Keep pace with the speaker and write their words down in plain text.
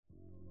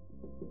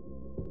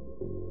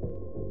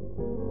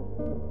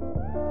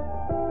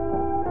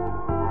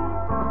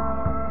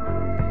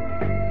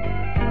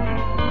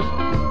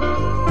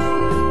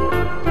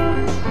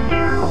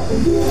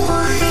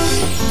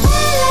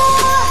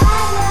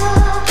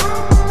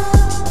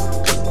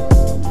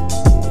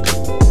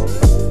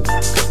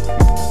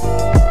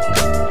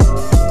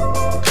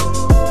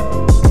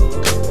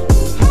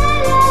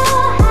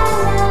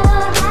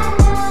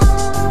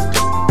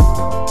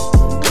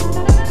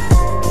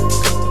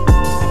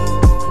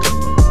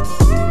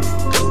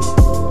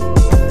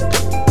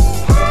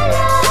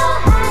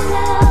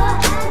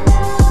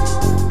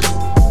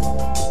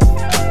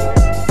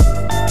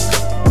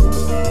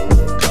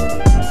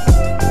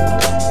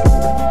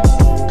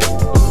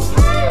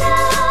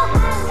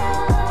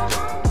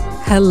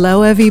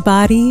Hello,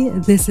 everybody.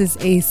 This is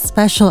a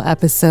special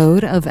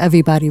episode of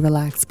Everybody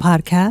Relax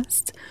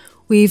podcast.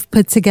 We've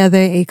put together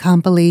a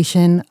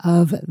compilation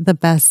of the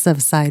best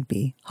of Side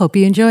B. Hope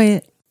you enjoy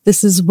it.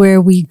 This is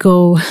where we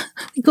go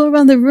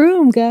around the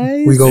room,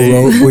 guys. We go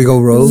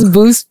rogue. This is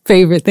Boo's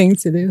favorite thing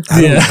to do.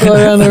 Yeah. Go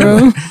around the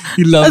room.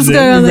 He loves it.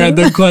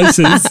 Random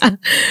questions.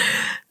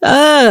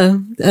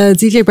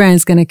 DJ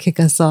Brian's going to kick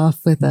us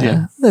off with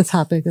the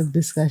topic of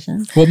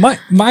discussion. Well,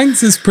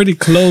 mine's is pretty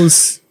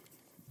close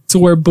to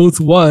where Booth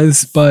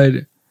was, but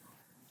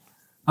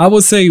I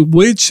would say,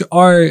 which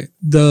are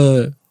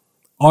the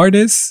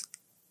artists,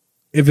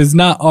 if it's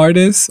not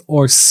artist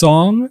or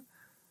song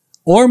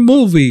or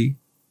movie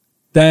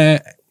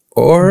that,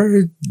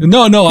 or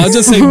no, I'll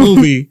just say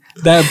movie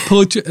that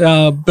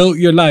built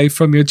your life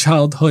from your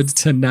childhood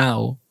to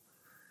now.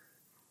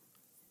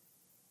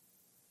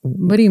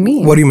 What do you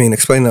mean? What do you mean?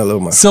 Explain that a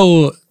little more.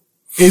 So,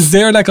 is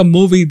there like a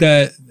movie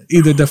that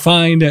either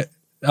defined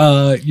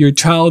your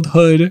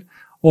childhood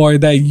or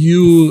that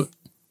you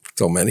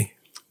so many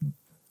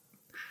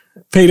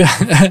paid?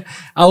 I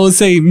would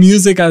say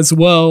music as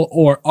well,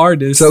 or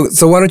artists.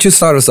 So why don't you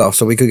start us off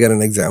so we could get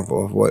an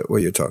example of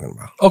what you're talking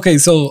about? Okay,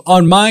 so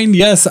on mine,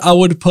 yes, I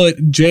would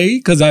put Jay,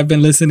 because I've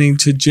been listening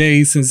to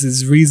Jay since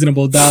his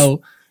Reasonable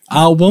Doubt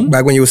album.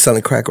 Back when you were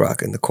selling crack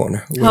rock in the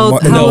corner. How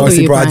old were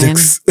you,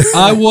 Projects.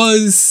 I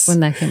was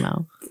when that came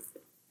out?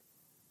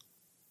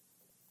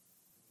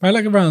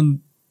 probably like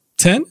around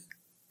 10.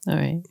 All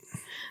right.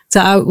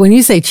 So when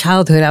you say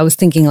childhood, I was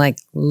thinking like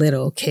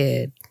little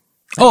kid.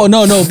 Oh,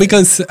 no,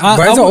 because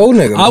Brian's an old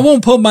nigga. I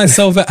won't put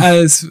myself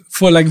as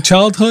for like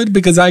childhood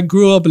because I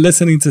grew up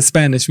listening to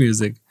Spanish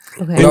music.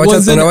 Okay. It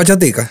wasn't- Una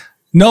bachatica.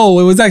 No,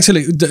 it was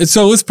actually,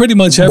 so it was pretty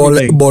much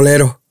everything.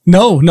 Bolero.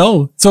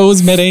 No. So it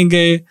was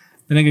merengue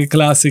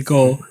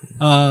clásico,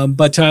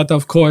 bachata,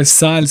 of course,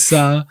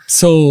 salsa.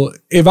 So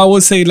if I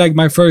would say like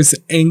my first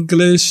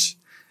English,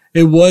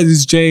 it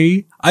was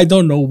Jay. I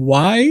don't know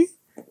why.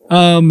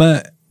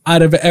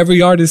 Out of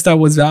every artist that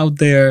was out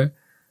there,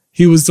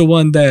 he was the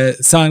one that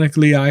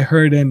sonically I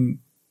heard and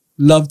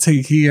loved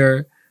to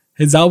hear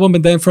his album.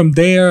 And then from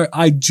there,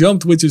 I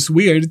jumped, which is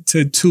weird,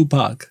 to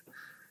Tupac.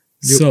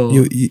 This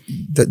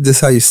is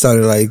how you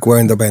started like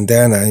wearing the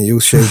bandana and you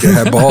shaved your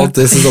head bald.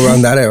 This is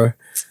around that era.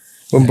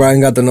 When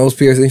Brian got the nose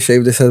piercing,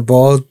 shaved his head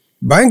bald.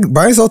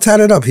 Brian's all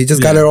tatted up. He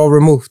just got it all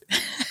removed.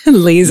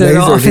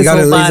 Lasered off He his got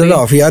it whole body. lasered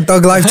off. He had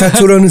Thug Life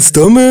tattooed on his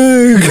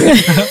stomach.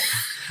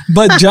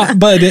 But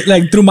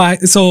like through my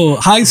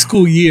high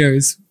school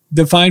years,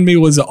 defined me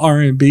was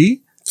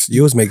R&B.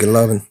 You was making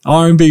loving.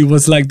 R&B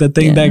was like the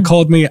thing that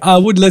called me. I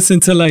would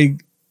listen to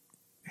like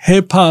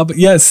hip hop.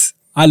 Yes,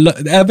 I love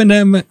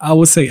Eminem. I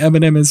would say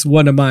Eminem is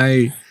one of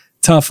my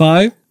top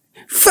 5.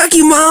 Fuck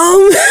you,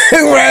 mom.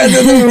 Right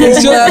in the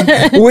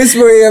room,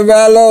 whispering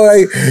about low,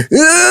 like,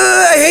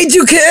 I hate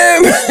you,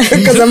 Kim.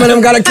 Because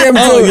Eminem got a Kim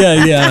too. Oh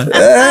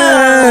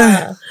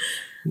yeah.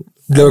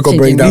 Lyrical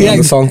breakdown on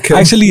the song Kim.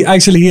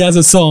 Actually, he has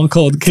a song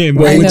called Kim.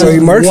 Wait, which Joey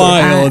is Mercer.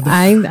 wild.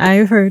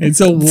 I've heard.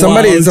 It's a wild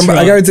Somebody,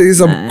 I guarantee you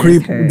some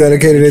creep heard.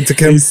 dedicated it to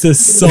Kim. It's the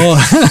song.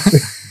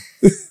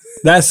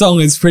 That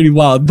song is pretty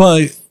wild.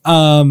 But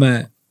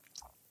R&B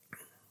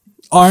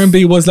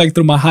was like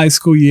through my high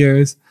school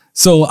years.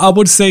 So I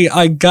would say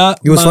I got.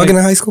 You was fucking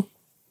in high school?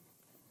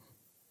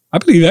 I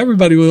believe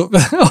everybody will.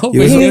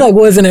 He like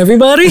wasn't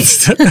everybody.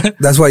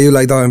 That's why you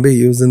liked R&B.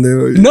 You was in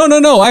there.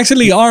 No.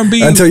 Actually,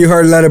 R&B. Until you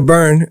heard Let It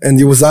Burn and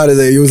you was out of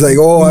there. You was like,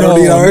 oh, I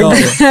don't need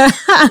R&B.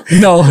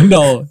 No.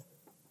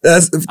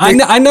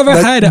 I never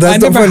had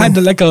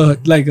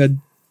like a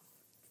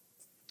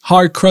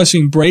heart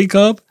crushing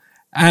breakup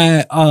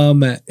at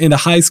in the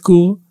high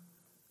school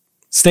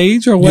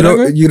stage or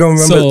whatever. You don't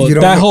remember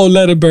that whole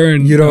Let It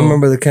Burn. You don't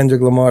remember the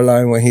Kendrick Lamar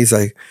line when he's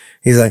like,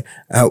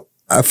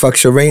 I fucked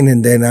Shireen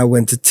and then I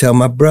went to tell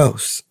my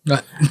bros.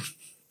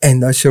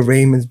 And Usher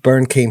Raymond's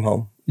burn came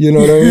home. You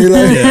know what I mean?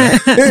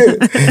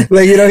 Like,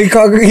 like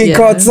he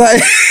caught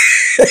sight.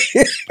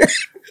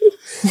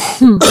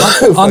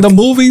 on the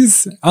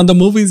movies,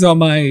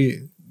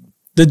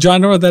 the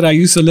genre that I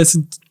used to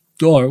listen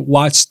to or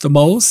watch the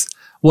most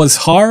was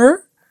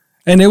horror.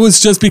 And it was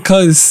just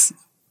because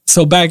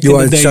back in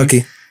the day.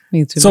 Chucky.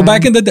 Me too. So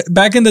back in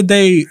the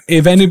day,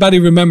 if anybody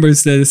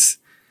remembers this,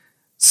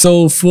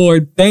 so for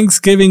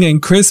Thanksgiving and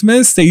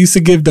Christmas, they used to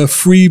give the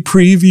free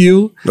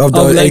preview of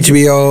the like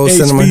HBO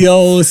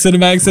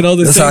Cinemax and all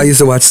this. That's how I used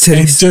to watch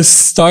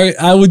titties.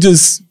 I would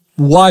just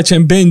watch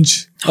and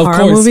binge. Of Horror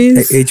course,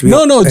 movies?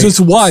 HBO. No, just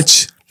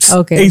watch.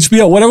 Okay.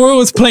 HBO, whatever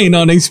was playing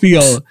on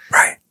HBO.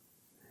 Right.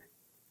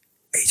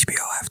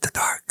 HBO After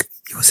Dark.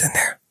 He was in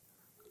there.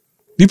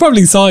 You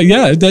probably saw it.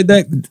 Yeah,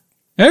 that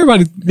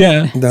everybody.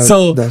 Yeah. That's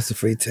the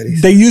free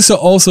titties. They used to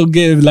also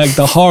give like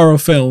the horror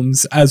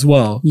films as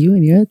well. You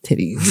and your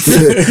titties.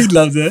 He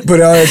loves it.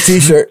 Put on a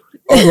t-shirt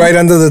right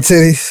under the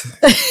titties.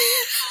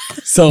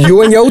 So you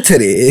and your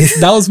titties.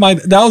 That was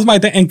my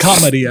thing, and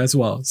comedy as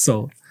well.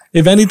 So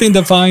if anything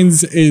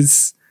defines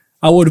is,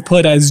 I would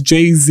put as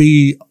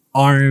Jay-Z,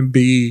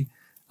 R&B,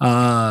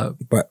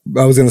 But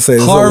I was gonna say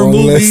this is a horror long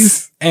movies,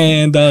 list.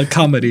 and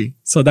comedy.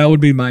 So that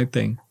would be my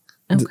thing.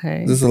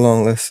 Okay. This is a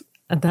long list.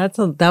 That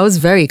was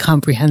very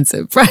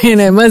comprehensive, Brian,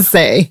 I must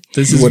say.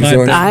 This is What is my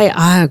yours?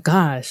 thing.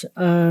 Gosh.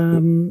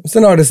 It's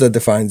an artist that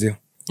defines you.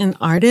 An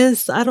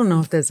artist? I don't know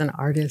if there's an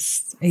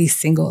artist, a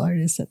single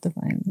artist that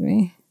defines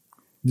me.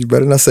 You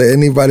better not say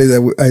anybody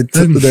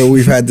that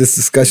we've had this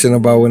discussion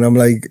about when I'm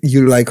like,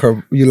 you like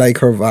her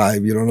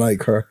vibe, you don't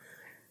like her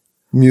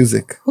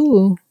music.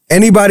 Who?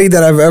 Anybody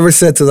that I've ever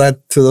said to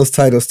those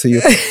titles to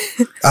you,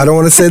 I don't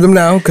want to say them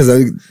now because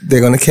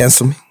they're gonna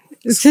cancel me.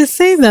 Just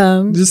say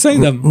them. Just say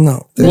them.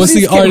 No, What's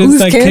the artist Who's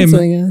that came?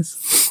 canceling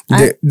us?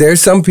 there's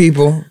some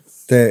people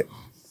that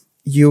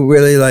you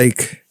really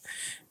like.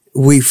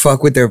 We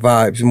fuck with their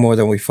vibes more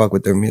than we fuck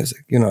with their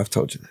music. You know, I've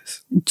told you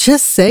this.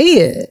 Just say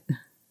it.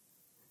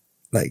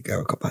 Like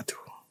Erykah Badu.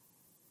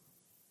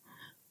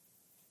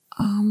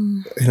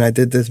 And I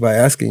did this by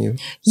asking you.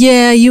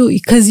 Yeah, you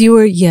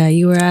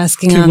were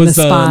asking It on the was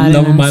the spot.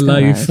 love and of my asking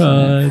life.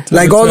 about it.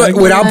 Like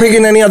without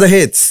picking any other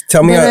hits.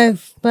 Tell me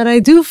But I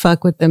do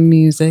fuck with the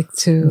music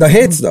too. the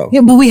hits though.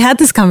 Yeah, but we had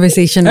this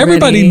conversation.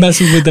 Everybody already.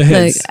 messes with the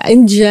hits. Like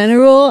in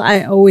general,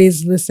 I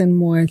always listen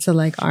more to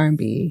like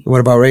R&B What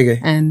about reggae?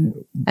 and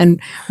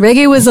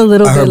reggae was a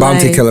little I bit heard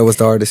Bounty like Killer was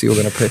the artist you were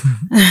gonna pick.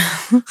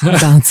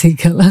 Bounty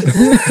Killer.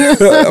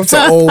 I'm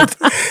so old.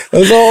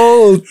 I'm so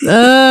old.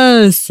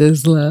 Oh,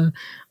 Sizzler.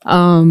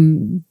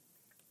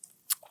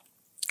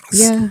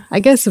 Yeah, I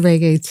guess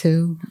reggae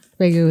too.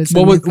 Reggae was.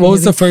 What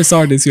was the first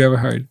artist you ever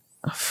heard?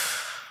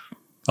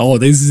 Oh,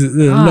 this is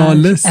a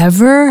long list.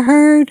 Ever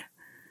heard?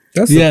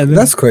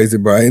 That's crazy,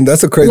 Brian.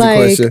 That's a crazy Like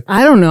question.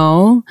 I don't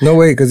know. No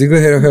way, because you could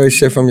hear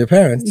shit from your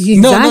parents.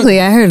 Exactly.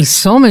 I heard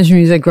so much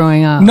music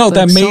growing up. No, like,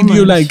 that so made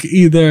you much. like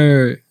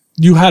either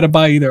you had to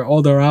buy either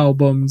all their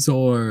albums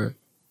or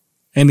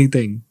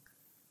anything.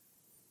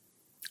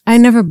 I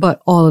never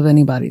bought all of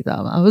anybody's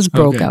album. I was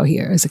broke Okay. out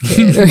here as a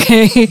kid.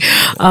 Okay,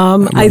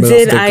 I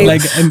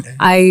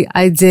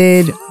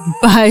did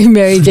buy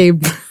Mary J.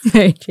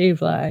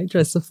 Blige,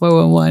 Dress the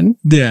 411.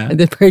 Yeah, I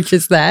did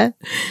purchase that.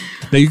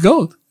 there you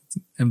go.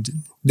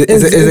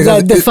 Is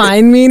that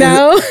define me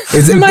now?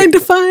 Am I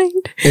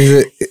defined?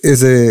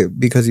 Is it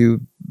because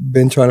you've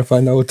been trying to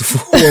find out what the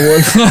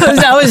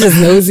 411? I was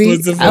just nosy.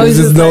 What's the I was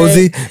Just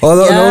nosy. like, All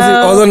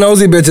the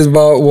nosy bitches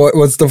about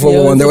what's the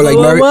 411. They were like,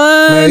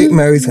 411.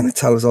 Mary's gonna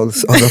tell us all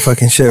the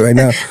fucking shit right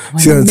now.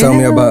 She's gonna tell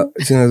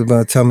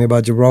me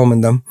about Jerome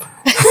and them.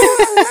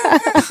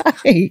 I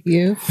hate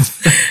you.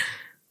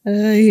 I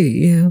hate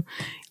you.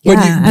 But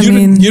Yeah,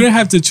 you don't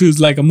have to choose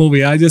like a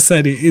movie. I just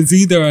said it's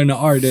either an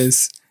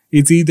artist,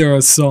 it's either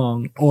a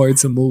song, or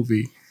it's a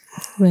movie.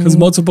 Because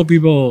multiple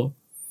people.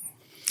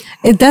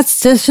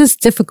 That's just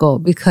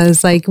difficult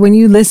because like when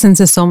you listen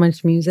to so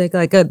much music,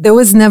 like there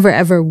was never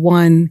ever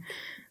one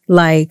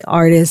like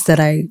artist that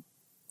I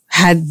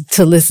had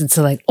to listen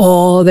to like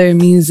all their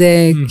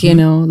music, you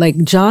know, like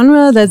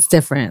genre that's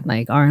different,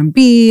 like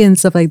R&B and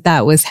stuff like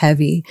that was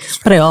heavy.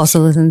 But I also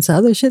listened to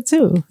other shit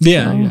too.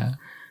 Yeah, so. yeah.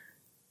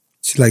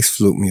 She likes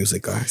flute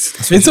music, guys.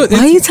 Why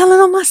are you telling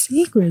all my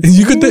secrets?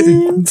 You could.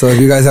 So if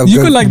you guys have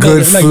good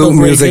the flute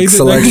music reggae,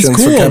 selections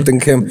cool. for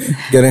Captain Kim,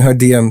 get in her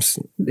DMs.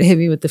 Hit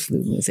me with the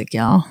flute music,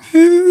 y'all.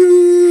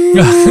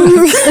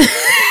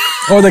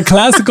 Or the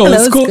classical. That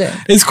It's was cool. good.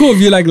 It's cool if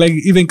you like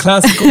even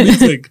classical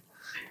music.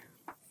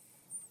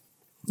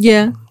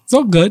 Yeah, It's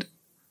all good.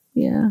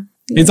 yeah,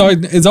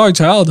 It's our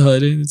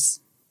childhood. It's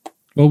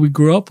what we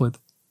grew up with.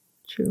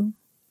 true.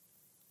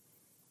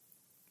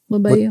 What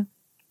about you?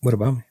 What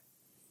about me?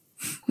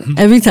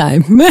 Every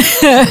time.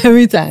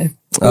 Every time.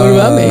 What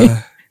about me?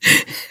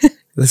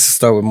 Let's just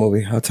start with a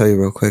movie. I'll tell you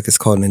real quick. It's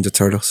called Ninja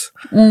Turtles.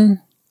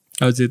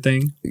 How's your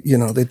thing? You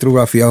know, they threw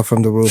Raphael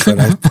from the roof, and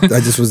I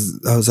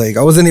was like,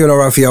 I wasn't even a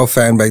Raphael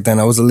fan back then.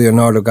 I was a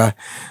Leonardo guy,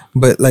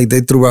 but like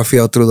they threw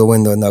Raphael through the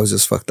window, and that was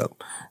just fucked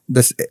up.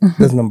 That's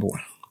number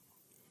one.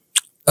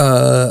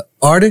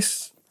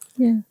 Artists,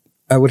 Yeah.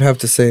 I would have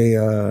to say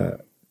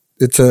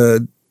it's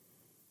a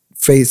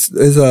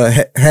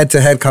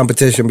head-to-head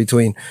competition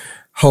between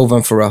Hov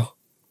and Pharrell.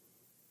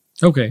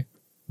 Okay.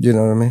 You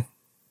know what I mean?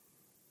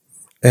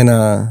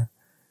 And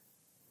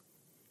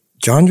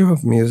genre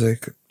of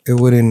music, it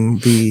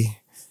wouldn't be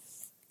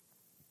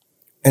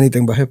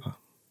anything but hip hop.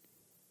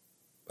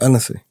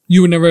 Honestly,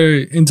 You were never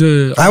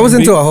into. I was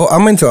R&B?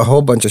 I'm into a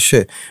whole bunch of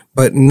shit,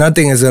 but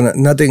nothing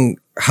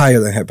higher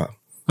than hip hop.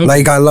 Okay.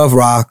 Like I love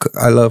rock,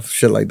 I love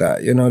shit like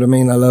that. You know what I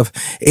mean? I love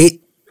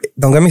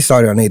Don't get me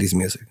started on 80s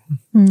music.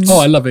 Oh,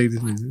 I love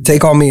 80s music.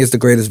 Take On Me is the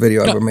greatest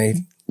video ever made.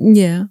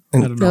 Yeah.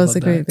 And don't That know was a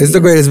about great it's the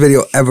greatest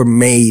video ever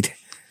made.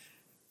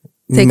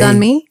 Take On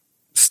Me?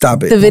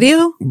 Stop it. The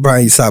video?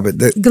 Brian, stop it.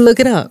 Look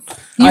it up.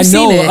 You've I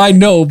seen it.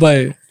 know,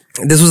 but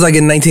This was like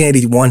in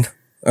 1981.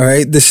 All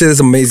right? This shit is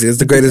amazing. It's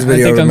the greatest I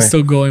video think ever I'm made.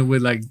 still going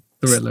with like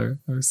Thriller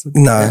or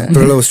something. Nah,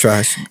 Thriller was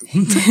trash.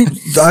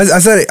 I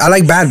said it. I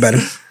like Bad better.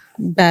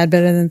 Bad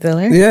better than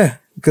Thriller? Yeah,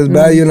 because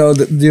Bad,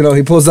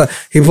 he pulls the.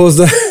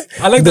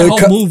 I like the the whole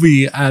co-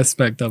 movie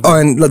aspect of it. Oh,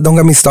 and don't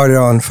get me started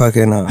on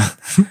fucking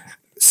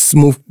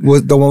Smooth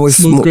was the one with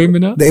Smooth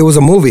Criminal? It was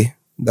a movie.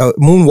 The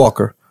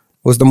Moonwalker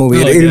was the movie.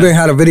 Oh, it yeah. even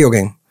had a video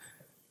game.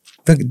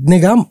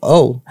 Nigga, I'm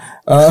old.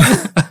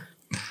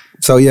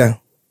 So yeah.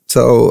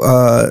 So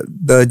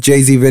the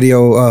Jay-Z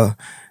video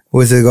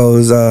it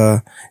goes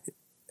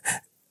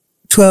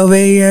 12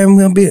 a.m.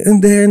 we'll be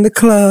in there in the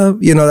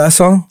club. You know that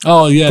song?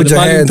 Oh yeah, Put the your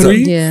volume hands up.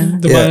 3. Yeah.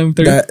 The volume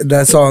 3.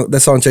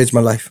 That song changed my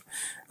life.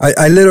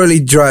 I literally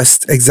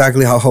dressed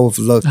exactly how Hov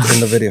looked in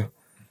the video.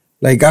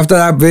 Like after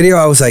that video,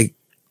 I was like,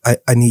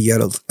 I need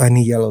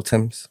yellow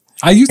Timbs.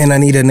 I used And I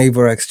need a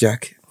Neighbor-X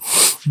jacket.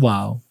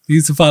 wow. I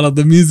used to follow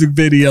the music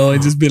video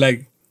and just be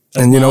like,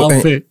 that's And you my know,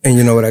 outfit. and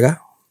you know what I got?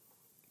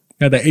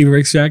 Got the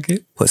Averex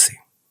jacket Pussy.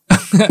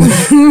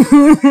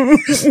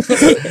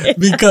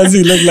 because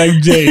he looked like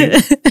Jay.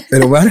 It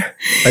don't matter.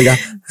 I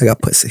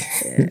got pussy.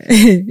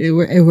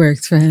 it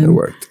worked for It him.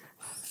 worked.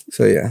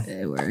 So yeah.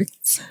 It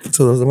worked.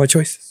 So those are my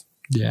choices.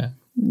 Yeah.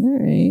 All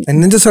right.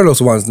 And Ninja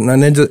Turtles ones. Now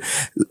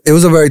it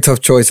was a very tough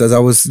choice. As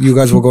you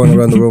guys were going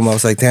around the room, I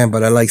was like, damn,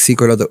 but I like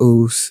Secret of the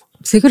Ooze.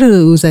 Secret of the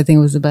Ooze, I think,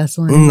 was the best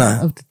one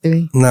Nah. of the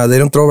three. No, they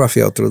don't throw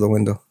Raphael through the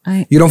window.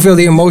 I- You don't feel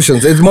the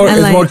emotions. It's more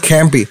I more like-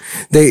 campy.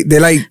 They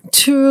like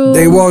True.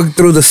 they walk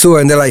through the sewer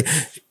and they're like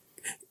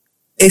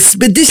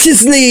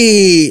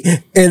expeditiously,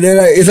 and they're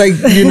like, it's like,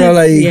 you know,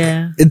 like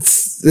Yeah.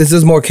 it's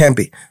just more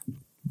campy.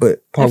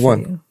 But part feel one,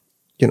 you.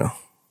 you know,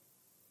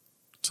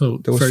 So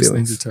There was first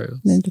feelings. Ninja Turtles.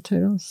 Ninja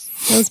Turtles.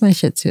 That was my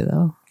shit too,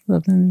 though.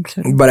 Love the Ninja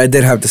Turtles. but I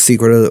did have the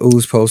Secret of the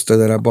Ooze poster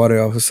that I bought it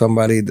off of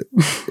somebody.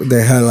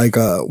 They had like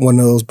one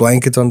of those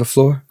blankets on the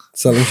floor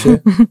selling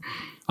shit.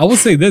 I will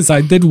say this.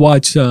 I did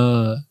watch,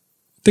 I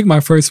think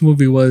my first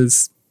movie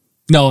was,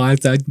 no,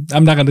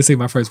 I'm not going to say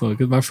my first movie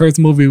because my first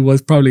movie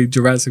was probably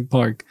Jurassic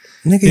Park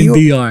Nigga, in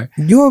DR.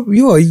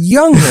 you are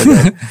young,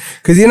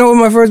 because you know what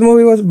my first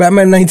movie was?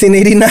 Batman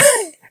 1989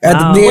 at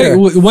Wow. the theater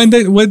Wait,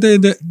 when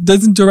did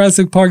doesn't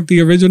Jurassic Park, the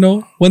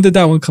original, when did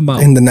that one come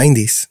out? in the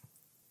 90s.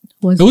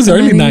 It was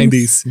early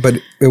 90s. But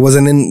it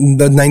wasn't in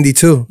the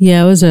 92.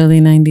 Yeah, it was early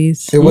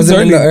 90s. It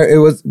wasn't in early. it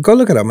was, go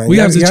look it up, man. We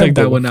You have to you check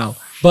that Google. one out.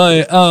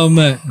 But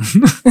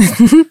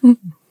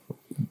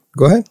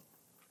Go ahead.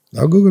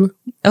 I'll Google it.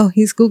 Oh,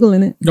 he's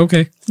Googling it.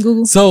 okay.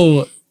 Google.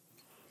 So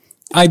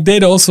I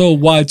did also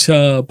watch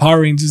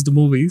Power Rangers the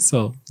movie.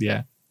 So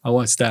yeah, I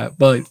watched that.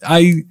 But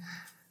I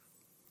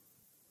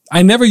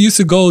never used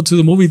to go to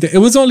the movie. It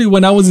was only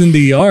when I was in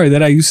the ER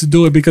that I used to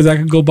do it because I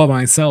could go by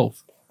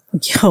myself.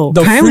 Yo,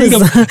 The Prime,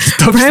 freedom-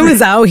 Prime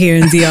was out here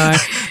in DR.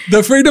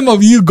 The freedom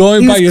of you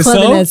going He by was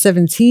clubbing yourself. at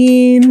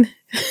 17,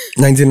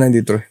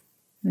 1993.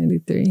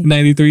 93.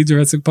 93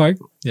 Jurassic Park.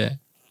 Yeah.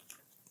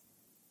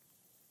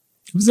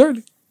 It was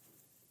early.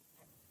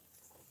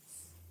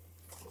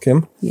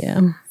 Kim?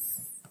 Yeah.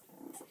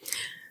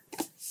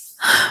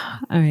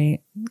 All right.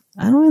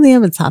 I don't really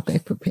have a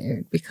topic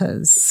prepared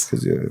because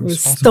Because you're it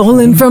was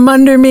stolen from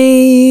under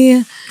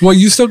me. Well,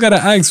 you still gotta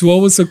ask. What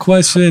was the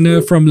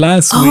question from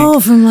last week? Oh,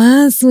 from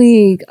last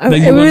week. That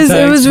you It wanted was to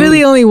it ask was really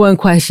Boo. only one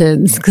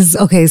question. Because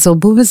okay, so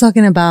Boo was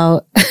talking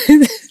about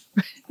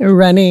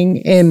running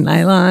in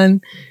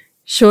nylon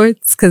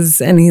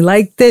shorts and he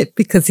liked it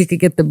because he could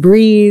get the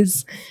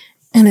breeze.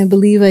 And I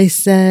believe I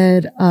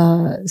said,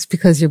 it's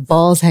because your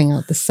balls hang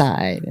out the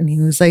side. And he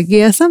was like,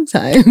 yeah,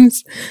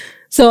 sometimes.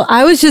 So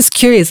I was just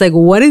curious, like,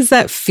 what does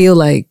that feel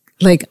like?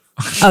 Like,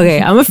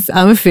 okay, I'm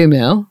a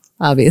female,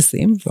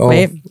 obviously, Oh,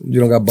 right? you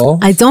don't got ball?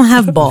 I don't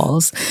have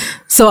balls.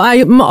 So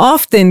I'm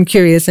often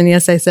curious. And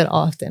yes, I said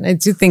often. I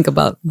do think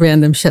about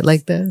random shit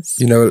like this.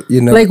 You know.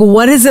 Like,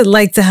 what is it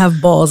like to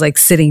have balls? Like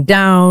sitting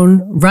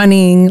down,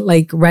 running,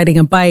 like riding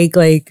a bike?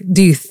 Like,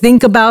 do you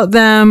think about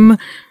them,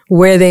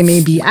 where they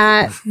may be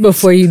at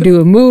before you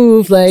do a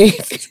move?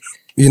 Like,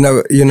 you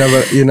never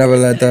let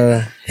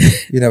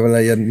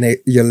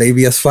your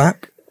labias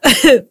flap.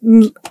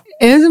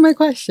 answer my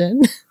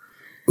question.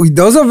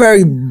 Those are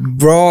very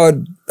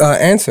broad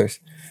answers.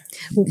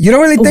 You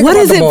don't really think What about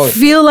does the it ball.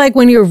 feel like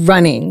when you're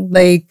running?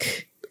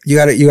 Like, You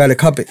gotta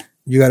cup it.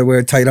 You gotta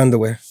wear tight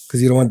underwear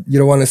because you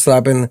don't want to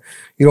slap in.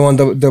 You don't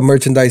want the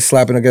merchandise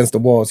slapping against the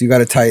walls. You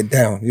gotta tie it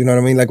down. You know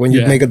what I mean? Like when you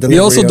Yeah. make a delivery.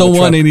 You also on don't the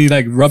want truck. any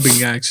like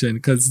rubbing action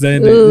because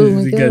then oh it,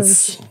 my it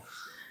gets. gosh.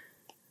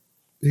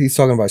 He's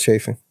talking about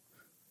chafing.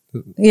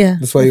 Yeah.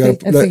 That's why you I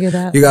gotta. figured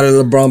out. You gotta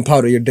LeBron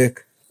powder your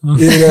dick.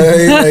 You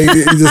know, like,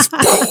 you just.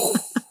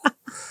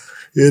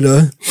 You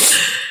know.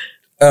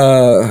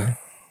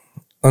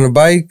 On a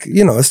bike,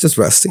 it's just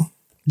resting.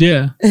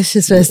 Yeah. It's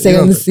just resting You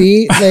on the know-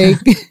 seat.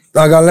 Like,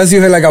 Like unless you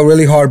hit like a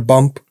really hard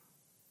bump,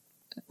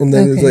 and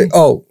then it's Okay. like,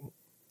 oh,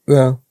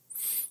 yeah.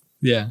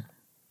 Yeah.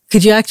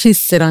 could you actually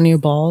sit on your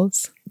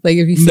balls? Like,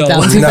 if you sit No.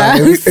 down too Nah,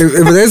 fast?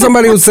 if there's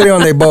somebody who's sitting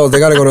on their balls, they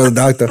gotta go to the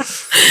doctor.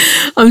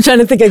 I'm trying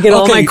to think. I get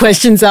all Okay. my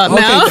questions out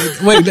now.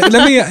 Okay. Wait.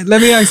 let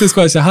me ask this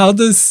question. How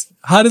does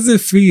it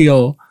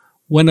feel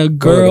when a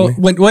girl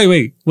Look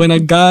at when a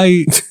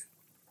guy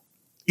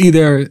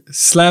either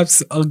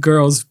slaps a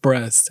girl's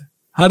breast?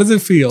 How does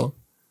it feel?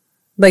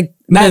 Like,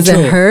 does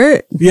Natural. it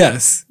hurt?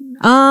 Yes.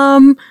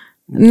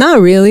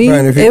 Not really.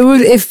 Brian, if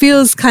It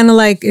feels kind of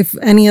like if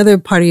any other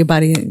part of your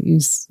body you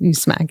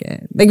smack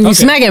it. Like if you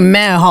smack it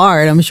mad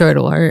hard, I'm sure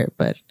it'll hurt.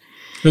 But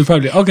It's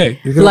probably okay.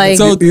 You could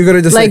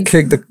have just like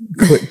kick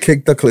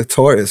the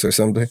clitoris or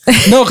something.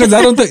 No, because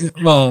I don't think.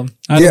 Well,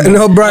 I don't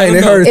know. No, Brian,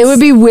 it hurts. it would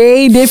be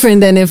way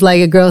different than if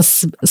like a girl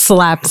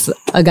slaps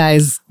a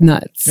guy's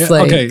nuts. Yeah,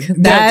 like okay.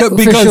 that Yeah, for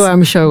because sure.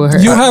 I'm sure would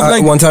hurt. You have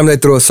like one time they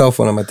threw a cell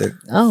phone on my dick.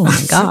 Oh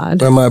my god.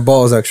 By my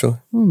balls, actually.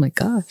 Oh my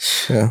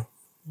gosh. Yeah.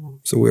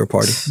 It's a weird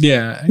party.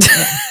 yeah.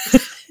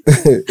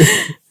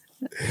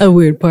 A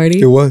weird party.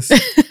 It was.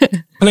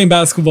 Playing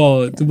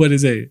basketball. What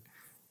is it?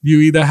 You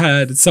either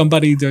had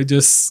somebody that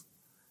just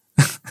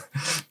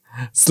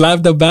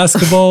slap the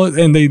basketball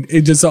and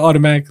it just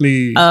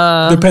automatically,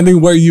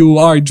 depending where you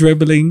are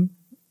dribbling,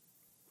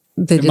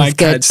 They might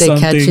just catch catch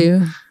something.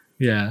 you.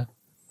 yeah.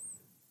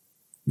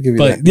 Give you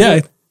But that. yeah,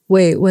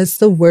 Wait, what's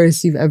the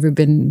worst you've ever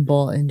been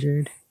ball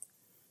injured?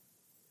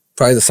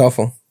 Probably the cell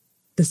phone.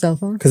 The cell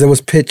phone? Because it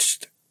was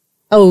pitched.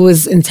 Oh, it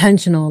was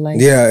intentional. Like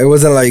Yeah, it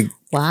wasn't like.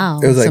 wow,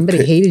 It was like somebody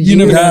pit- hated You you.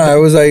 never- Nah, it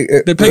was like.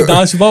 they play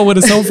dodgeball with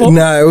a cell phone.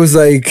 Nah, it was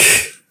like.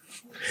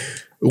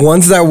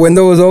 Once that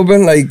window was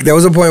open, like there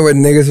was a point where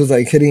niggas was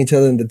like hitting each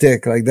other in the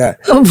dick like that.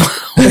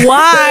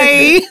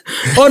 Why?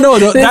 Oh no,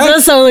 This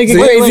does sound like a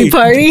Wait, crazy wait.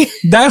 party.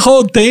 that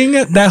whole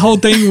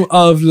thing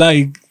of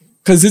like,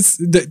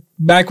 because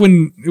back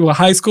when we were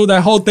high school,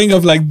 that whole thing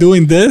of like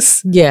doing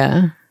this.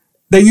 Yeah.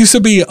 There used to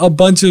be a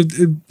bunch of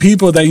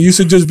people that used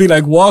to just be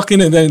like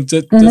walking and then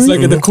just like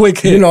in a quick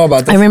hit. You know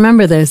about I this.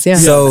 remember this. Yeah.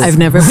 I've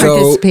never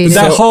participated.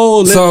 That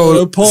whole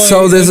little point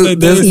So this and is the-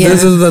 this Yeah.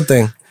 this is the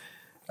thing.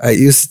 I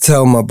used to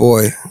tell my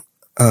boy,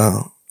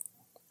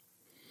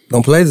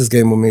 don't play this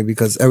game with me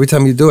because every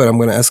time you do it, I'm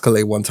gonna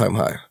escalate one time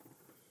higher.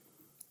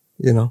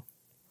 You know?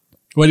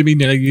 What do you mean?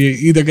 Like you're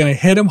either gonna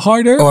hit him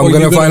harder, Or I'm or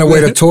gonna you're find a way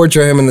to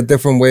torture him in a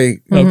different way.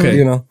 Okay.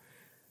 You know?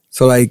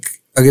 So like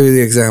I'll give you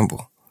the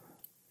example.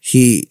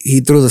 He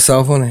threw the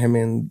cell phone and hit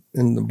me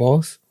in the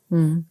balls.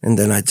 And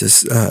then I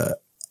just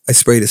I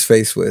sprayed his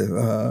face with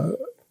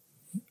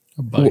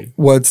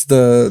what's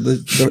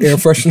the air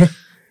freshener?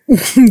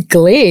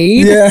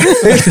 Glade. Yeah.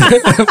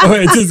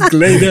 it just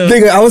glayed up.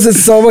 Nigga, I was in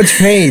so much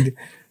pain.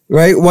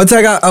 Right? Once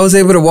I was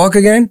able to walk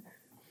again,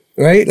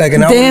 right? Like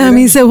an hour Damn, later,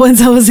 he said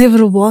once I was able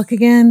to walk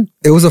again.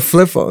 it was a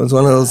flip phone. It was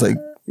one of those like,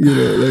 you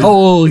know, like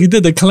Oh, he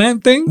did the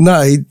clamp thing.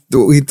 nah, he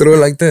threw it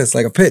like this,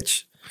 like a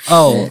pitch.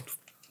 Oh,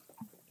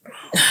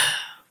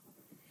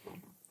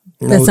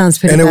 That sounds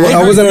pretty And bad.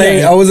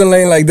 I wasn't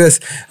laying like this.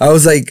 I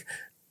was like,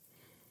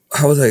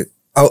 I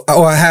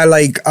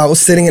was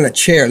sitting in a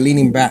chair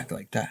leaning back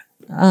like that.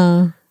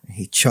 And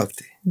he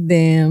chucked it.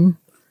 Damn.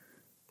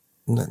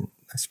 And then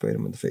I sprayed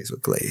him in the face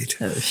with Glade.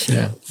 Oh shit.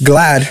 yeah.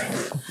 Glad.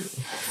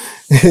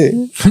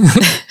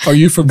 Are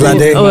you for Glad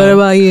they- What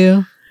about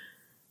you?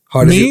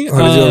 Hard as Me? you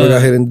ever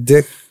got hit in the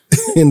dick?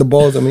 In the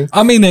balls, I mean.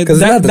 I mean,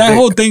 'Cause it's not that the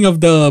whole dick. thing of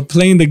the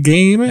playing the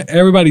game.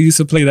 Everybody used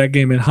to play that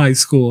game in high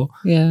school.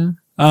 Yeah.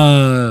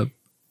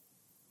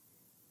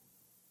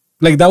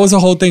 Like that was a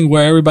whole thing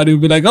where everybody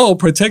would be like, "Oh,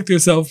 protect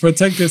yourself,"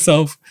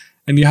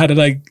 and you had to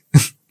like,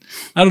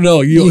 I don't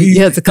know, you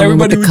had to come in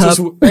with everybody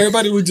the would cup.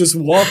 everybody would just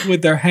walk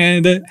with their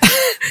hand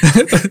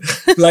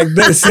like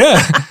this,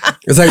 yeah.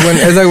 It's like when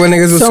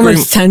niggas would So scream.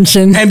 much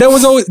tension. And there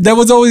was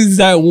always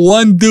that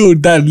one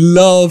dude that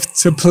loved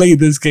to play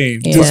this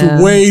game, just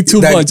Yeah. way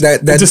too That- much.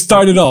 that- It just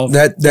started off.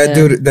 That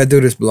Yeah.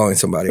 dude is blowing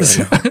somebody right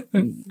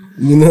now.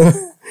 You know?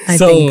 I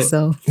so- think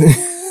so.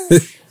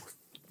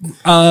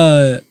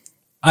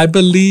 I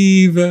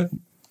believe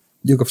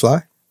You can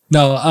fly?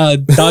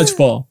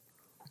 dodgeball.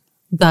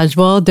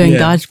 Dodgeball during Yeah.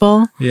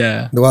 dodgeball.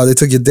 Yeah. Wow, they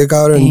took your dick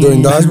out and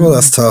during dodgeball?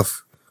 That's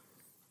tough.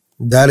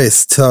 That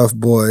is tough,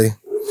 boy.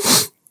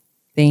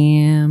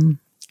 Damn.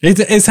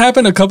 It's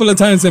happened a couple of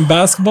times in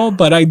basketball,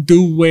 but I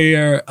do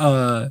wear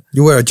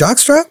You wear a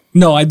jockstrap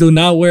no, I do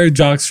not wear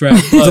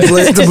jockstrap.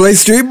 But to play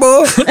street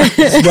ball?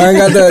 Brian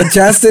got the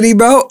chastity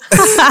belt.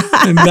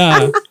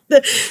 nah.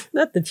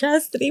 Not the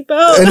chastity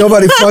belt. Ain't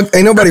nobody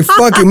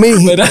fucking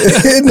me.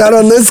 Not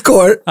on this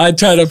court. I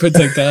try to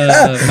protect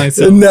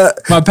myself, Nah.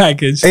 my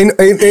package. Ain't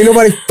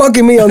nobody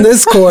fucking me on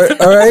this court,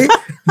 all right?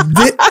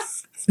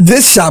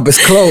 This shop is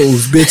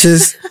closed,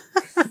 bitches.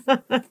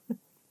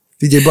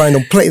 DJ Brian,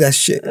 don't play that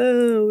shit.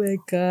 Oh my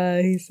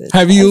god. He said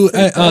Have you?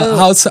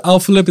 I'll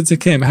flip it to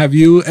Kim. Have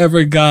you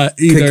ever got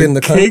either in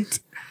the cunt? kicked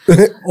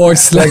or Like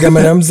slapped?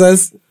 Eminem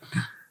says,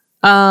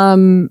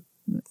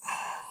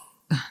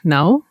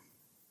 No.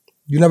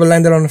 you never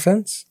landed on the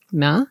fence?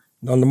 No.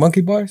 On the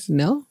monkey bars?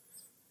 No.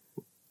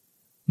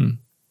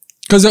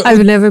 Because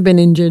I've never been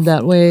injured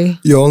that way.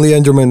 Your only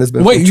injury has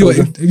been wait, from you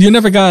children.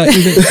 never got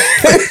either,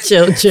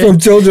 Children. From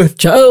children.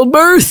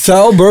 Childbirth.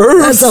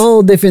 Childbirth. That's a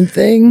whole different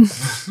thing.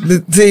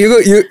 See,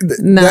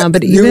 Nah,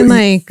 but even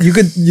like- she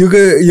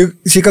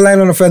could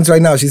land on the fence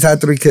right now. She's had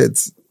 3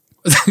 kids.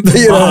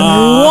 You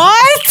know?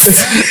 What?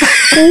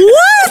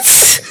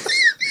 What?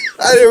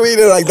 I didn't read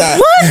it like that.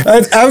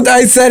 What? After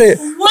I said it,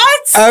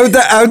 What?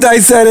 After I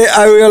said it,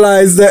 I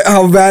realized that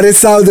how bad it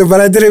sounded, but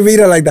I didn't mean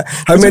it like that.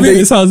 I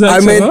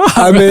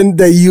meant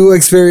that you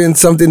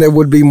experienced something that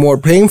would be more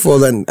painful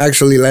than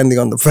actually landing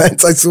on the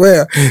fence, I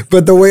swear.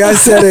 But the way I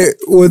said it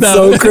was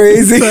so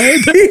crazy.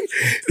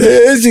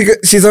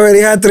 She's already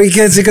had 3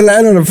 kids. She can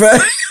land on the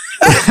fence.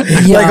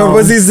 Like her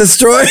pussy's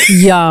destroyed.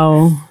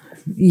 Yo,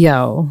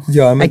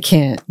 I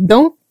can't.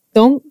 Don't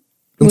move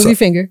your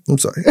finger. I'm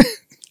sorry.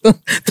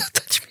 Don't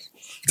touch me.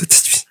 Don't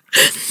touch me.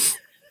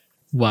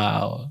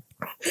 Wow.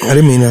 I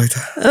didn't mean it like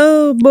that.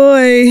 Oh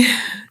boy.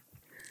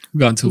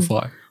 Gone too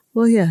far.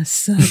 Well,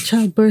 yes,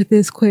 childbirth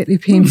is quite a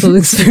painful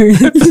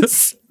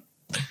experience.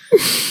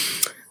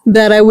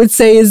 That I would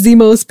say is the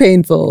most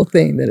painful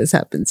thing that has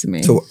happened to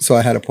me. So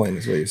I had a point,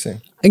 is what you're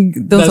saying.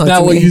 That's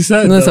not what you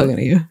said. I'm not talking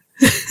to you.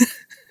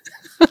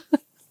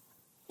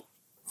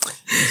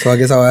 So I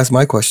guess I'll ask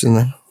my question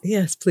then.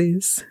 Yes,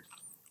 please.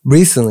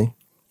 Recently,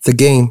 The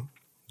Game,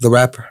 the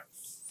rapper,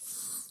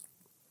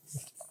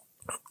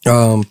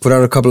 put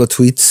out a couple of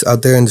tweets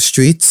out there in the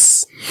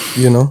streets,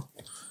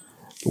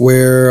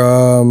 where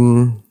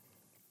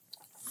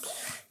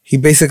he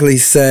basically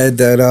said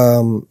that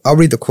I'll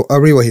read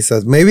what he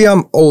says. Maybe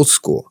I'm old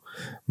school,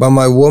 but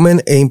my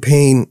woman ain't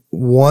paying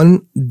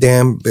one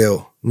damn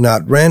bill.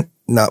 Not rent,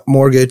 not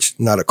mortgage,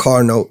 not a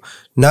car note,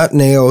 not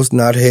nails,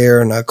 not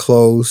hair, not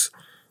clothes,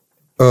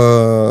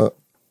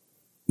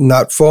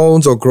 not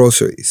phones or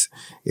groceries.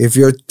 If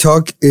you're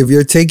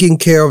taking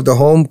care of the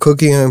home,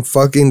 cooking and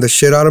fucking the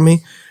shit out of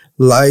me,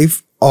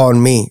 life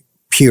on me,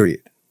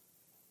 period.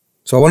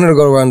 So I wanted to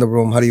go around the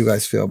room. How do you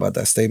guys feel about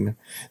that statement?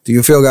 Do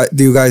you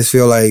guys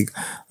feel like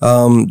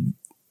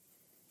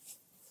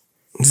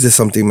is this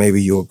something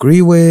maybe you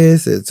agree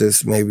with? Is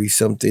this maybe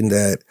something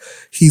that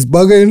he's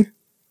bugging?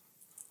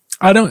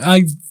 I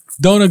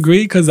don't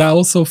agree, because I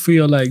also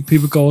feel like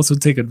people can also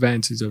take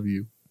advantage of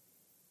you.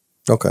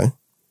 Okay.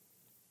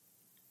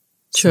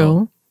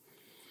 True.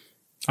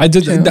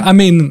 I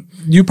mean,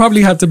 you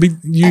probably have to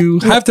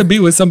be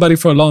with somebody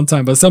for a long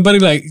time, but somebody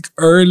like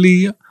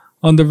early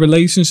on the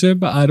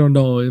relationship, I don't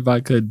know if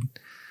I could,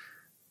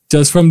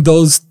 just from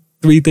those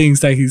 3 things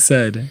that he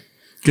said,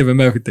 give him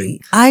everything.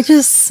 I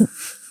just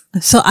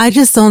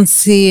don't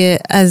see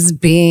it as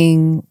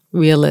being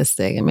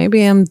realistic. And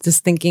maybe I'm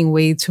just thinking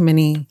way too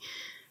many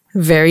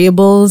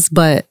variables,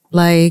 but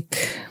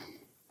like,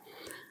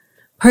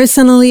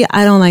 personally,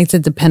 I don't like to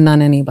depend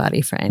on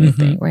anybody for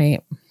anything,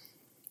 right?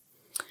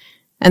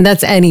 And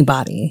that's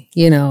anybody,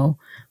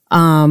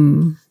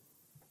 not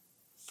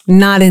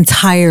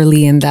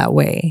entirely in that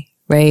way,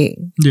 right?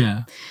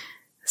 Yeah.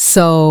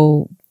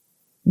 So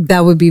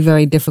that would be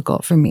very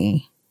difficult for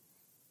me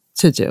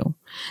to do.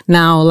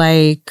 Now,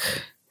 like,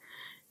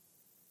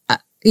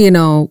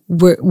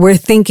 we're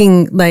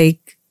thinking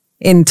like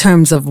in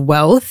terms of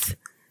wealth.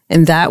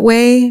 In that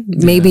way,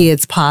 maybe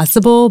it's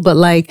possible, but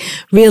like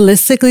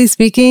realistically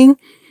speaking,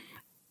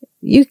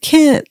 you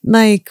can't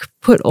like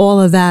put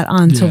all of that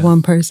onto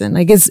one person.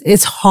 Like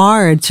it's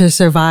hard to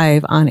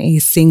survive on a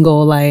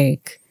single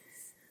like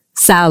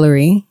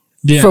salary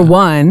for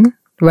one,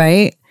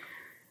 right?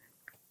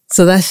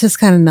 So that's just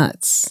kind of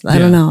nuts. I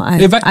don't know.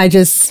 If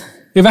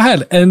I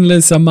had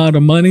endless amount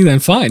of money, then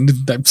fine.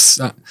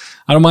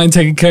 I don't mind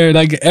taking care of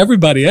like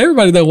everybody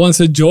that wants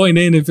to join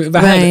in. If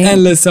I had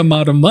endless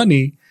amount of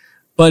money.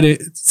 But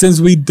since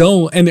we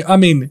don't, and I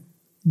mean,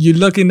 you're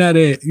looking at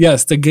it,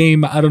 yes, The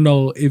Game, I don't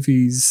know if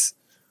he's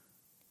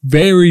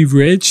very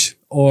rich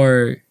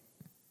or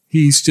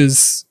he's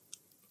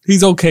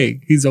okay.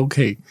 He's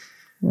okay.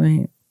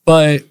 Right.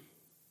 But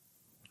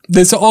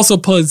this also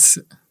puts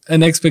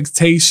an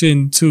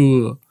expectation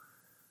to,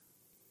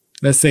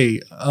 let's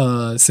say,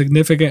 a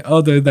significant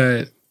other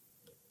that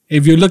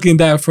if you're looking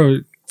at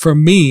that for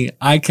me,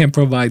 I can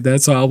provide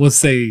that. So I would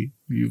say,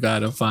 you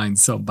gotta find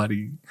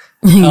somebody.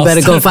 You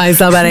better go find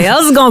somebody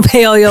else who's gonna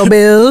pay all your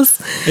bills.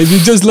 If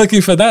you're just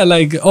looking for that,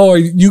 like, or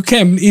you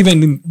can't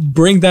even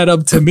bring that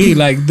up to me.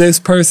 Like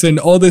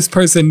all this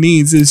person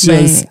needs is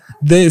just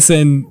this,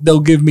 and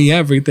they'll give me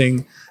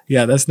everything.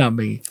 Yeah, that's not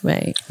me.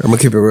 Right. I'm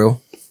gonna keep it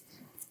real.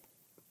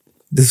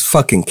 This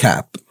fucking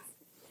cap.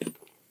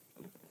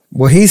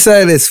 What he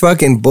said is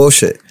fucking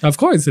bullshit. Of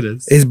course it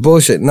is. It's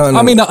bullshit. No.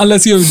 I mean,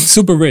 unless you're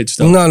super rich,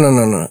 though.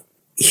 No.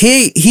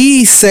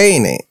 He's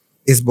saying it.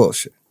 It's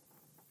bullshit.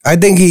 I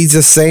think he's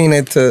just saying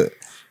it to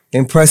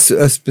impress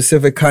a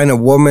specific kind of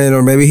woman,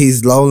 or maybe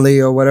he's lonely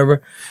or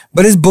whatever.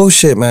 But it's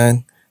bullshit,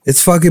 man. It's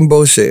fucking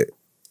bullshit,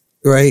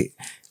 right?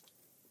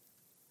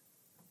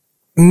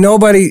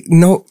 Nobody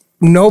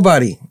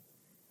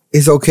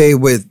is okay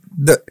with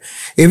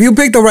if you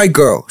pick the right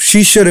girl,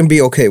 she shouldn't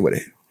be okay with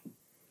it.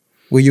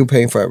 With you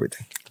paying for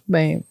everything.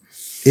 Right.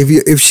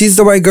 If she's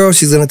the right girl,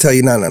 she's gonna tell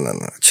you, no,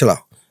 chill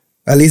out.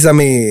 At least let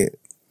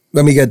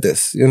me get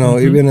this,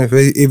 even if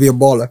you're a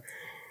baller.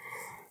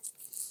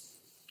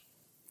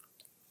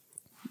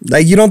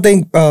 Like, you don't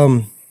think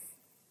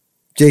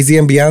Jay-Z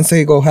and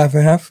Beyonce go half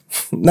and half?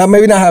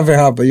 Maybe not half and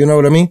half, but you know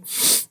what I mean?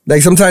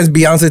 Like, sometimes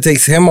Beyonce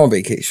takes him on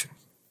vacation.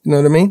 You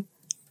know what I mean?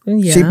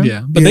 Yeah.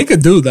 Yeah, but they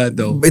could do that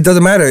though. It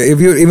doesn't matter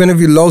even if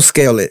you low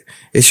scale it.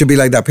 It should be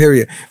like that.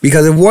 Period.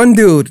 Because if one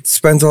dude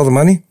spends all the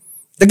money,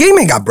 the game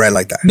ain't got bread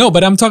like that. No,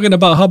 but I'm talking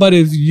about how about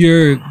if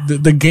you're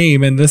the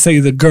game and let's say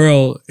the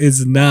girl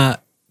is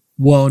not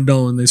well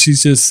known and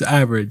she's just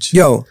average.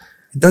 Yo,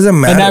 it doesn't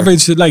matter. An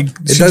average, like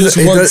she just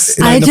works.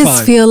 I 9 to just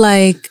 5. feel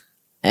like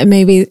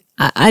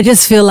I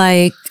just feel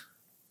like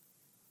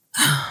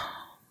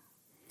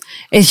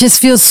it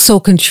just feels so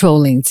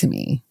controlling to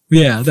me.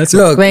 Yeah, that's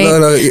Look, Right.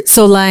 look.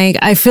 So like,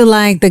 I feel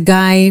like the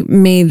guy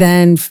may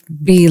then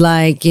be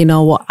like,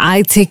 well,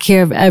 I take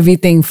care of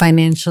everything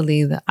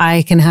financially. That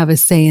I can have a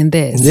say in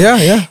this. Yeah.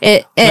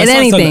 And That starts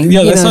anything.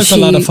 that starts a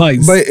lot of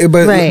fights. But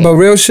Right. but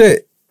real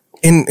shit.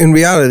 In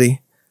reality,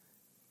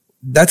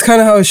 that's kind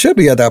of how it should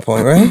be at that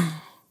point, right?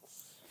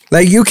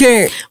 Like you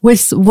can't.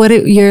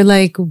 You're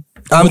like.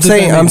 I'm does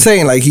that mean?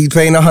 saying like he's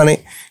paying 100.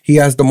 He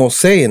has the most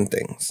say in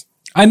things.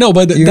 I know,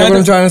 but You know what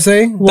I'm trying to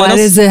say? Why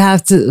does it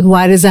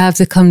have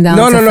to come down?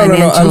 No. to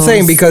I'm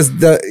saying financials? because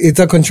it's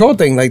a control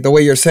thing, like the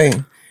way you're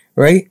saying,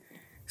 right?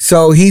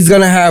 So he's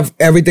gonna have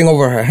everything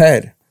over her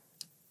head,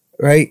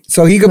 right?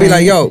 So he could be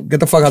like, "Yo,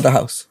 get the fuck out the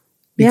house,"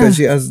 because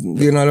she has,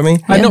 you know what I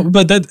mean? I know,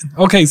 but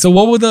okay. So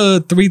what were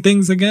the 3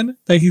 things again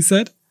that he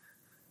said?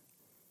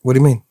 What do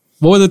you mean?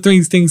 What were the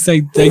 3 things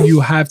that you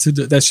have to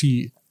do that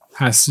she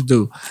has to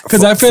do?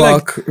 Because I feel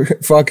like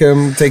fuck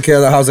him, take care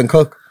of the house and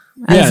cook.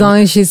 As long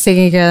as she's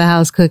taking care of the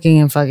house, cooking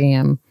and fucking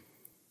him.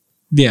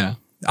 yeah.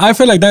 I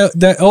feel like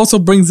that also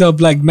brings up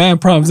like man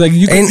problems. Like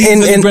you can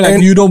And- bring, like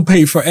and- you don't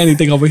pay for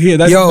anything over here.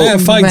 That's Yo, man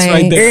fights right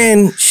Right. there.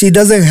 And she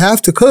doesn't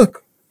have to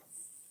cook.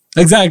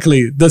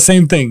 Exactly the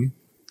same thing.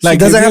 Like She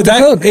doesn't if have you're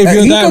to cook. If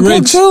you're He that could cook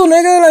rich, too,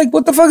 nigga. Like,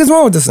 what the fuck is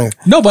wrong with this nigga?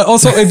 no, but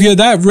also if you're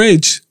that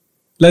rich,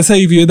 let's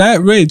say if you're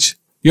that rich,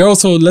 you're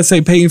also let's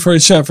say paying for a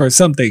chef or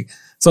something.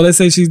 So let's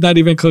say she's not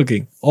even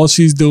cooking. All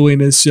she's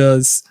doing is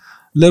just a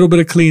little bit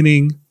of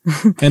cleaning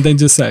and then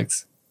just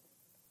sex.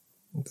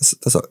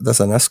 That's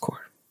an escort.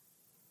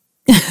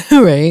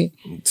 Right.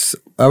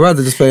 I'd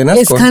rather just pay an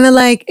It's escort. kind of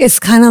like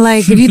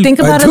if you think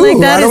about it do. like I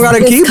that, don't gotta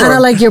it's keep kind her.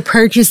 of like you're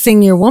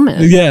purchasing your woman.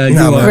 Yeah, you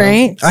Nah, are. man.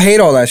 Right? I hate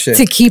all that shit.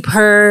 To keep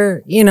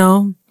her,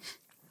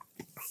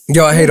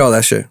 Yo, I hate all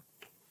that shit.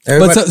 But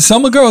Everybody,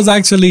 some girls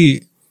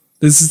actually,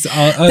 this is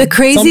the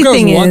crazy some girls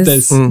thing want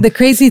is, this. the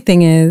crazy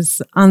thing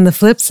is, on the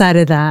flip side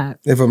of that,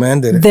 if a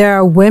man did it, there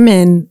are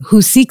women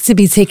who seek to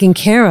be taken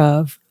care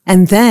of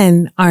and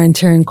then are in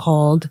turn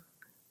called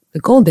the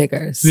gold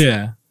diggers.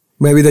 Yeah.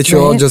 maybe they should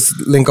all Right. just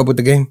link up with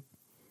the game.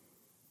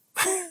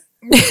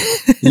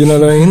 You know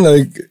what I mean?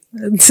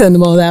 Like, Send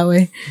them all that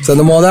way. send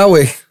them all that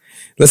way.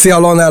 Let's see how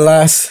long that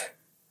lasts.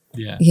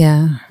 Yeah.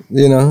 Yeah.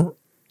 You know,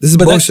 this is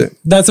But bullshit.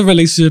 that's a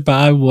relationship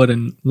I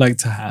wouldn't like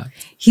to have.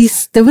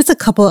 There was a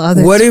couple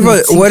other. What if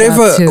tweets he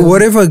dropped, too.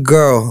 what if a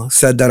girl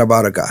said that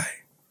about a guy?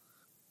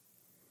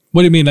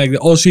 What do you mean? Like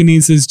all she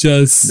needs is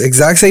just The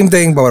exact same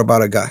thing, but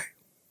about a guy.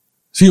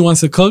 she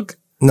wants to cook.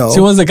 No,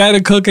 She wants a guy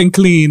to cook and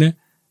clean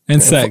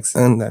and sex.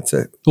 and that's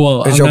it.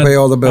 Well, and she'll pay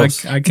all the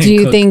bills. I can't. Do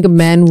you cook. think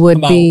men would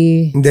I'm out.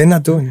 be They're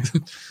not doing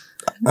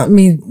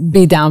it.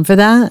 be down for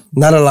that?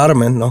 Not a lot of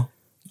men, no.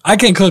 I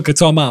can't cook it,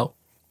 so I'm out.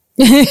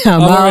 I'm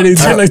I'm out. already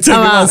taking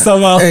out.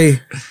 myself out. Hey,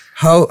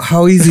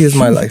 how easy is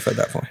my life at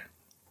that point?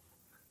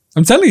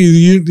 I'm telling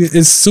you,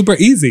 it's super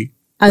easy.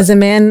 As a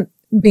man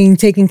being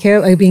taken care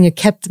of, like being a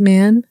kept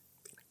man.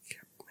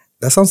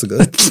 That sounds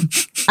good.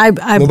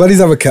 I Nobody's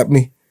ever kept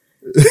me.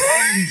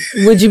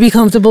 would you be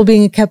comfortable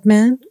being a kept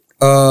man?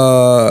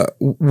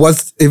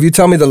 What's if you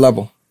tell me the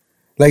level?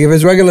 Like if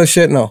it's regular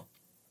shit, no.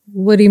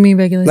 What do you mean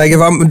regular? Like if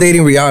I'm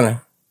dating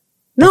Rihanna,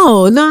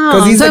 no.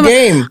 'Cause he's I'm the talking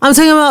game. About, I'm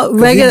talking about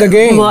regular. the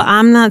game. Well,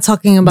 I'm not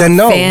talking about then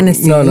no,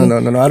 fantasy. no.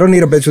 I don't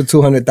need a bitch with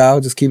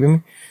 200,000 just keeping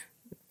me.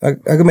 I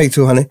could make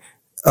 200.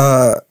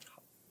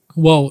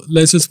 Well,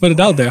 let's just put it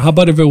out there. How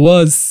about if it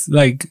was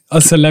like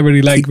a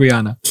celebrity like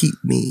Rihanna? Keep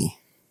me.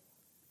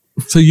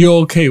 So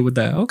you're okay with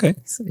that? Okay.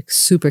 It's like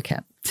super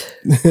kept.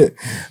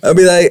 I'll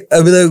be like,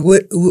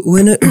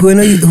 when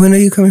are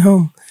you coming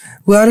home?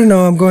 Well, I don't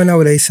know. I'm going out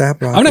with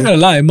ASAP. I'm not gonna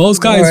lie.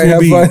 Most guys All right,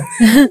 will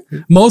have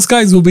be most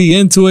guys will be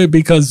into it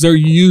because they're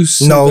used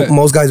to No, that,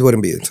 most guys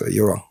wouldn't be into it.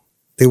 You're wrong.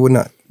 They would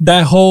not.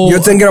 that whole You're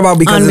thinking about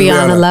because On it's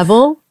Rihanna Rihanna.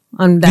 level?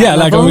 On that yeah,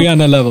 like a level?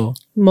 Rihanna level.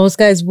 Most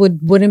guys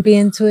wouldn't be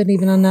into it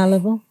even on that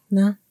level?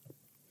 No?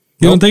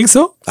 You don't think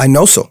so? I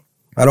know so.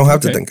 I don't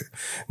have to Okay. think it.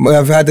 But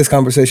I've had this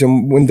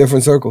conversation in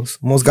different circles.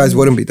 Most guys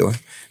wouldn't be doing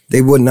it.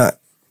 They would not.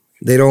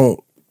 They don't.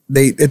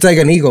 It's like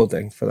an ego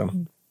thing for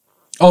them.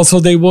 Oh, so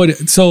they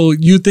would. So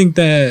you think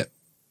that?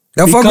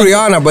 They'll fuck Because-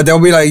 Rihanna, but they'll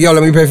be like, yo,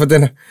 let me pay for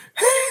dinner.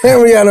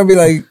 And Rihanna be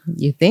like,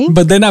 You think?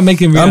 But they're not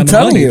making Rihanna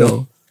telling money you.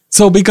 though.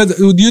 So because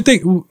do you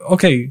think?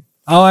 Okay,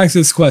 I'll ask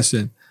this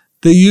question.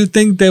 Do you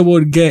think they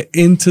would get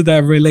into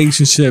that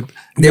relationship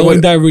knowing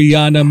would- that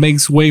Rihanna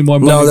makes way more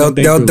money no, than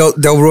they do?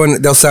 they'll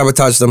ruin. They'll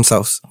sabotage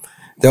themselves.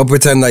 They'll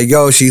pretend like,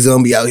 yo, she's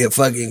gonna be out here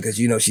fucking because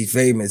she's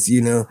famous.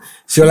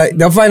 So like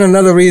they'll find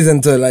another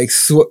reason to like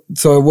so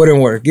it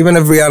wouldn't work. Even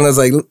if Rihanna's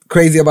like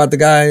crazy about the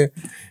guy,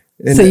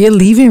 So you're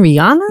leaving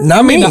Rihanna?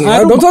 Not me.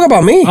 Don't talk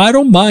about me. I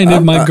don't mind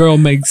if my girl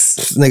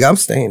makes. Nigga, I'm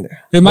staying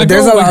there. But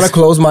there's a lot of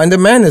closed-minded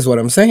men, is what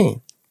I'm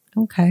saying.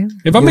 Okay.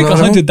 If I make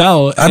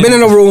 $100,000, I've been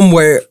in a room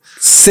where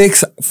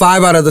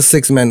 5 out of the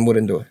 6 men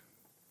wouldn't do it.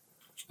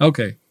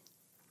 Okay.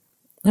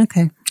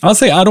 I'll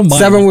say I don't mind.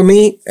 7 with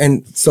me,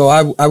 and so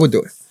I would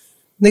do it.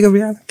 Nigga,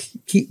 Rihanna,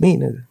 keep me,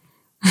 nigga.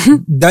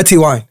 Dirty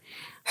wine.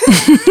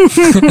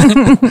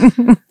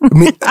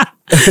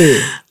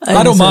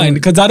 I don't mind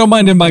because I don't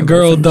mind if my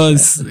girl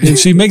does. If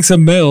she makes a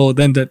meal,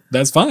 then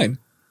that's fine.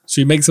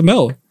 She makes a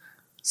meal.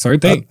 Sorry,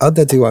 thing. I'll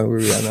dirty wine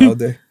with Rihanna all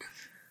day.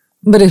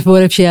 But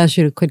what if she asked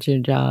you to quit your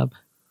job?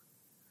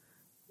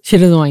 She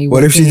doesn't want you.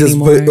 What if she just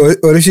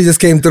what if she just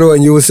came through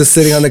and you was just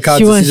sitting on the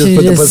couch and she just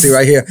put the pussy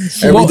right here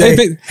every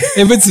day?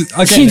 If it's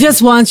okay. She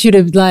just wants you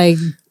to like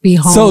be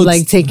home, so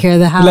like take care of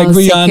the house. Like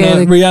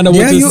Rihanna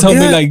would just tell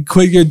me like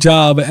quit your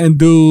job and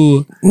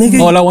do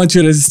all I want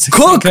you to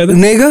cook,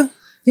 nigga.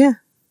 Yeah,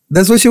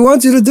 that's what she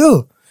wants you to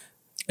do.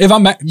 If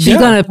I'm, she's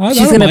gonna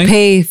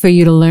pay for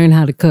you to learn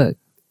how to cook.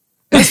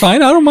 That's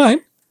fine. I don't mind.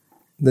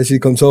 Then she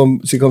comes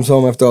home. She comes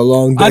home after a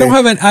long day.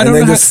 And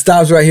then just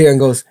stops right here and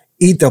goes,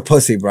 "Eat the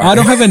pussy, bro." I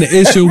don't have an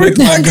issue with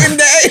my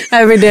day.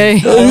 Every day.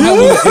 I don't have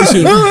an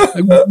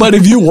issue. But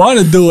if you want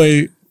to do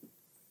it,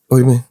 what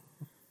do you mean?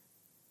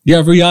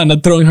 Yeah,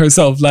 Rihanna throwing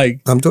herself like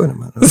I'm doing it,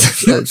 man.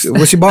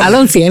 What she bought? I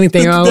don't see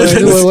anything wrong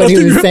with what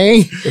he was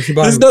saying.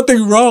 There's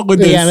nothing wrong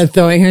with Rihanna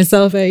throwing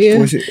herself at you.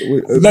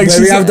 Like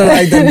maybe after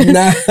like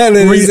the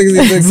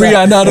 66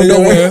 Rihanna out of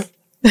nowhere.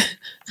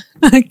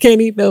 I can't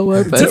eat no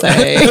more pussy.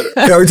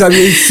 Every time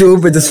you eat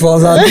soup, it just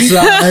falls out the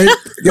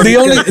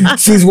side.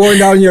 She's worn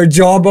down your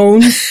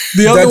jawbones.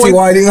 The only dirty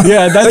whiting.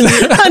 Yeah, that's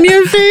on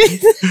your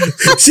face.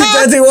 She's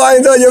dirty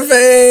whiting on your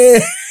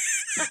face.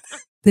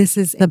 This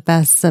is the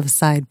best of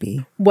Side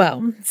B.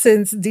 Well,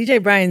 since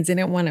DJ Brian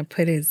didn't want to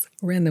put his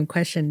random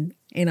question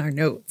in our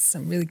notes,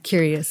 I'm really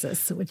curious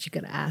as to what you're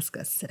going to ask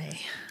us today.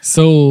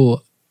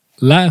 So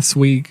last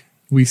week,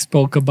 we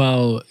spoke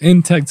about,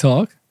 in Tech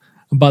Talk,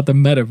 about the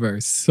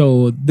metaverse.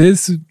 So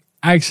this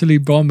actually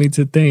brought me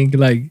to think,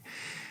 like,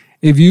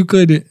 if you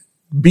could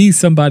be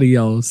somebody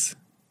else,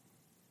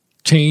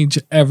 change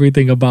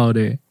everything about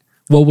it,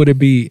 what would it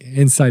be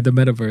inside the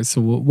metaverse?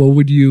 So what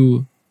would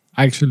you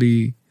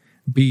actually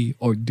be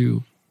or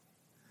do?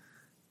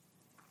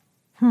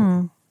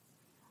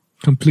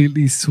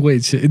 Completely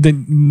switch.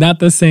 Then not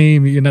the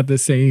same. You're not the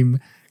same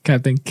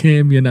Captain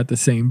Kim. You're not the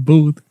same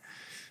Booth.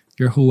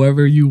 You're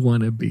whoever you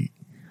want to be.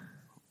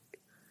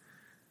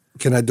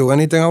 Can I do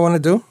anything I want to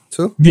do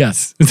too?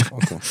 Yes.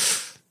 Okay.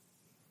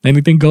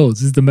 Anything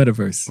goes. It's the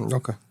metaverse.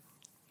 Okay.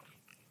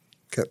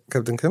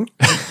 Captain Kim?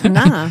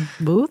 Nah,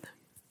 Booth.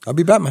 I'll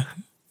be Batman.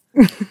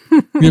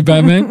 You're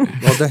Batman?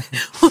 All day.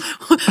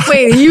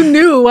 Wait, you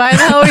knew. Why the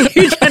hell are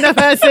you trying to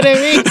pass it at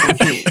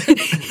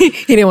me?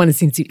 He didn't want to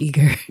seem too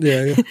eager.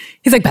 Yeah.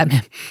 He's like,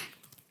 Batman.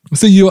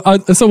 So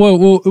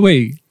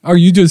wait, are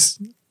you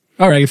just...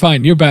 All right,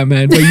 fine. You're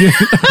Batman, but you.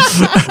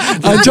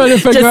 I'm trying to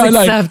figure out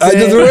like I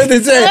just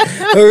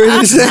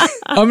already said.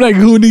 I'm like,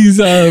 who needs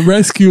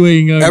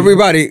rescuing?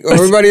 Everybody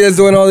that's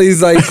doing all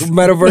these like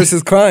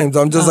metaverses crimes.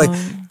 I'm just like.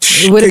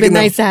 It would have been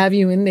nice to have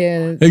you in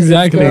there.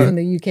 Exactly. This girl in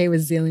the UK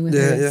was dealing with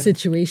the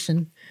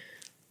situation.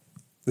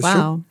 It's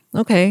wow.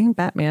 True. Okay,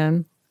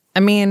 Batman. I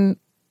mean,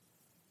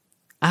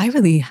 I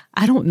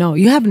don't know.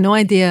 You have no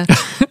idea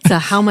to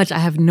how much I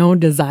have no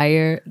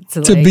desire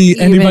to like, be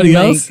anybody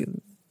else.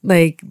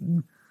 Like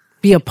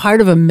be a part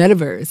of a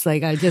metaverse.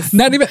 Like I just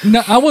not even.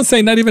 No, I won't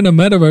say not even a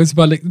metaverse,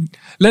 but like,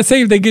 let's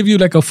say if they give you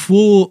like a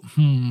full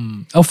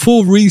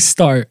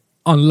restart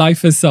on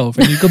life itself,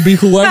 and you could be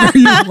whoever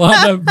you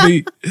want to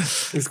be.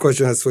 This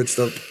question has switched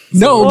up.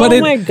 No, but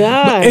my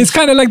God, it's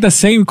kind of like the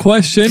same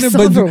question, it's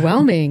but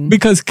overwhelming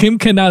because Kim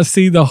cannot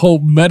see the whole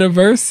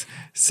metaverse.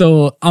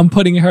 So I'm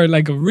putting her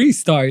like a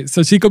restart,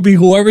 so she could be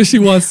whoever she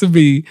wants to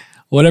be.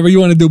 Whatever you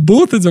want to do.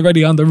 Booth is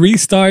already on the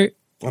restart.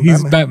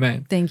 He's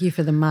Batman. Thank you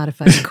for the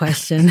modified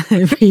question. I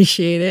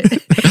appreciate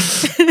it.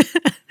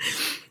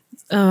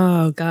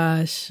 Oh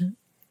gosh,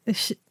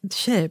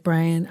 shit,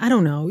 Brian. I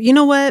don't know. You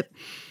know what?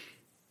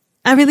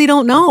 I really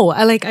don't know.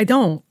 I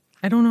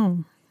don't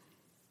know.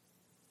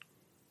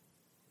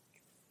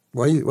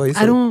 Why you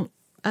I don't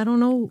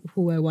know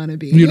who I want to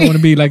be. You don't want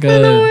to be like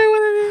a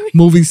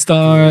movie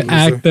star,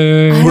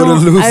 actor.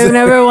 I've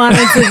never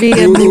wanted to be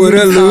a movie what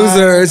a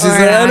loser. She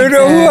said, I don't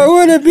know who I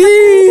want to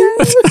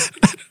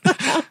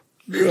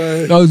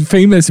be. A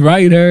famous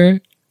writer.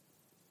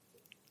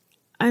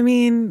 I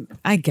mean,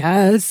 I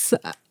guess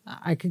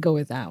I could go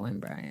with that one,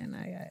 Brian.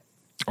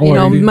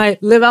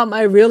 Might live out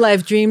my real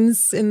life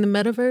dreams in the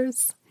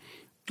metaverse.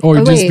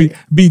 Or just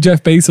be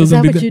Jeff Bezos. Is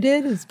that what you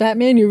did? Is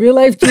Batman your real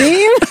life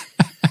dream?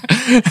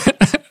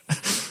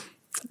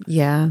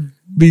 Yeah.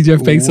 Be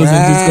Jeff Bezos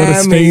and just go to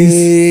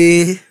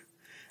space.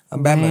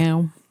 I'm Batman.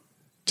 Wow.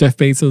 Jeff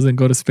Bezos and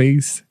go to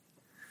space.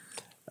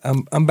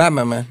 I'm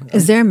Batman, man.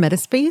 Is there a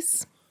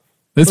metaspace?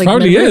 This like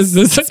probably is.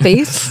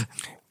 Space?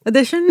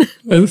 edition?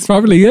 It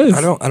probably is.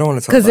 I don't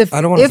want to talk 'Cause about,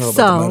 I don't want to talk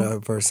about so- the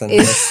metaverse. And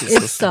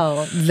If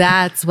so,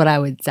 that's what I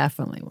would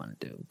definitely want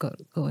to do.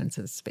 Go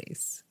into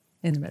space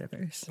in the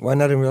metaverse. why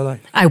not in real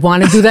life? I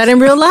want to do that in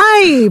real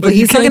life, but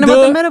you he's talking can't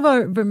about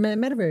do the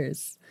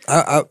metaverse.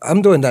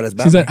 I'm doing that as She's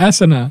Batman. an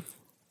astronaut.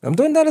 I'm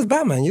doing that as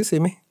Batman. You see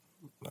me?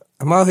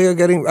 I'm out here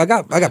getting. I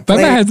got.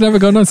 Batman has never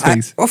gone on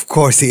space. Of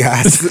course he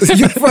has.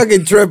 You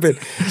fucking tripping.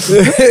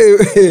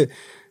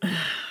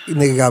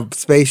 Nigga got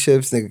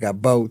spaceships. Nigga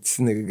got boats.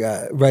 Nigga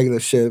got regular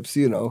ships.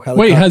 You know.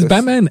 Wait, has helicopters.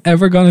 Batman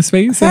ever gone to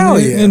space Hell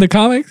yeah. in the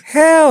comics?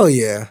 Hell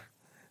yeah,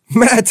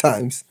 mad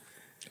times.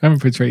 I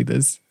haven't portrayed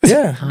this.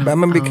 Yeah,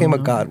 Batman became a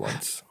god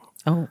once.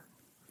 Oh,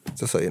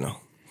 Just so you know.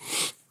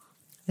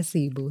 I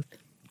see you, Booth.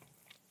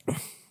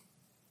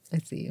 I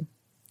see you.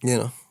 You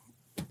know.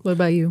 What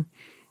about you?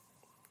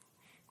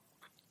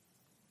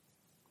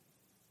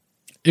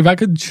 If I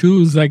could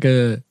choose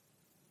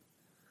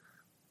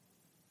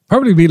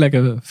probably be like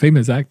a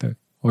famous actor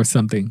or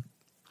something.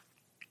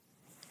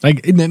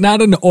 Like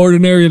not an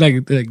ordinary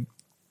like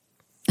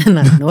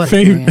Not an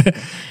ordinary actor.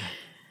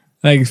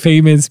 like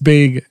famous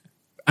big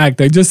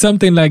actor. Just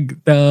something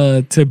like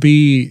to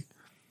be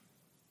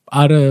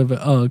out of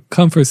a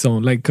comfort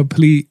zone, like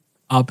complete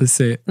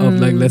opposite of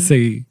like let's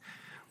say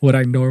what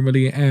I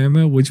normally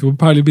am, which would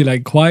probably be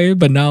like quiet,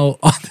 but now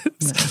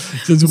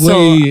just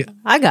way So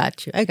I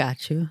got you.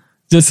 just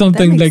That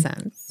something makes like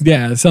sense.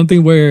 yeah,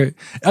 something where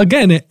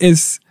again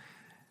it's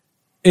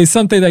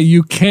something that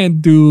you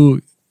can't do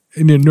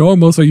in your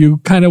normal, so you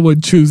kind of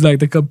would choose like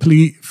the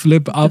complete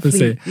flip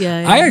opposite. yeah,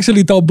 I yeah.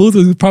 actually thought Booth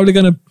was probably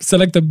gonna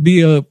select to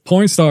be a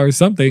porn star or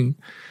something.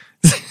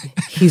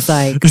 He's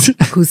like,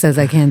 who says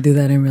I can't do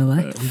that in real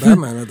life?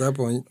 Batman at that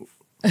point.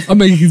 I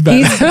mean, he's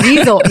bad.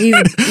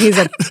 He's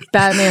a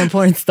Batman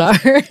porn star.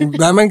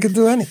 Batman can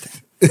do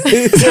anything.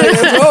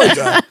 I told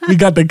y'all. We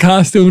got the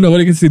costume.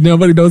 Nobody can see.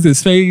 Nobody knows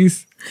his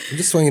face. I'm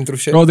just swinging through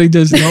shit. All they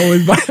just know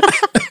is.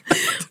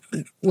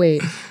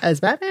 Wait,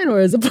 as Batman or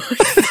as a porn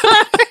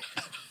star?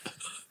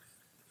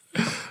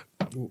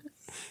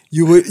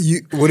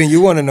 Wouldn't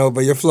you want to know?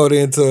 But you're floating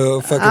into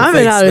a fucking I'm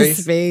in fake outer space.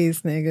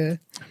 space, nigga.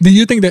 Do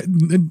you think that?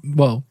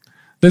 Well,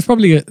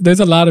 there's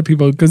a lot of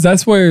people because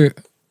that's where a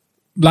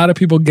lot of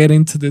people get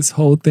into this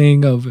whole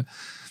thing of,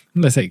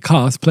 let's say,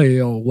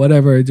 cosplay or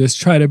whatever. Just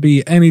try to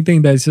be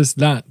anything that's just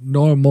not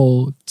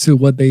normal to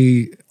what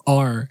they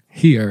are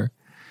here.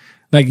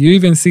 Like you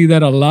even see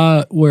that a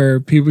lot where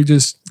people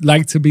just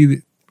like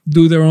to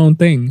do their own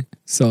thing.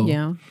 So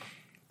Yeah.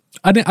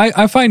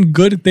 I find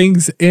good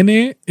things in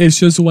it. It's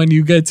just when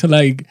you get to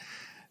like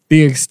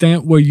the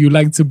extent where you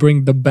like to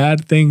bring the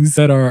bad things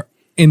that are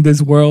in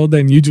this world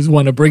and you just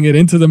want to bring it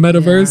into the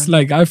metaverse. Yeah.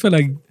 Like I feel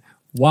like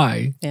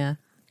why? Yeah.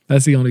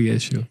 That's the only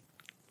issue.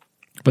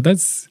 But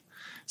that's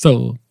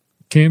so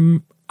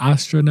Kim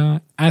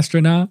astronaut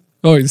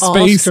or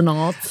space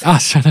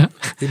astronaut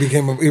He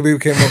became a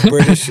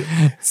British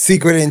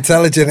secret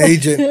intelligence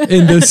agent.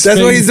 in the That's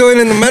what he's doing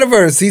in the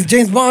metaverse. He's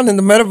James Bond in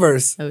the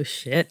metaverse. Oh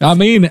shit. I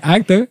mean,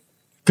 actor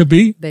could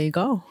be. There you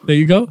go. There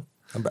you go.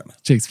 I'm Batman.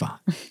 James Bond.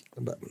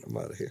 I'm Batman. I'm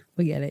out of here.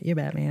 We get it. You're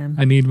Batman.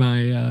 I need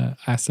my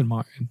Aston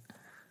Martin.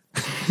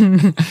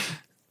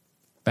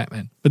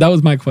 Batman. But that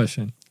was my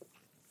question.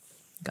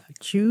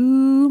 Got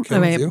you. Okay,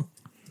 All with right. you?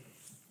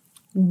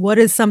 What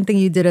is something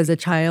you did as a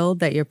child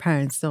that your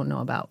parents don't know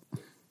about?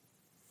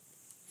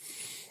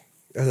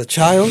 As a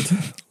child,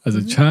 As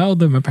a child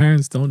that my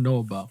parents don't know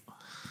about.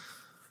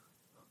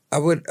 I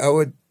would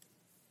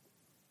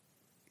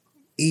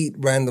eat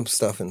random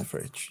stuff in the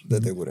fridge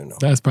that they wouldn't know.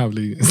 That's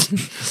probably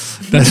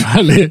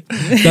it.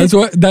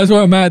 That's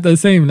where I'm at the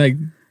same. Like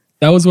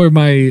that was where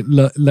my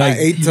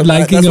liking That's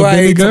of why I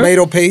ate vinegar.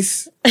 tomato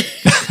paste.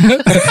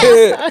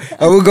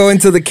 I would go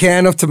into the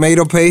can of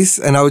tomato paste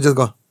and I would just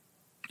go,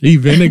 Eat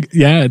vinegar.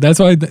 Yeah, that's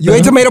why. you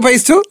ate tomato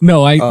paste too?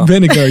 No, I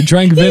vinegar.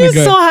 Drank You're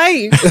vinegar. so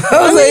hype.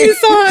 I was You're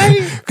so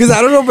hype. Because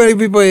I don't know if many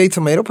people ate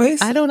tomato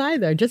paste. I don't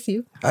either. Just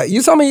you.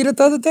 You saw me eat it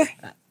the other day.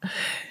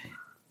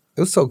 It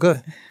was so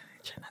good.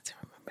 Try not to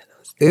remember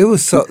those. It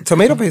was so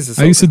tomato paste is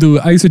so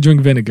I used to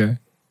drink vinegar.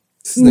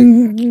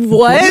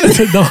 What?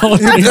 The whole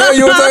thing. Yeah,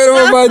 you were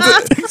talking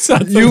about this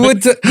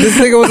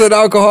nigga was an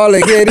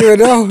alcoholic. He didn't even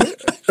know.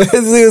 This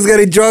nigga was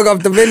getting drunk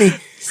off the Vinny.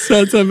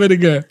 Shots of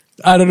vinegar.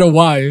 I don't know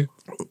why.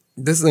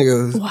 This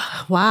nigga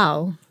was,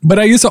 Wow. But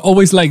I used to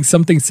always like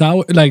something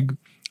sour. Like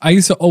I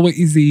used to always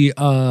eat the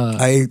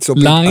I ate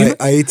lime.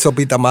 I ate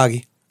sopita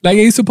Maggi. Like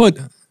I used to put,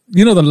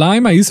 the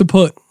lime. I used to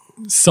put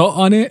salt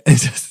on it and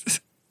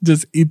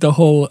just eat the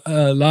whole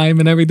lime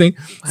and everything.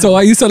 So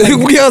I used to like.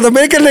 Yo, the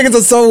Dominican niggas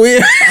are so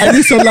weird. I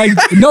used to like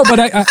no, but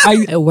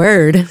I A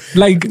word.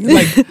 like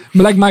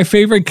my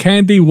favorite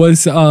candy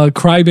was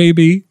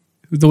Crybaby,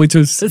 which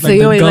was So like you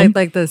the always gum.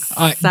 like the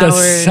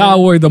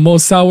sour. The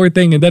most sour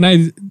thing, and then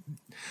I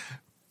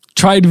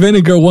tried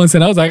vinegar once,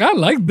 and I was like, I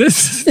like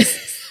this.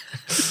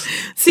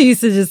 So you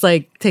used to just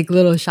like take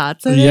little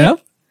shots of it? Yeah,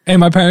 and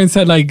my parents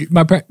had like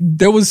my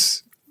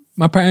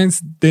parents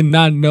did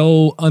not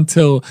know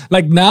until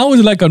like now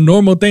is like a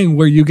normal thing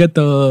where you get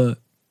the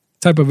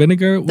type of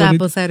vinegar. The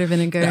apple cider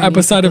vinegar.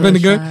 Apple cider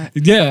vinegar. Shot.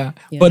 Yeah.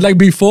 But like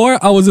before,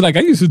 I was like,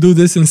 I used to do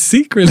this in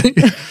secret.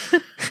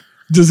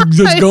 just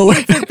go. I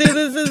used to do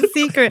this in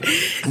secret.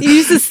 You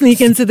used to sneak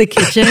into the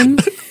kitchen.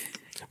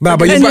 But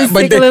you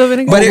stick a little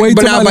vinegar?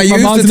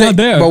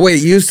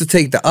 you used to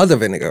take the other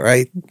vinegar,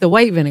 right? The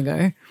white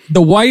vinegar.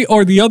 The white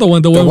or the other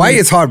one? The white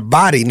is hard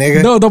body,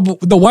 nigga. No,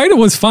 the white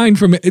was fine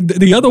for me.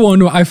 The other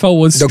one I felt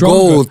was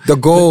stronger. The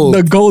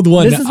gold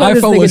one This is why I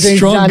this felt nigga was drinks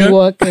stronger. Johnny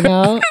Walker,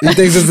 You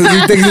think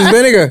it's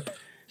vinegar?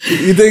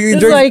 You think he This is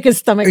drinks? why he can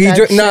stomach that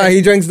shit. Nah,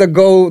 he drinks the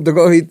gold.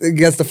 He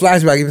gets the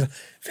flashback. He was like,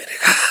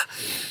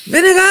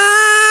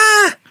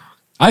 vinegar.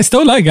 I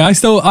still like it. I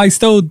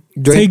still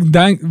take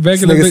that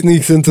regular Nigga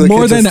sneaks into the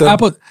more kitchen than stuff.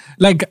 apple.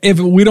 Like if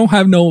we don't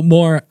have no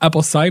more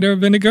apple cider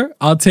vinegar,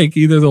 I'll take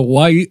either the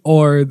white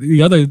or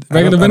the other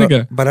regular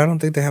vinegar. But I don't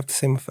think they have the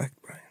same effect,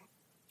 Brian.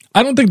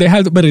 I don't think they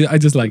have, but I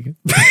just like it.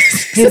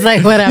 He's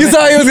like, whatever. You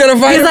thought he was gonna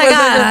fight He's it like, for a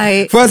second?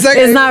 alright. For a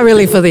second. It's not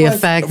really for the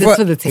effect. It's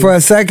for the taste. For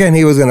a second,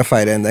 he was gonna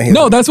fight it, and then he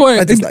No, was that's why.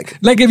 I just like it.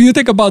 Like if you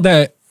think about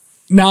that,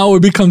 now it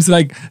becomes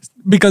like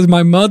because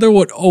my mother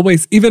would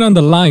always, even on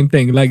the lime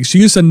thing, like she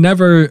used to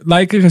never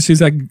like it because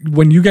she's like,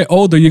 when you get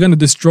older, you're gonna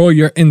destroy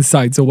your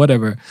insides or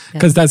whatever,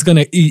 because that's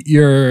gonna eat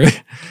your.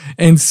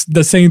 And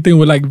the same thing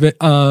with like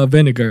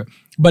vinegar.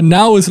 But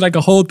now it's like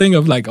a whole thing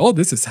of like, oh,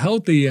 this is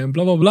healthy and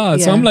blah blah blah.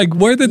 So Yeah. I'm like,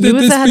 where did You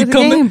was this ahead of the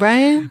become? game,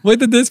 Brian. Where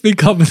did this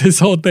become this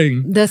whole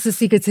thing? That's the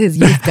secret to his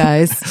youth,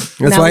 guys. That's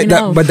Now why. we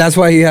know. But that's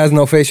why he has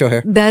no facial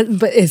hair. But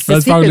it's the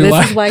That's secret. probably This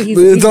why. is why he's.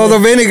 It's all the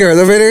vinegar.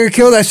 The vinegar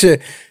killed that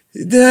shit.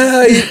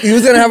 Yeah, he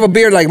was gonna have a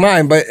beard like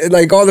mine, but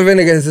like all the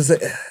vinegar is just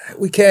like,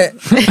 we can't.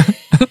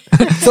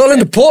 It's all in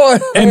the pot.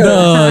 And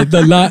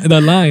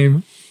the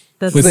lime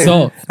That's with it.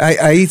 salt.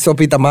 I eat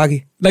sopita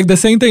Maggi. Like the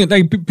same thing,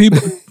 like people,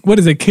 what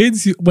is it,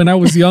 kids, when I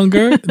was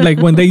younger, like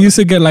when they used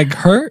to get like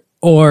hurt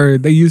or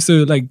they used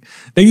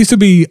to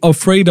be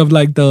afraid of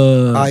like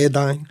the,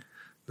 Iodine.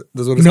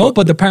 That's what it's no, called.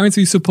 but the parents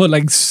used to put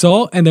like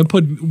salt and then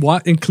put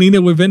what and clean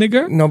it with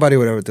vinegar. Nobody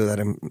would ever do that.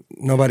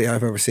 Nobody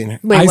I've ever seen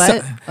it. Wait, I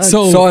what? saw-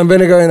 so Salt and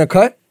vinegar in a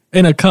cut?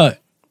 in a cut.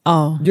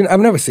 Oh, I've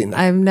never seen that.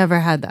 I've never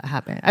had that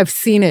happen. I've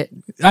seen it.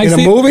 I In a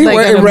see- movie? like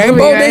Where, in in a Rambo,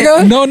 movie, right?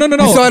 nigga?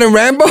 No. You saw it in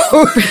Rambo?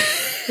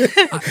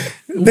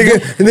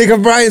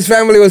 nigga Brian's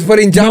family was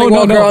putting Johnny No,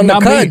 Walker on the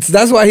not me. cuts.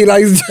 That's why he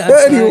likes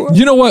Johnny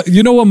Walker.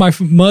 You know what my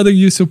mother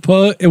used to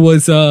put? It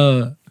was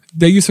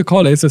they used to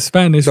call it. It's a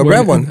Spanish The word.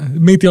 red one.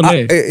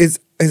 Metiolate. It's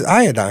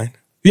iodine.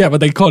 Yeah, but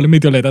they call it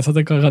metiolate. That's what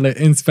they call it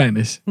in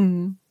Spanish.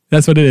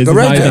 That's what it is. The It's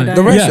red shit. iodine.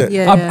 The red yeah. shit.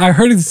 Yeah. I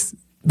heard it's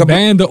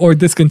banned or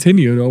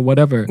discontinued or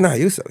whatever. No,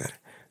 you still got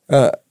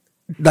it.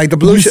 Like the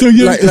blue You shit, still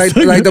use-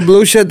 like the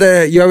blue shit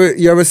that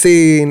you ever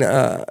seen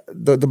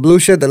the blue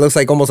shit that looks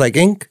like almost like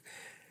ink,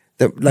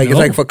 it's No.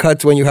 like for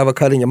cuts when you have a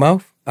cut in your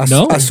mouth.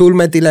 No. Azul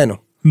metileno.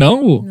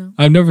 No,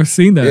 I've never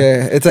seen that.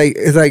 Yeah, it's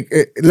like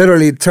it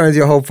literally turns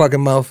your whole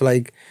fucking mouth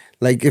like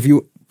if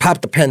you pop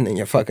the pen in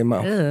your fucking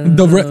mouth.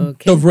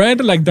 The red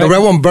like that. The red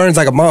one burns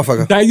like a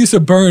motherfucker. That used to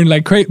burn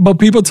like crazy. But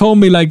people told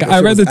me like I'd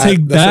shit rather was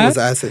take that shit that. was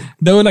acid.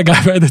 They were like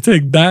I'd rather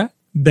take that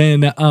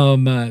than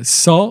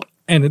salt.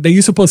 And they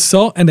used to put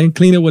salt and then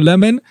clean it with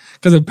lemon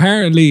because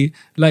apparently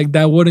like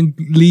that wouldn't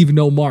leave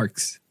no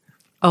marks.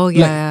 Oh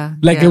yeah.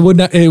 Like yeah. it would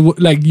not.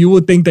 Like you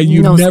would think that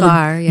you No never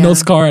scar, yeah. no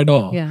scar at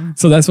all. Yeah.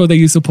 So that's why they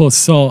used to put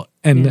salt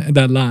and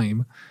that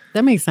lime.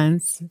 That makes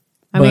sense.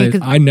 I But mean,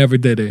 'cause I never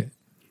did it.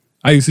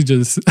 I used to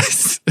just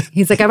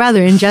he's like, I'd rather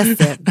ingest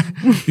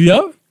it.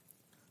 yep.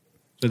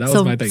 So that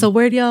was my thing. So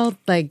where do y'all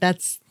like?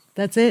 That's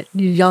it.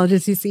 Y'all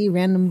just you see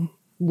random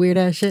weird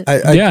ass shit.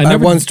 I I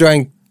never- once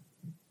drank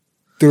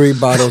 3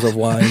 bottles of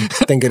wine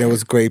thinking it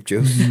was grape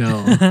juice.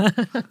 no.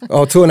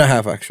 Oh,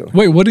 2.5 actually.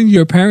 Wait, wouldn't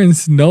your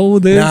parents know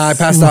this? Nah, I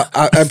passed out.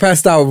 I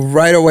passed out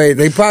right away.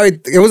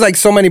 It was like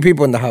so many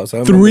people in the house. I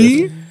remember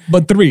this. 3,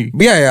 but 3.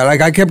 Yeah.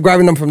 Like I kept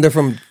grabbing them from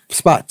different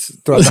spots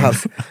throughout the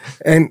house,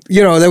 and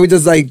they were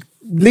just like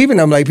leaving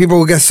them. Like people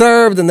would get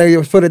served, and they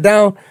would put it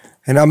down,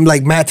 and I'm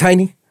like mad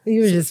tiny.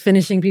 You were just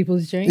finishing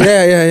people's drink.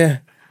 Yeah.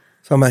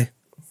 So I'm like,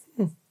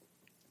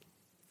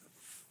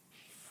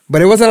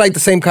 but it wasn't like the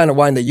same kind of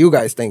wine that you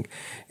guys think.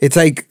 It's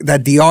like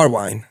that DR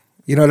wine.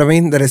 You know what I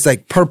mean? That it's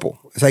like purple.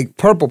 It's like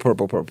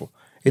purple.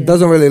 It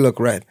doesn't really look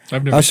red.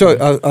 I've never I'll show.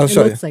 seen I'll It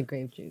show you. looks like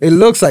grape juice. It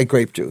looks like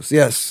grape juice.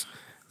 Yes.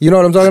 You know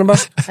what I'm talking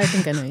about? I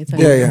think I know what you're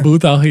talking Yeah.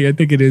 Booth out here, I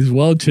think it is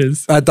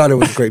Welch's. I thought it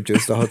was grape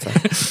juice the whole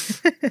time.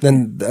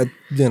 Then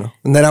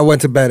and then I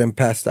went to bed and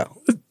passed out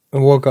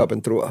and woke up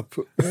and threw up.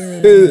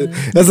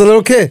 As a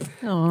little kid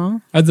Aw.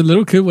 As a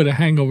little kid with a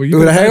hangover. You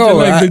with a can imagine,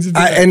 hangover, like,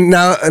 this-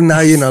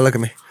 and now look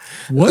at me.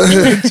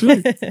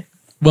 what?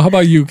 Well, how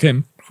about you,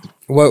 Kim?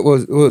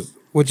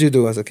 What'd you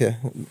do as a kid?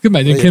 You can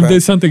imagine Yeah, Kim right.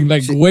 did something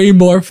like way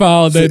more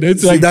foul than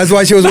it's See, like. that's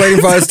why she was waiting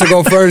for us to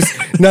go first.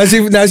 Now she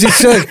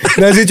should.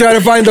 Now she's trying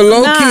to find the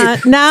low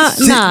key. Nah.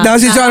 Now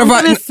she's trying to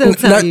I'm gonna still find.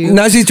 tell you.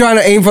 Now she's trying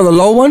to aim for the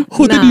low one.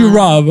 Who did you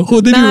rob?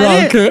 Who did you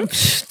rob, Kim?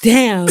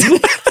 Damn.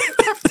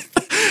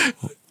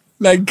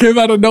 Like Kim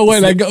out of nowhere,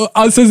 like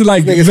us is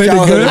like Nigga's very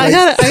childhood, good.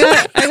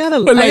 like- I gotta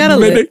got a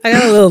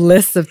little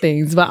list of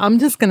things, but I'm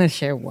just gonna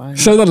share one.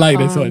 Show the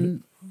lightest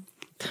one.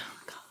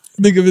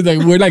 Think of it like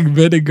we're like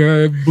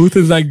vinegar. Booth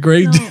is like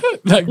grape.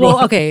 Like,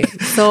 well, okay.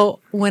 So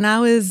when I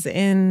was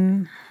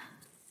in,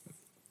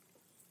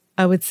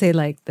 I would say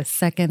like the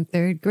second,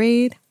 third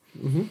grade.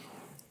 Mm-hmm.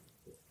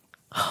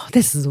 Oh,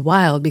 this is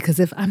wild because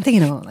if I'm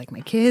thinking about like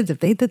my kids, if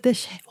they did this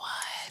shit,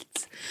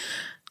 what?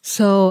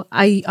 So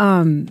I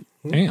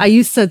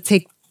used to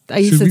take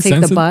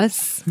the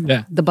bus.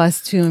 Yeah. The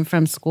bus to and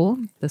from school,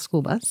 the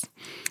school bus.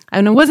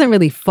 And it wasn't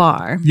really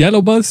far.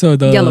 Yellow bus or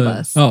the yellow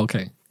bus. Oh,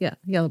 okay. Yeah,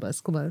 yellow bus,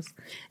 school bus.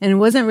 And it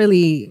wasn't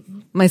really,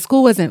 my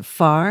school wasn't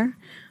far,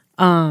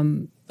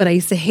 but I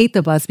used to hate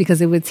the bus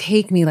because it would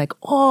take me like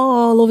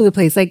all over the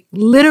place. Like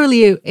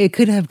literally it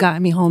could have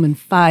gotten me home in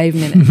 5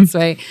 minutes,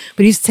 right?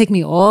 But it used to take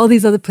me all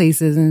these other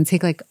places and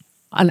take like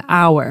an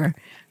hour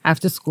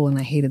after school, and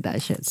I hated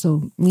that shit.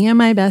 So me and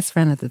my best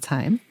friend at the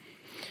time,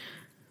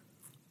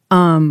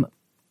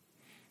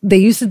 they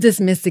used to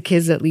dismiss the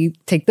kids that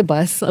take the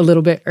bus a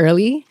little bit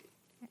early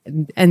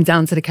and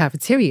down to the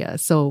cafeteria.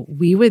 So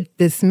we would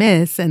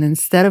dismiss, and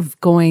instead of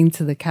going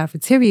to the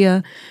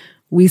cafeteria,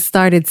 we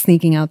started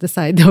sneaking out the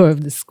side door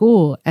of the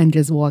school and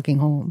just walking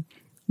home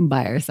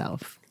by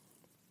ourselves.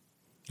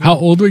 How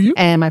old were you?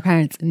 And my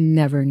parents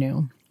never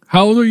knew.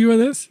 How old were you at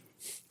this?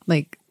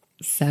 Like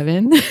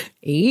 7,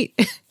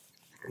 8.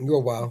 Oh,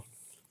 wow.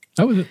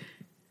 That was it.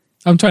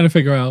 I'm trying to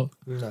figure out.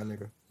 Nah,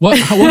 nigga. What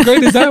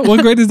grade is that?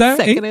 What grade is that?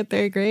 Second and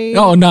third grade.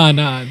 Oh,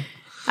 nah.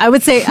 I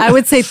would say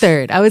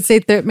third. I would say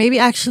third, maybe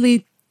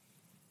actually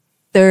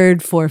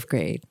third, fourth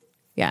grade.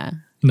 Yeah.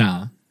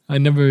 Nah, I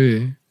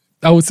never.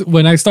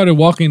 When I started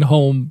walking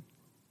home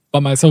by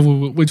myself,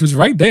 which was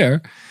right there.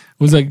 It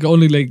was like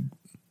only like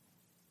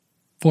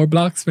 4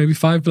 blocks, maybe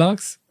 5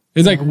 blocks.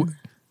 It's like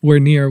we're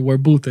near where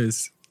Booth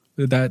is.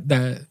 That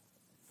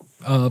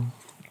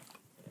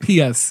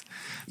PS,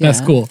 that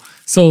school.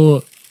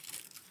 So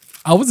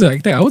I was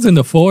like that. I was in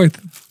the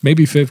 4th,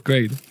 maybe 5th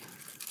grade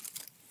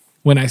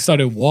when I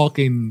started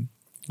walking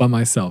by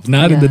myself.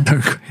 Not in the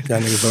 3rd grade.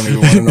 That niggas don't even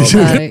want to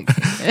know that.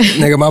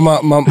 Nigga, my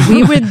mom.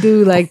 We would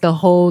do like the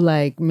whole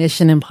like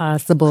Mission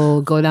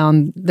Impossible, go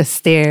down the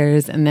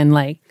stairs and then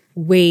like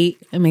wait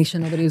and make sure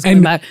nobody was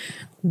coming back.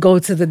 Go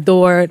to the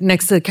door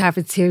next to the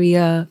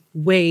cafeteria,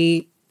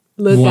 wait,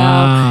 look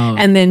out,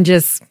 and then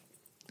just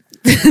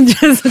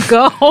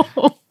go.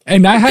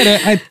 And I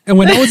had and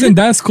when I was in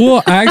that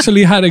school, I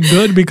actually had it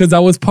good because I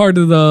was part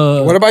of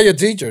the. What about your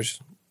teachers?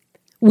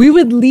 We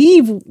would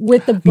leave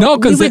with the no,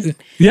 because they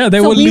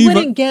would leave. We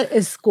wouldn't get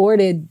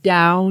escorted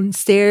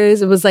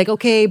downstairs. It was like,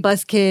 okay,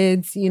 bus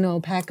kids,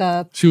 pack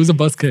up. She was a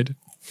bus kid.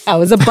 I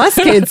was a bus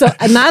kid, so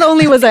not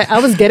only was I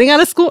was getting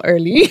out of school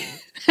early,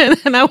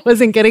 and I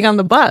wasn't getting on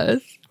the bus.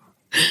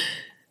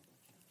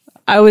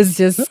 I was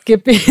just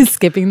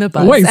skipping the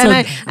bus. Wait,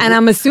 and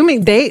I'm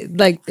assuming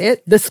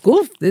the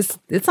school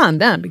it's on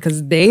them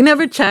because they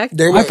never checked.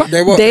 They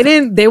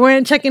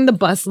weren't checking the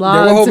bus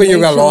logs. They were hoping you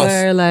got lost.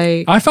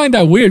 I find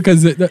that weird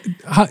because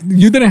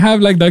you didn't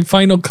have like that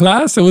final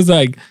class. It was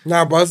like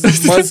bus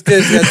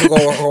kids had to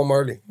go home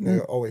early.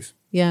 Always.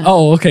 Yeah.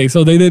 Oh, okay.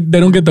 So they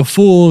don't get the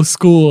full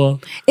school.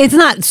 It's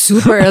not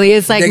super early.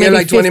 It's like they maybe get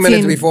like 20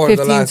 minutes before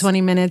 15, the last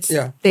 20 minutes.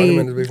 Yeah, 20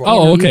 minutes before.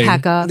 Oh, okay. You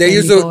pack up. They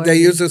used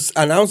to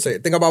announce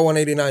it. Think about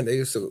 189. They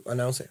used to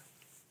announce it.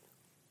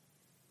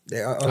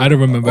 I don't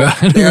remember.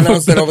 They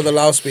announced it over the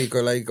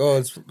loudspeaker, like,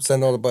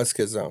 send all the bus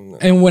kids down.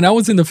 And when I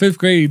was in the 5th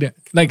grade,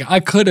 like I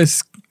could have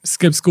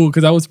skipped school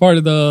because I was part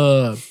of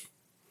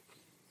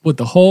we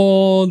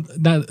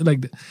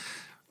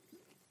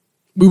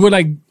were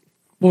like.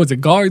 What was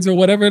it, guards or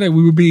whatever? Like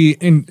we would be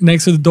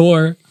next to the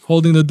door,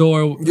 holding the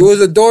door. You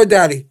was a door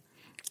daddy.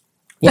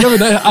 Whatever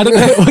that, I don't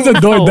know. It was a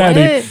door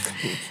daddy.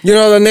 You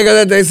know the nigga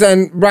that they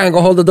send, Brian,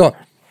 go hold the door.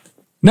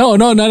 No,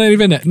 not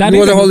even that. You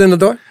wasn't holding the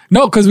door?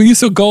 No, because we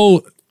used to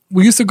go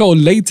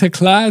late to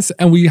class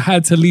and we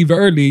had to leave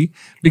early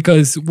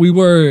because we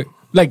were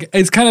like,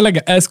 it's kind of like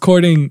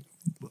escorting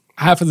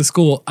half of the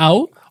school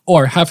out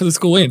or half of the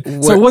school in.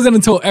 What? So it wasn't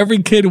until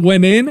every kid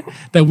went in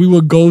that we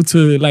would go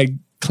to like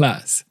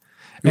class.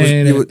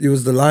 You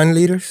was the line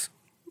leaders?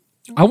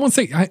 I won't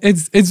say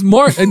it's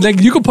more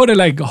like you could put it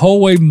like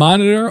hallway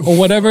monitor or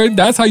whatever.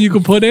 That's how you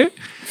could put it.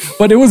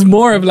 But it was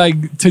more of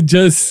like to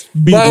just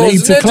be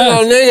late to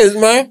class. Niggas,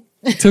 man.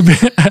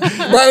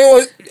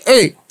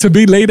 To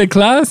be late at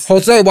class.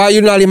 Jose, why are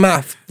you not in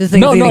math? Just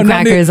like eating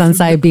crackers on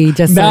side B,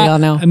 just so y'all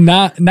know.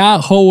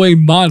 Not hallway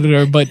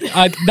monitor, but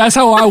that's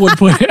how I would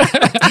put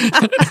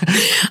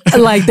it.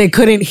 Like they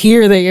couldn't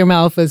hear that your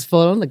mouth was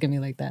full. Don't look at me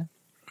like that.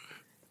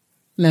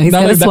 No, he's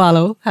got to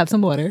swallow. Have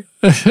some water.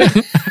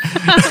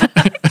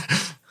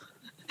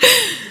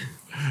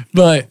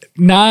 But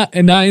not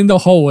in the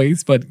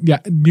hallways. But yeah,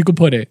 you could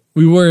put it.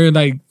 We were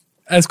like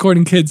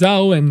escorting kids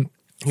out, and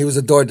he was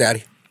a door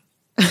daddy.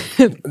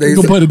 You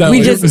could put it that way.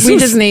 We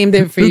just named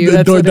it for you.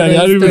 The door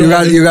daddy.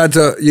 You got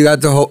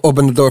to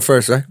open the door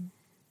first, right?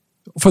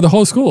 For the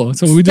whole school.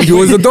 So we just. You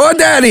was a door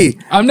daddy.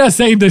 I'm not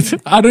saying that.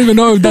 I don't even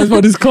know if that's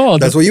what it's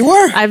called. That's what you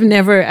were. I've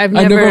never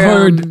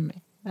heard.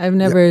 I've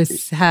never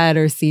had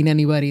or seen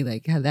anybody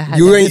like that had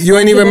You that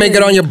ain't even make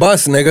it on your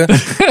bus, nigga.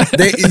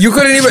 You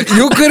couldn't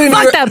even.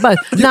 Fuck that bus.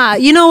 Nah,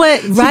 you know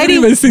what?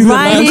 Riding. You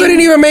couldn't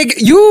even make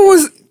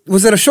it.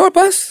 Was it a short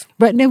bus?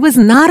 But it was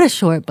not a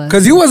short bus.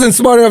 Because you wasn't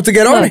smart enough to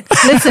get on it.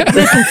 Listen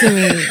to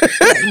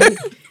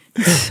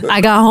me.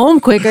 I got home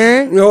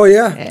quicker. Oh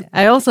yeah.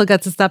 I also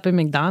got to stop at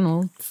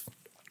McDonald's.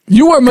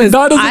 You were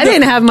McDonald's. I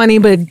didn't have money,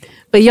 but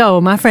yo,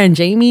 my friend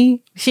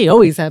Jamie, she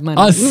always had money.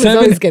 We was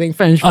always getting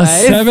French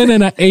fries. A 7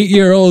 and an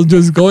 8-year-old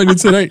just going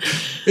into like,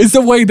 it's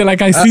the way that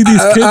like I see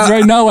these kids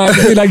right now. I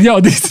be like, yo,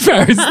 these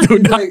parents do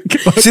not.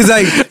 She's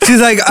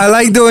like, I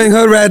like doing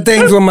hood rat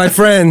things with my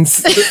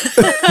friends.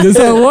 That's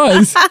how it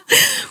was.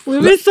 We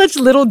were such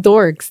little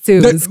dorks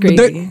too. It was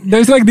crazy.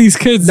 There's like these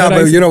kids. Nah,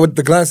 but you know, with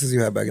the glasses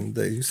you had back in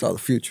the day, you saw the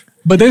future.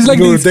 But there's like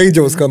these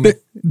danger was coming.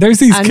 There's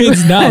these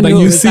kids now that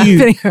you see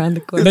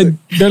that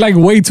they're like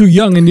way too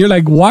young, and you're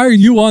like, why are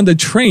you on the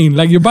train?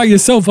 Like you're by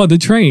yourself on the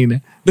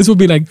train. This would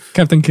be like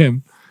Captain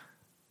Kim.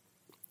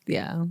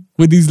 Yeah.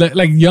 With these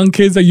like young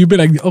kids that you'd be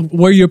like, oh,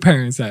 where are your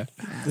parents at?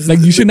 Like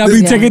you should not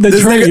be taking the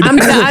train. I'm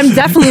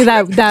definitely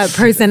that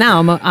person now.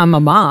 I'm a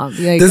mom.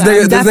 Like, this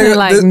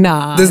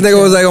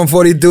nigga was like on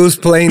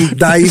 42s playing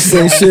dice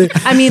and shit.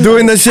 I mean,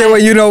 doing the shit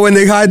where when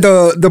they hide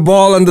the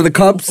ball under the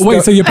cups.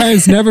 Wait, so your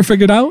parents never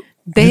figured out?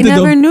 They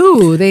never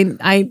knew.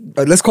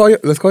 Let's call your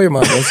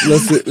mom.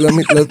 Let's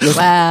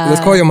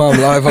call your mom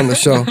live on the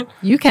show.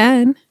 You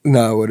can.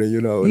 No, what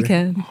you know? You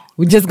can.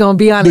 We're just gonna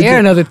be on air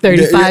another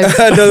 35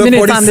 another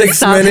minutes 46 on this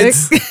topic.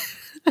 minutes.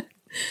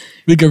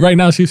 Because right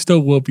now she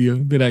still whoop you.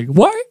 Be like,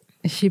 what?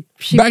 She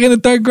back in the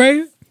 3rd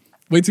grade?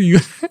 Wait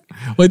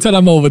till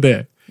I'm over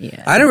there.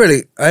 Yeah. I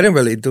didn't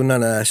really do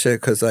none of that shit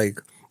because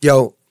like,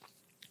 yo,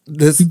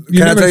 can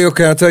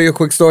I tell you a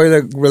quick story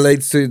that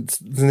relates to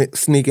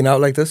sneaking out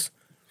like this?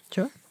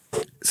 Sure.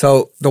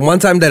 So the one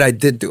time that I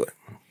did do it,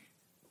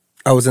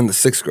 I was in the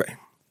 6th grade.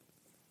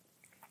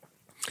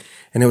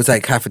 And it was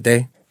like half a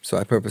day. So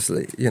I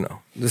purposely,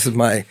 this is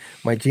my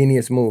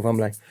genius move. I'm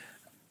like,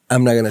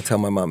 I'm not going to tell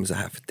my mom it's a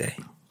half a day.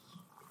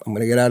 I'm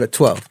going to get out at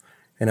 12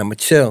 and I'm going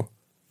to chill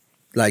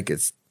like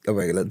it's a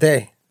regular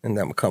day. And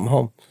then I'm going to come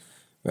home,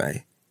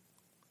 right?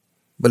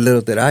 But little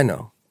did I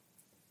know,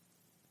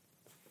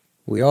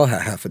 we all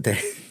had half a day.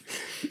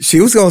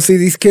 She was going to see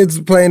these kids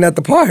playing at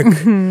the park.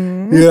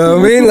 Mm-hmm. You know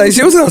what I mean? Like,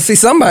 she was going to see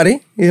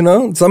somebody,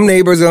 Some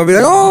neighbors going to be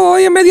like, oh,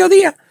 hoy es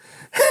mediodía.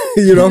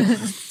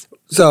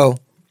 So,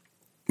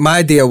 my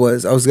idea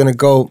was I was going to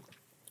go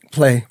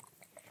play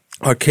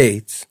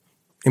arcades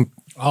in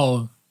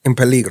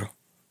Peligro.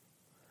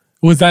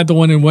 Was that the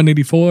one in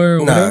 184?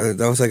 No,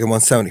 that was like in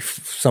 170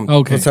 something.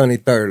 Okay.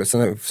 173rd or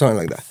something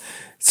like that.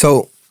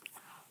 So,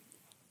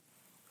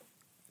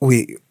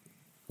 we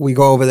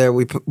go over there.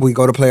 We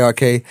go to play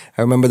arcade.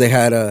 I remember they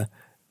had a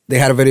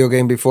video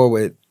game before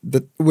with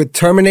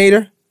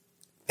Terminator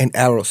and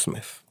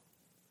Aerosmith.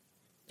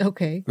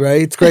 Okay.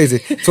 Right? It's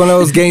crazy. It's one of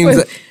those games.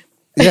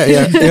 Yeah.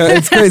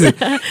 It's crazy.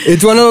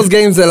 It's one of those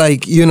games that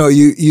like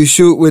you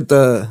shoot with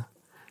the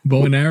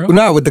bow and arrow.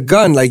 No, with the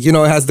gun. Like it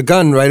has the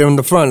gun right on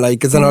the front.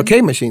 Like it's an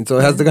arcade machine, so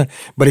it has the gun,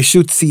 but it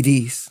shoots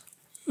CDs.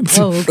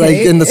 Oh, okay. Like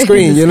in the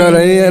screen, you know what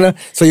I mean?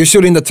 So you're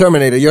shooting the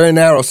Terminator. You're in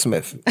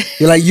Aerosmith.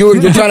 You're like you're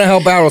trying to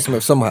help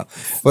Aerosmith somehow,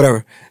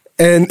 whatever.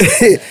 And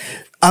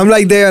I'm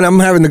like there, and I'm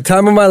having the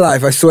time of my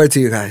life. I swear to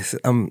you guys,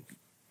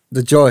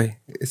 the joy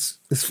is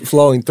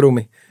flowing through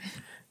me.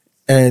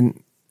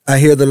 And I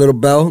hear the little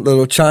bell, the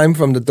little chime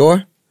from the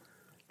door.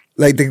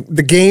 Like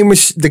the game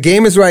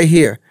is right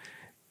here.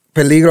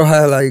 Peligro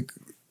had like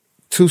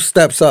 2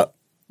 steps up,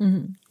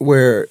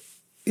 where.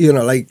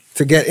 Like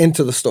to get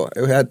into the store.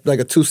 It had like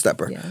a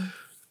 2-stepper. Yeah.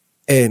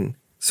 And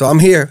so I'm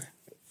here,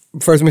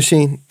 first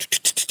machine,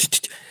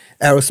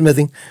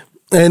 Aerosmithing.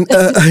 And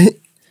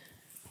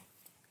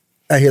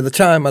I hear the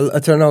chime. I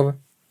turn over.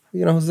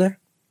 You know who's there?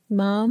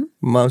 Mom.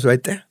 Mom's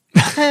right there.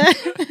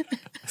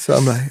 So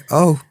I'm like,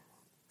 oh.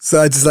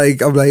 So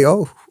I'm like,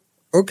 oh,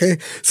 okay.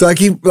 So I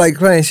keep like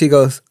playing. She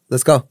goes,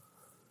 let's go.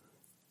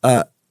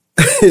 And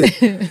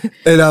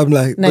I'm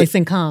like. Nice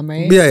and calm,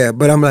 right? Yeah.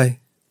 But I'm like,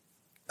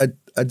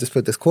 I just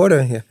put this quarter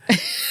in here.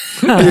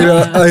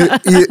 I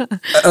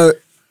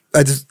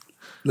just,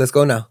 let's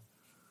go now.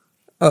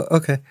 Oh,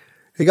 okay.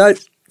 Hey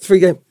guys, it's free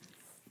game.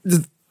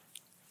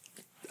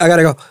 I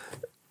gotta go.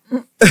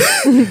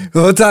 The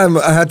whole time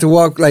I had to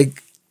walk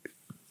like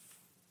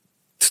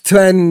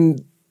 20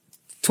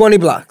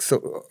 blocks,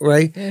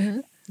 right?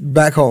 Mm-hmm.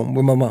 Back home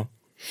with my mom.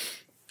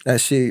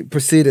 And she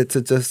proceeded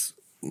to just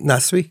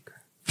not speak.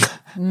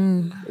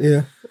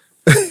 Yeah.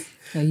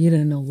 You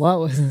didn't know what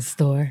was in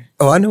store.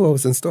 Oh, I knew what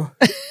was in store.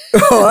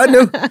 Oh, I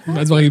knew.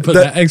 That's why you put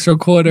that extra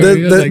quarter. I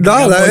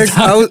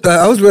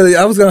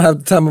was gonna have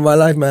the time of my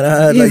life,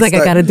 man. He's like,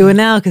 I gotta do it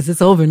now because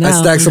it's over now. I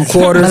stacked some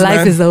quarters. My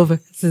life is over.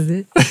 This is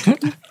it.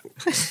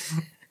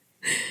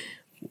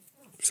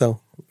 So,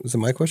 is it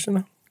my question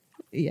now?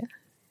 Yeah.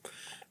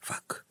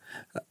 Fuck.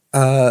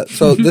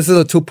 So this is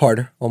a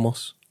 2-parter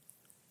almost.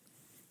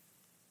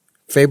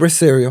 Favorite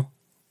cereal?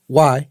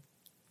 Why?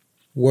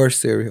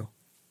 Worst cereal?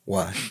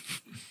 Why?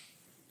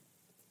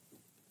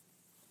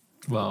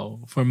 Well,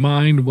 for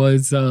mine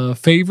was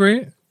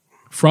favorite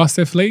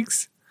Frosted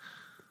Flakes,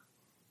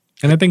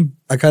 and I think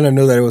I kind of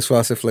knew that it was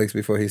Frosted Flakes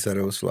before he said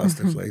it was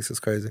Frosted Flakes. It's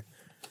crazy.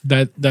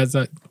 that's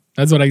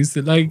what I used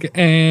to like,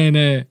 and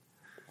I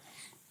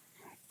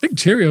think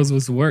Cheerios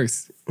was the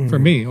worst for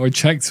me, or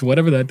Chex,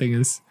 whatever that thing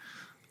is.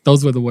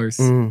 Those were the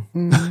worst.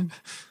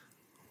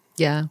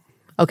 Yeah.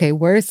 Okay,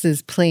 worse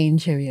is plain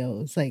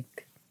Cheerios,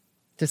 like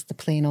just the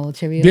plain old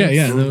Cheerios.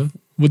 Yeah.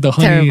 With the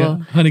honey,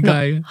 Terrible. honey No,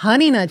 guy.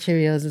 Honey Nut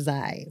Cheerios is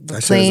I. But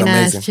That shit is plain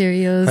ass amazing.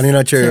 Cheerios. Honey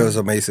Nut Cheerios is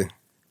amazing.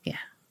 Yeah.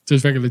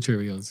 Just regular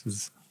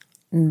Cheerios.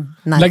 Not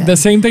Like good. the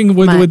same thing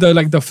My- with the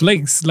like the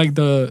flakes, like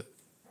the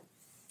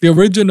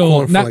original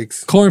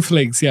Cornflakes.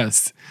 cornflakes,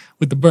 yes,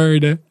 with the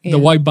bird, Yeah. the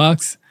white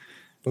box.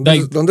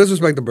 Don't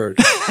disrespect the bird.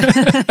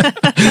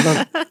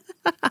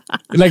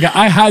 Like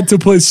I had to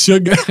put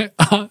sugar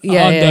on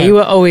Yeah, that. you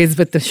were always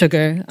with the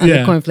sugar on Yeah.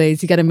 the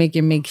cornflakes. You got to make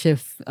your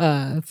makeshift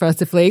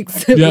Frosted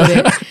Flakes. with Yeah.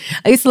 it.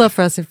 I used to love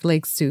Frosted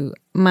Flakes too.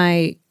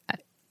 My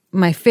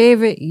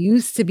favorite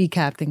used to be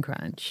Captain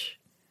Crunch.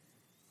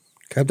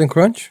 Captain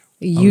Crunch?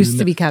 It used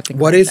to be Captain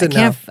Crunch. What is it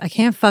now? I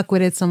can't fuck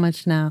with it so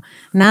much now.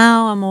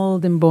 Now I'm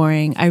old and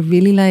boring. I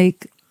really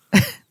like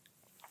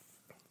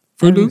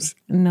Fruit Loops.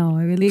 no,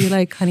 I really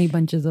like Honey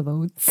Bunches of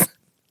Oats.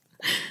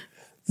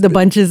 The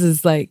bunches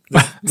is like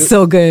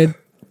so good.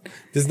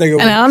 This nigga.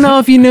 And I don't know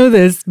if you knew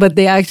this, but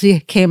they actually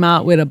came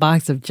out with a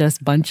box of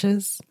just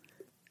bunches.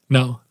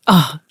 No,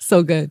 Oh,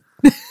 so good.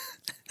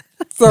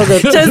 so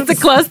good. Just the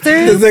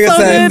clusters. This nigga so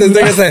said. good. This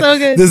nigga said. So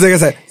good. This nigga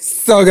said.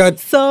 So good.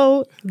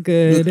 So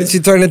good. She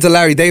turned into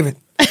Larry David.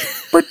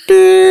 Pretty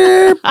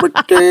good.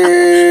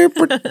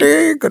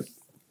 Pretty good.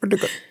 Pretty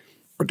good.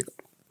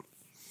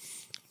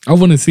 I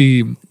want to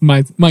see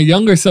my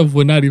younger self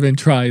would not even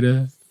try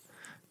to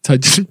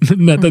touch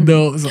none of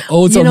those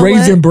oats or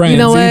raisin what?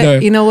 brands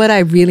either. You know what I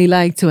really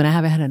like too, and I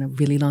haven't had it in a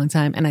really long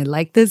time, and I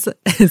like this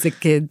as a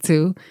kid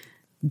too.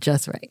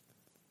 Just right.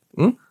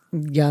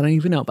 Y'all don't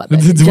even know about that.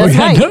 What Just that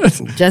right. does?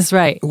 Just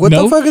right. What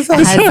No. the fuck is It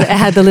that?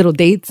 had the little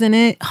dates in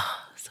it. Oh,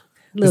 so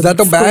good. Is that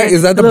the Little bag? square-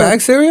 Is that the little- bag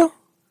cereal?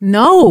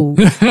 No,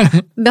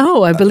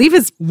 no. I believe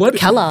it's What-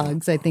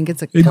 Kellogg's. I think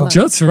it's a It Kellogg's.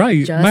 just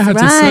right. Just Might have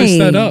to search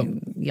that up.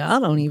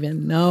 Y'all don't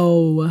even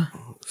know.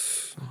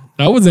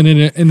 That wasn't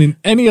in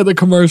any other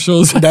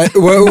commercials. That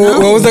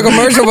what was the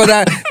commercial for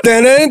that?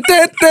 Dun, dun,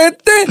 dun, dun,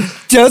 dun,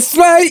 just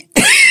right.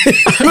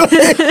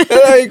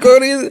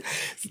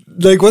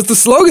 Like, what's the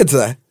slogan to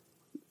that?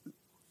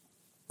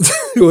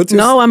 What's your-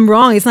 No, I'm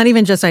wrong. It's not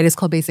even Just Right. It's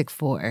called Basic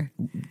 4.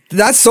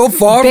 That's so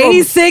far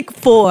Basic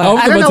 4. I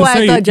was I don't about know to why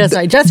say, I thought Just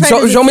Right. Just Right.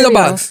 show- is a show me the cereal.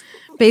 box.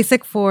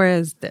 Basic 4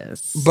 is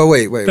this. from. But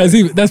wait.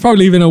 That's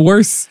probably even a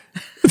worse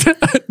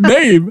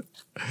name.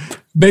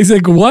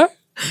 Basic what?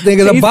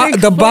 Nigga,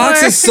 Basic the box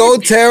 4. is so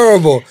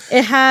terrible.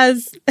 It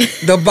has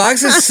The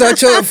box is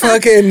such a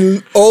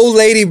fucking old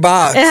lady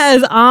box.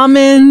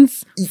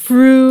 almonds,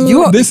 fruit.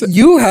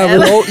 You have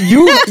an old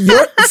your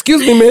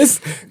excuse me,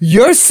 miss.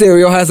 Your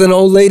cereal has an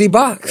old lady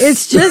box.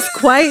 It's just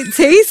quite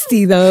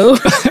tasty though.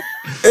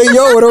 Hey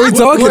yo, what are we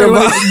talking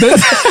about?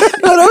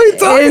 What are we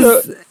talking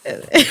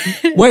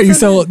about? Wait,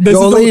 so this The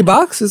old is lady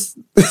box is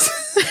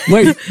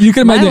wait, you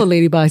can My old imagine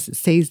lady box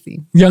is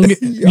tasty. younger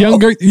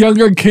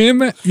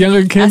Kim is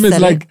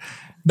said like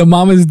the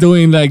mom is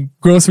doing like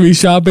grocery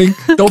shopping.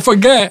 Don't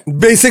forget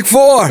Basic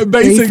 4.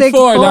 Basic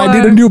 4. Now I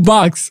need a new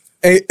box.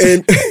 and,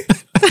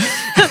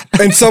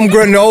 and some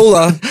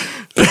granola.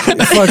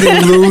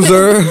 Fucking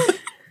loser.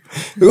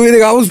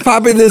 Nigga, I was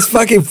popping this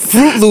fucking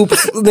Fruit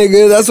Loops,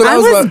 nigga. That's what I I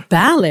was was about.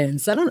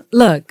 balanced. I don't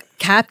look.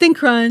 Captain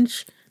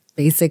Crunch,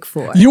 Basic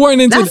 4. You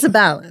weren't into That's a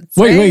balance.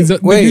 Wait, right? wait. So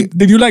Wait.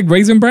 Did you like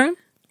Raisin Bran?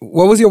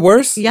 What was your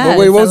worst? Yes,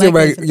 Wait, what was I your,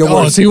 like your Basic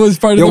worst? Oh, she was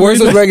part of Your the worst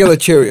was Raisin- regular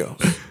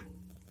Cheerios.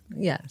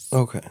 Yes.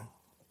 Okay.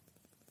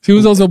 She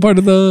was also part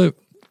of the.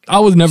 I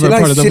was never She a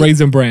part likes- of the she-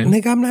 Raisin Bran.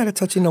 Nigga, I'm not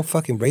touching no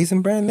fucking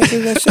Raisin Bran,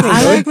 nigga. That shit ain't I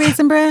hood. like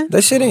Raisin Bran.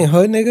 That shit ain't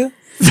hood, nigga.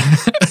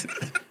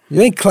 You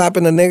ain't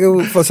clapping a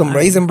nigga for some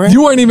Raisin Bran.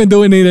 You weren't even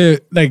doing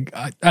it like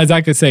as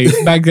I could say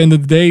back in the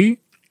day.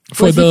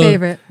 For What's the your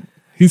favorite?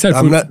 He said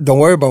I'm fruit- not. Don't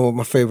worry about what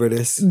my favorite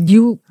is.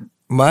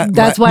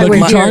 That's why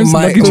Lucky we're Charms,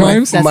 here. Lucky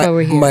Charms? That's why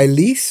we're here. My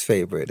least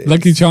favorite is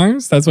Lucky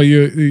Charms. That's what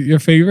your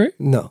favorite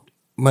No,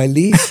 my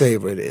least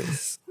favorite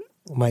is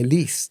my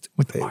least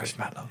with the favorite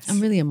marshmallows. I'm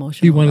really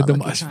emotional. He wanted the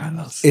about Lucky Charms.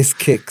 marshmallows. is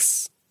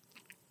Kix.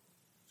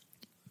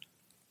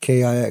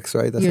 Kix,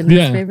 right? That's Your it.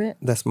 least Yeah. favorite?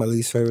 That's my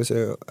least favorite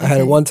cereal. I had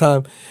it one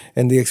time,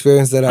 and the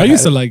experience that I I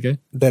used had, to like it.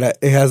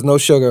 it has no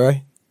sugar,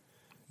 right?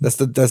 That's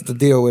the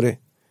deal with it.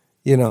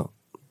 You know,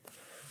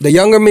 the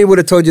younger me would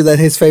have told you that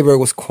his favorite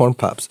was corn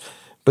pops,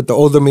 but the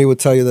older me would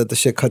tell you that the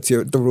shit cuts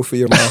the roof of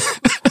your mouth.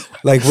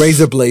 Like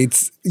razor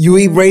blades. You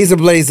eat razor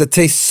blades that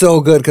taste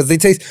so good because they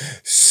taste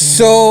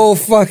so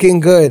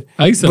fucking good.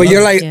 I used to But love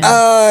you're it. like,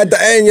 Yeah. at the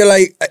end, you're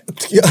like,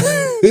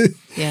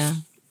 Yeah.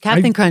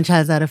 Captain Crunch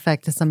has that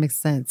effect to some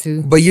extent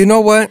too. but you know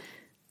what?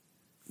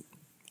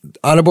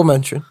 Honorable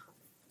mention.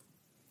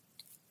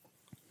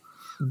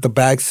 The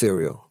bag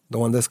cereal. The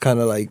one that's kind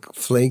of like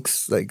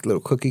flakes, like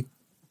little cookie,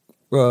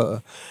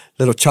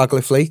 little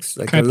chocolate flakes.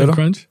 Like Captain little.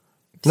 Crunch.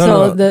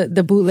 No.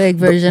 the bootleg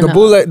version.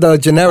 The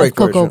generic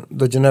Cocoa- version.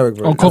 The generic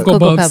version. Cocoa Cocoa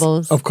Puffs.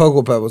 Pebbles. Of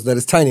Cocoa Pebbles. That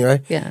is tiny,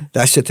 right? Yeah.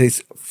 That shit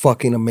tastes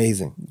fucking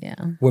amazing. Yeah.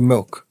 With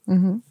milk.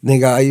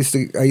 Nigga, I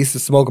used to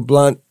smoke a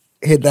blunt,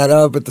 hit that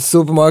up at the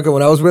supermarket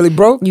when I was really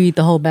broke. You eat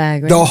the whole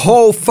bag, right? The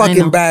whole I know.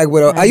 fucking bag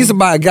with I used to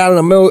buy a gallon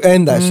of milk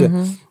and that shit.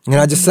 And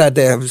I just sat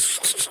there,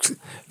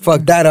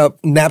 fuck that up,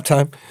 nap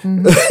time.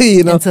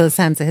 You know? Until it's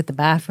time to hit the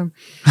bathroom.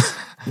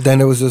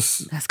 Then it was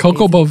just That's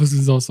Cocoa crazy. Puffs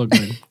is also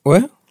good.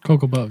 what?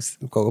 Cocoa Puffs.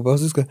 Cocoa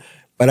Puffs is good.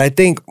 But I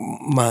think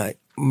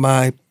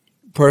my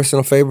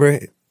personal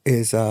favorite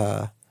is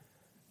it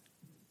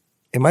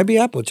might be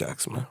Apple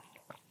Jacks, man.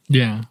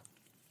 Yeah.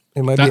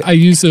 It might be I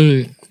used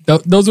to.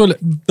 Those are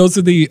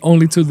the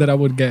only two that I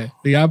would get.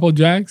 The Apple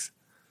Jacks.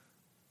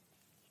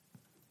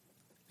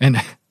 And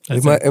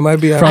it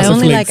might be Apple I Frosted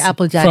only Flakes. like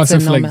Apple Jacks Frosted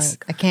with no Flakes.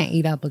 milk. I can't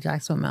eat Apple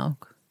Jacks with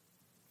milk.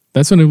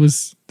 That's when it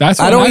was. That's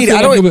when I don't eat. feel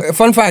I like don't. it was-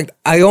 Fun fact: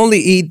 I only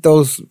eat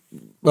those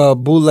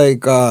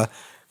bootleg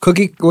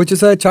cookie. What you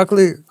said?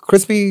 Chocolate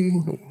crispy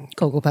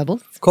Cocoa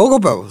Pebbles. Cocoa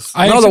Pebbles.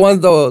 I No, actually-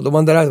 the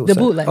one that I was The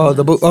saying. bootleg Oh,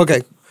 the boot.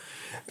 Okay,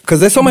 because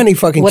there's so many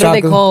fucking What are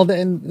chocolate. they called?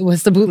 And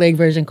what's the bootleg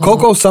version called?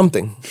 Cocoa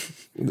something.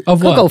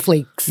 of what? Cocoa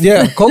Flakes.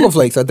 Yeah, Cocoa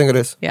Flakes. I think it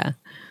is. Yeah.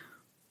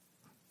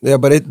 Yeah,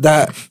 but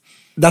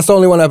that's the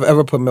only one I've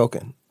ever put milk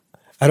in.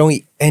 I don't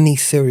eat any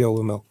cereal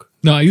with milk.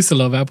 No, I used to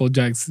love Apple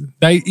Jacks.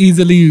 They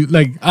easily,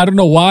 like, I don't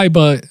know why,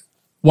 but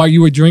while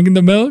you were drinking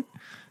the milk,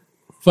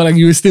 but like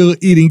you were still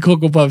eating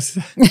Cocoa Puffs.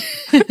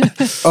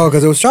 Oh,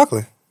 because it was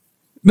chocolate.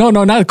 No,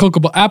 not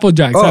Cocoa Puffs. Apple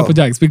Jacks. Oh. Apple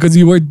Jacks. Because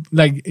you were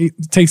like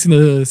tasting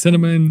the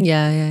cinnamon.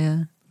 Yeah.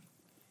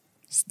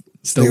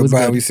 Still Nigga was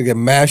Brian, good. we used to get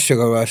mad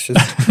sugar rushes.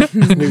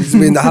 Niggas used to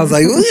be in the house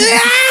like,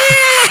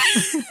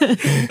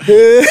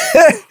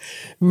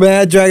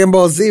 mad Dragon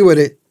Ball Z with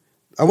it.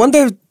 I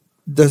wonder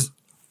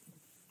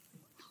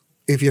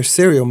if your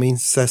cereal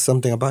says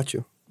something about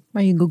you.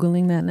 Are you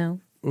Googling that now?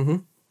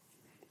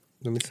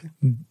 Let me see.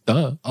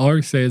 Duh.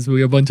 R says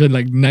we're a bunch of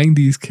like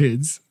 90s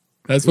kids.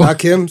 That's why. Not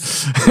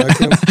Kim's. Not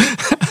Kim.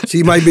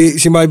 She might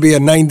be a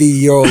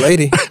 90-year-old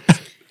lady.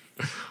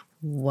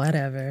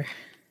 Whatever.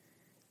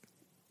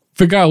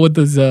 Figure out what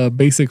does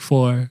basic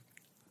for.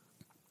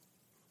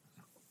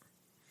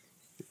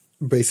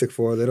 Basic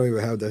 4. They don't even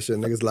have that shit.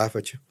 Niggas laugh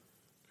at you.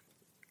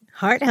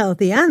 Heart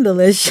healthy and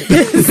delicious.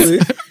 See?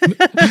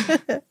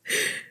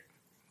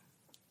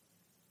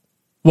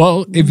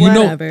 Well, if you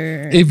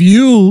Whatever. know, if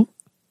you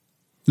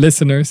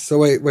listeners So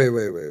wait.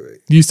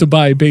 used to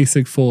buy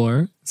basic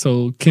for,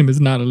 so Kim is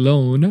not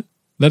alone,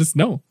 let us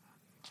know.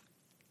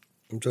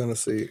 I'm trying to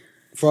see.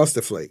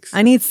 Frosted Flakes.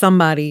 I need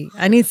somebody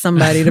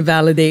to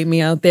validate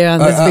me out there on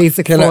this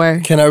basic can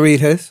floor. Can I read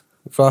his?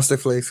 Frosted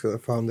Flakes, because I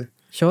found it.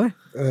 Sure.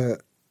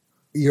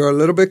 You're a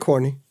little bit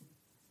corny.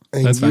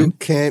 And That's you fine.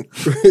 can't.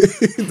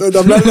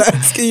 I'm not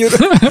asking you.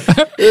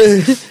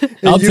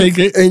 I'll take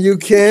it. And you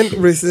can't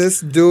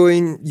resist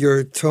doing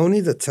your Tony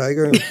the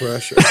Tiger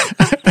impression.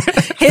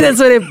 Hey, that's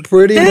what it.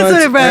 Pretty that's what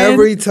much it, Brian.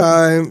 every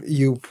time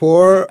you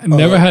pour I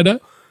never had a.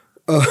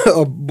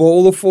 a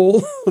bowl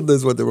full. This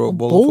is what they wrote.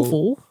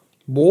 Bowlful.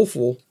 Bowl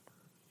full.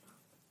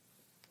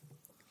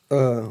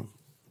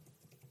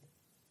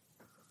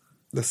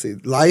 Let's see.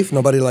 Life.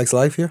 Nobody likes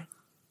life here.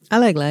 I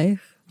like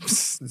life.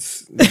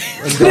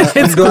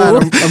 I'm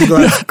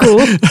glad.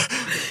 Cool.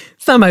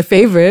 It's not my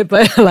favorite,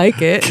 but I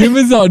like it. Kim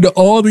is on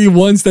all the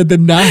ones that did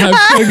not have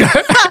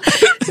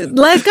sugar.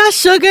 Life got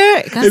sugar.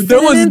 If there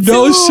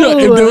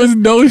was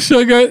no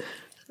sugar,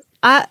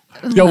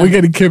 we're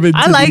getting Kim into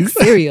I like these.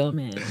 cereal,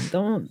 man.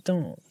 Don't.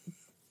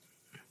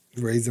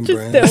 Raisin Just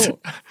bran. don't.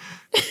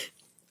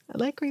 I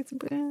like Raisin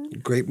Bran.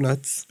 Grape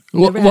nuts.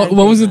 What Never had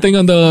was the thing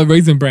on the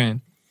Raisin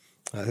Bran?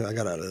 I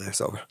got out of there.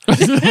 It's over.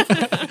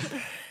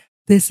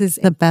 This is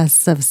the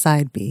best of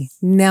Side B.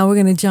 Now we're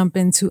going to jump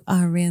into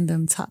our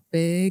random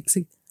topics.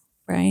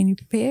 Brian, you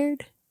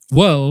prepared?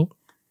 Well,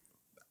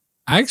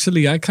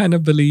 actually, I kind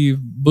of believe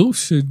Boo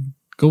should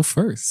go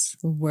first.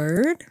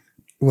 Word?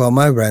 Well,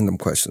 my random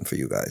question for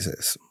you guys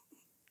is,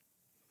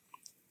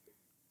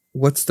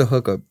 what's the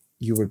hookup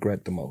you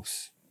regret the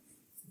most?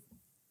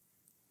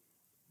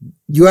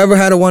 You ever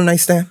had a one-night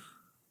stand?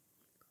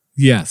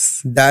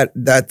 Yes.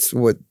 That's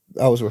what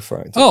I was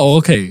referring to. Oh,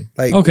 okay.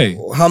 Like, Okay.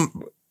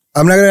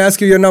 I'm not gonna ask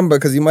you your number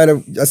because you might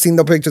have seen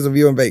the pictures of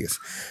you in Vegas.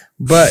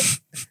 But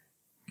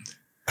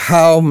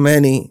how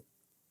many?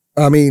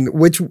 I mean,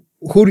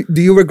 who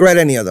do you regret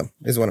any of them?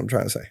 Is what I'm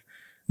trying to say.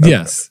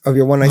 Yes. Of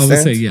your one night I would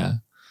stands? say yeah.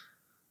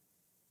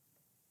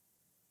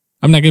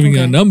 I'm not giving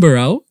you a number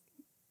out.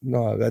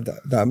 No,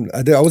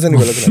 I wasn't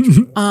even looking at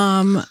you.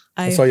 I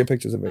I saw your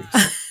pictures of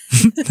Vegas.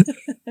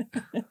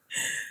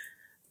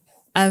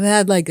 I've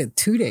had like a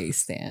 2-day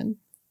stand.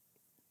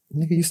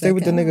 Nigga, you stayed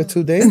with the nigga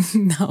 2 days?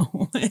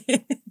 No.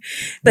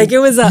 Like it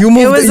was a You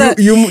moved- it was a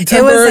you it was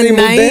temporarily a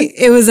moved in? night.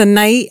 It was a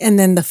night and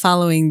then the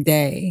following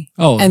day.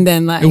 Oh, And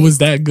then like it was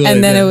that good.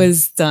 and then it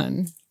was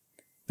done.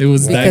 It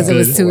was that because it good.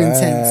 was too Wow.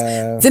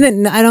 intense.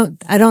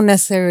 I don't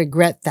necessarily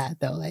regret that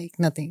though. Like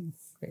nothing.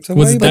 So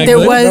Was why it you- that there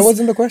good? was That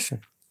wasn't the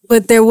question.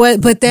 But then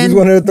Just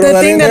wanted to throw the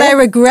that thing in that there? I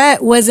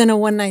regret wasn't a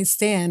one night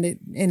stand.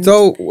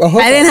 So a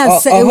hookup, I didn't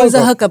have it was a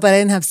hookup. hookup, but I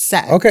didn't have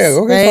sex. Okay,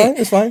 right? fine.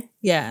 It's fine.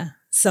 Yeah.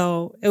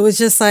 So it was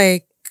just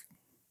like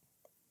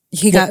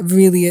he got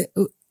really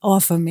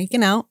off of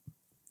making out.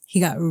 He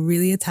got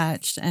really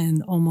attached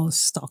and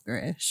almost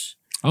stalkerish.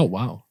 Oh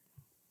wow.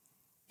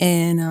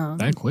 And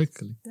That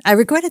quickly. I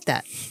regretted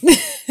that.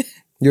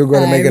 You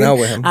regretted making out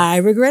with him. I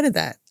regretted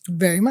that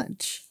very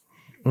much.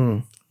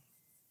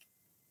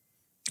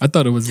 I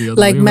thought it was the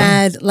other way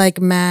mad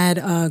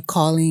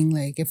calling,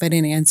 like if I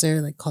didn't answer,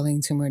 like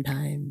calling 2 more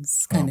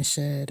times kind of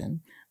shit.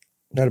 And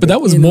But that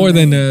was more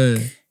than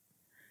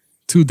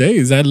 2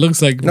 days. That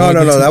looks like no.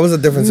 That was a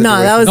different situation.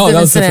 No, that was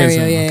a different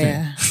scenario.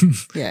 different.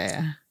 Yeah, Okay.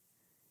 yeah.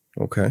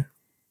 Okay.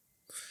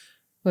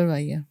 What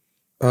about you?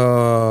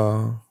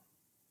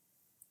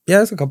 Yeah,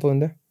 there's a couple in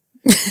there.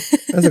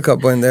 There's a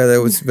couple in there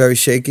that was very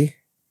shaky.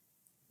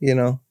 You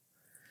know,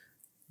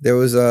 there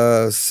was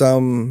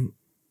some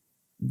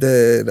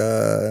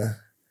that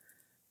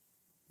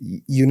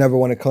you never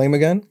want to claim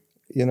again.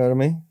 You know what I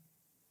mean?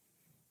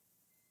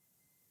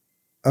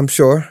 I'm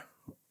sure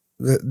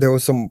there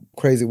was some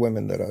crazy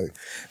women that I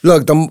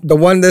look. The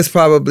one that's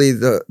probably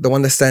the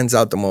one that stands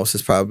out the most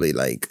is probably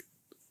like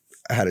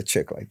I had a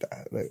chick like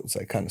that. It was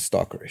like kind of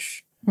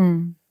stalkerish.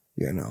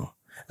 You know,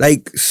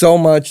 like so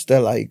much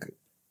that like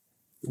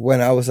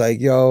when I was like,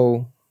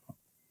 yo,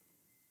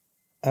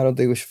 I don't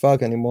think we should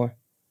fuck anymore.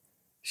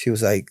 She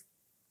was like,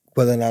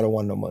 well, then I don't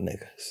want no more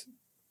niggas.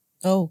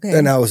 Oh, okay.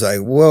 And I was like,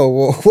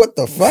 whoa, what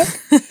the fuck?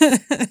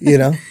 You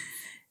know?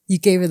 You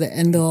gave her the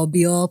end all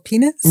be all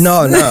penis?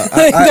 No.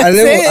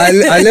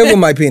 I live with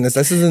my penis.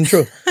 This isn't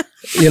true.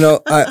 You know,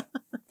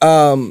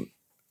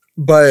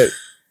 but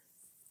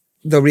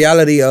the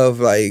reality of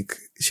like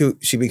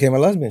she became a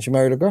lesbian. She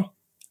married a girl.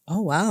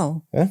 Oh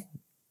wow. Yeah.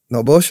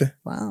 No bullshit.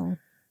 Wow.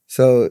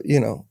 So, you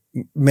know,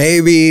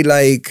 maybe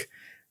like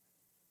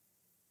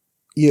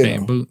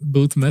Damn,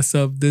 Booth messed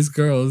up this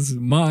girl's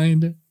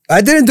mind.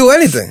 I didn't do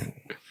anything.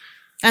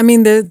 I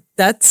mean,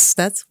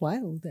 that's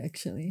wild,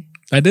 actually.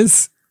 That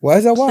is Why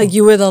is that wild? Like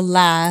you were the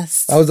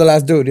last. I was the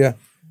last dude, yeah.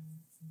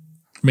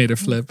 made her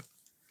flip.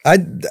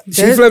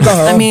 She flipped on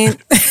her own. I mean,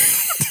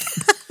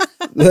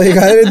 like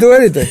I didn't do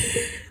anything.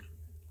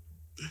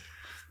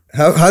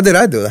 How did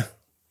I do that?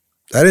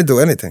 I didn't do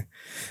anything.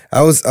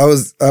 I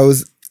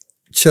was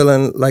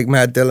chilling like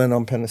Matt Dillon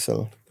on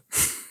penicillin.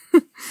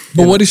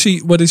 But what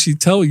did she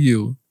tell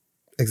you?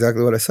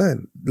 Exactly what I said.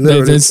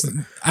 Literally,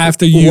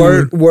 after you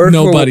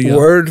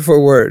word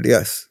for word,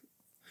 yes.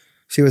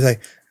 She was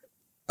like,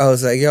 I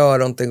was like, yo, I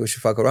don't think we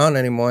should fuck around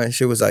anymore. And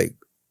she was like,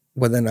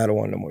 well, then I don't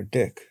want no more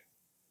dick.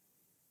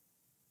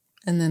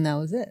 and then that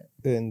was it.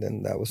 And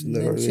then that was And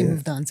then literally she it.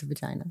 moved on to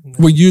vagina.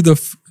 Were you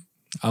the?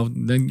 I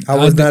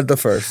was not the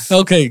first.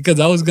 Okay, because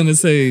I was gonna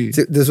say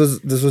See, this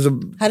was a.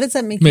 How does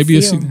that make maybe you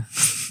if feel?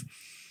 she.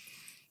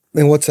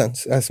 In what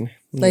sense? Ask me.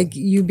 Like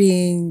you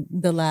being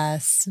the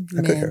last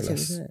I could care man. She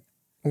was less. it.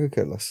 I could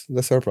care less.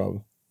 That's her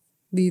problem.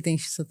 Do you think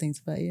she still thinks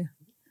about you?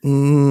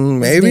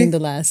 Maybe. Being the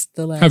last.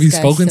 Have you guy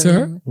spoken she to ever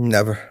her? met?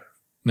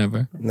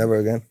 Never. Never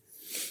again.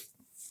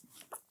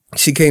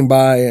 She came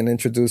by and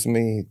introduced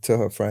me to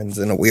her friends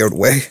in a weird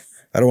way.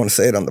 I don't want to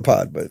say it on the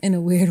pod, but In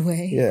a weird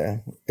way. yeah,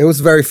 it was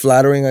very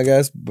flattering, I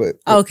guess. But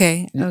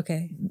Okay.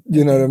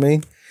 you know what I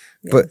mean.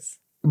 Yes.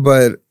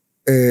 But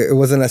it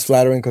wasn't as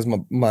flattering because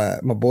my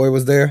boy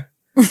was there,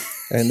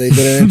 and they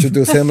didn't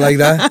introduce him like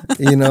that.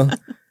 You know,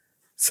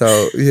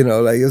 so you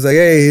know, like it was like,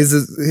 hey, here's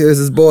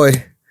his boy,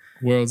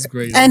 World's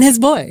greatest. And his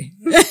boy.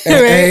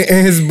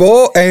 and his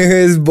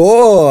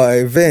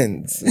boy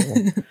Vince,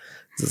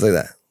 just like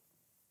that.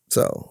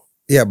 So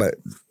yeah, but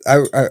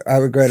I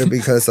regret it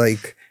because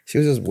like she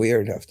was just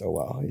weird after a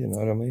while. You know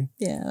what I mean?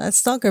 Yeah, that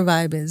stalker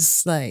vibe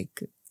is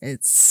like,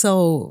 it's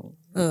so,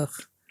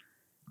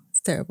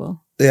 it's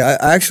terrible. Yeah,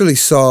 I actually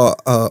saw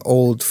an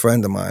old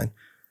friend of mine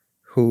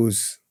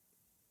whose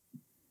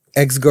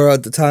ex-girl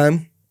at the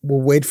time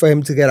would wait for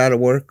him to get out of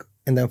work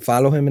and then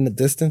follow him in the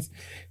distance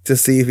to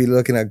see if he's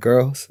looking at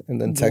girls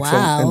and then text him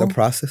in Wow. the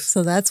process.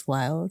 So that's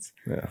wild.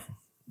 Yeah.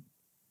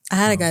 I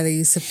had a guy that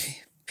used to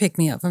pick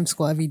me up from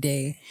school every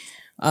day,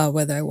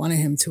 whether I wanted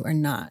him to or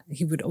not.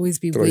 He would always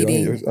be Throw you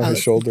waiting. on his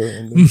shoulder.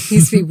 And then, He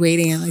used to be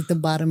waiting at like the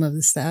bottom of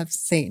the steps,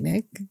 St.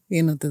 Nick,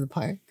 through the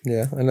park.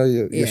 yeah, I know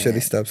your Yeah.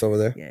 shitty steps over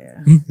there.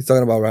 Yeah. He's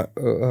talking about,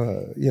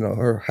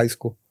 her high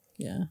school.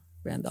 Yeah.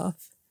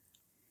 Randolph.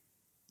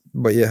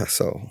 But yeah,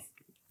 so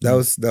that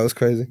was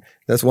crazy.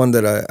 That's one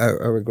that I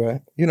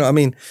regret. You know, I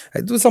mean,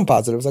 I do some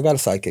positives. I got a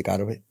sidekick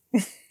out of it.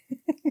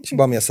 She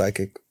bought me a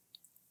sidekick.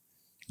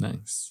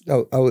 Nice.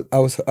 I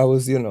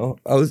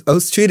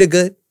was treated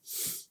good,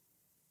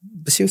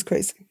 but she was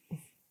crazy.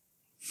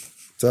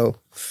 So,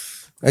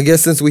 I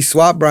guess since we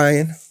swapped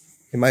Brian,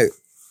 it might.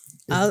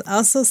 I'll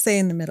also stay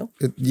in the middle.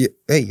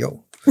 Hey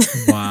yo,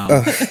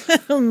 Wow.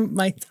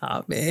 My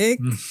topic.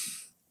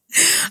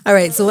 All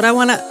right. So what I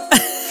want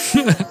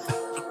to.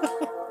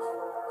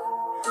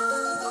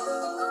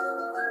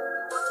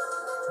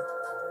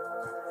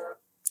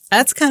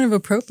 That's kind of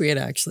appropriate,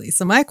 actually.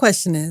 So my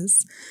question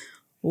is,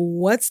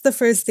 What's the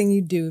first thing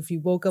you do if you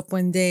woke up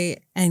one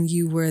day and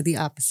you were the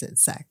opposite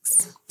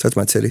sex? Touch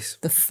my titties.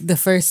 The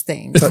first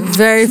thing. The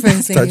very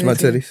first thing. Touch my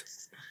titties.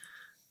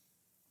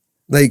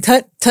 Like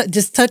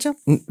just touch them?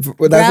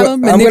 Grab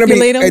them,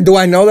 manipulate them? Do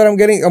I know that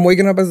I'm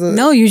waking up as a...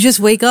 No, you just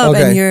wake up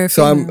and you're...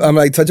 So I'm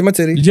like touching my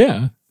titties.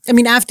 Yeah. I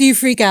mean, after you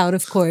freak out,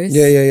 of course.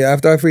 Yeah.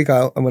 After I freak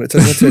out, I'm going to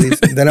touch my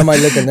titties. Then I might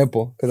lick a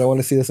nipple because I want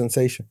to see the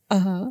sensation.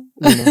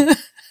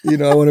 You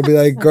know, I want to be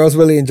like, girls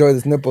really enjoy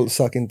this nipple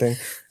sucking thing.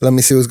 Let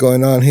me see what's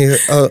going on here.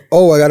 I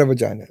got a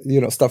vagina. You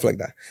know, stuff like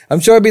that.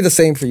 I'm sure it'd be the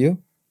same for you.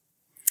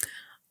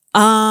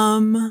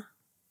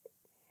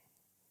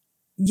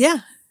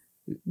 Yeah,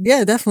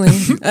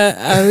 definitely.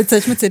 I would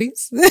touch my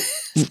titties.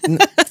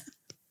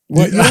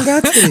 What? You don't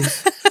got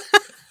titties.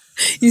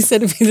 You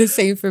said it'd be the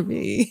same for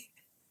me.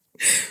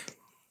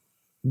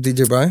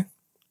 DJ Brian?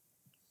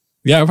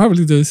 Yeah, I'll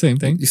probably do the same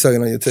thing. You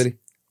sucking on your titty.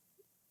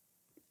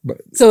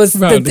 So it's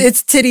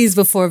titties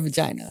before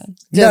vagina.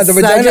 Yeah, the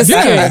vagina.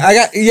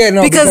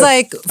 Because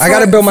I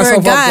gotta build myself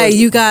up. For a guy,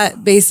 you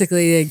got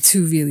basically like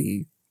two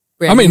really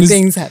random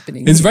things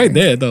happening. It's right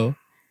there though.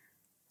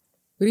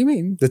 What do you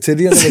mean? The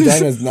titty and the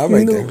vagina is not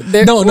right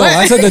there. No.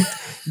 I said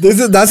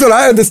that. That's what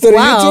I understood.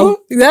 Wow, you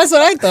too? That's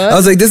what I thought. I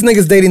was like, this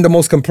nigga's dating the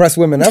most compressed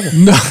women ever.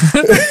 No,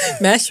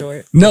 That's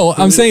short. No,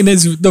 I'm saying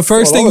is the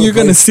first thing you're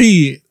gonna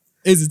see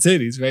is the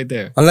titties right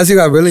there. Unless you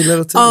got really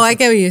little titties. Oh, I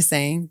get what you're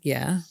saying.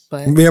 Yeah,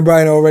 but me and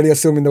Brian are already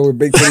assuming that we're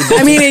big titty bitches.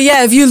 I mean,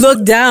 yeah, if you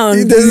look down,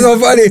 this is so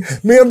funny.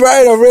 Me and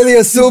Brian are really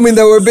assuming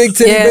that we're big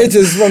titty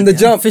bitches from the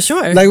jump. for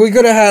sure. Like we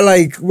could have had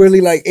like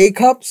really like 8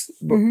 cups,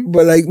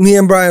 but like me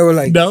and Brian were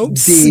like, no,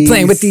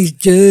 playing with these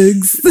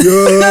jugs. Yo,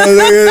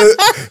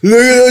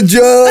 look at the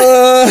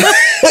jug.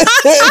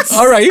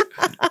 All right.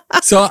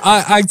 So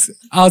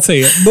I'll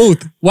say it.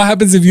 Booth. What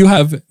happens if you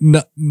have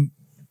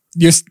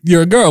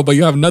you're a girl, but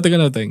you have nothing or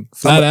nothing?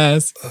 Flat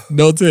ass,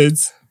 no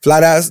tits.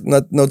 Flat ass,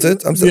 no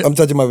tits. I'm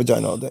touching my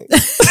vagina all day.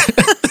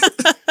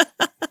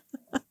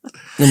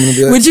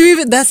 Would you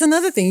even? That's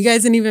another thing. You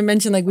guys didn't even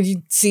mention. Like, would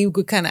you see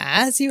what kind of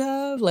ass you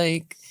have?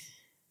 Like,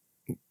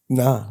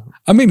 nah.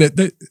 I mean,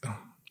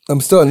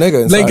 I'm still a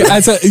nigga inside. like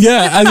as I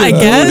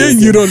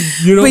guess you don't.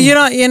 But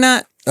you're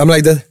not. I'm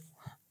like that.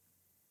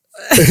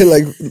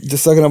 Like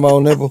just sucking on my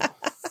own nipple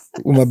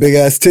with my big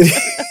ass titty.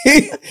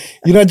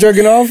 You're not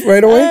jerking off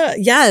right away?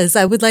 Yes,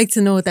 I would like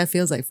to know what that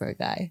feels like for a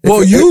guy.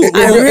 Well,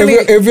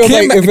 it feels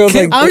like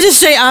I'm just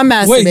straight. I'm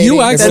masturbating. Wait, you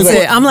That's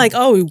it. I'm like,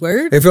 oh,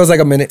 word. it feels like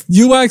a minute.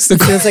 You asked the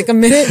Feels like a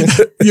minute.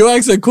 You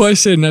asked a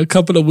question a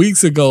couple of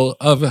weeks ago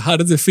of how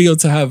does it feel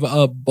to have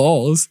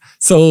balls.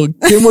 So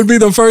Kim would be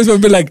the first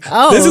one to be like,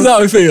 this is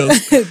how it feels.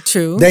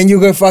 True. Then you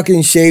could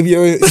fucking shave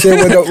your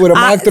shit with a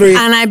Mach 3.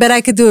 And I bet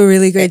I could do a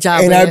really great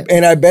job.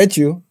 And I bet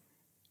you,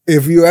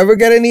 if you ever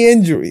get any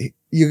injury,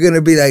 you're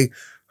gonna be like,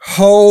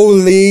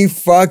 holy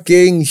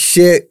fucking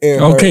shit.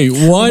 Okay,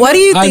 one. What do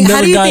you think?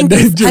 How do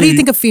you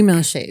think a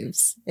female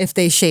shaves if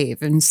they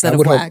shave instead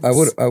of wax?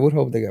 I would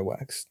hope they get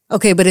waxed.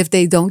 Okay, but if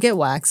they don't get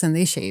waxed and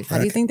they shave, how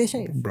do you think they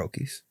shave?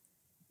 Brokies.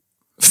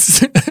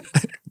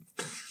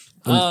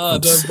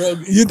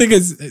 You think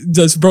it's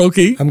just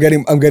brokey? I'm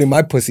getting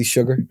my pussy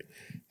sugared.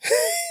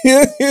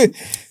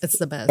 It's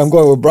the best. I'm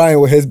going with Brian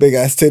with his big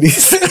ass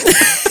titties.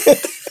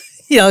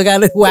 Y'all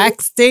got a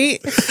wax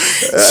date?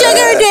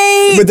 Sugar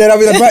date! But then I'll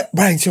be like,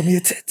 Brian, show me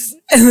your tits.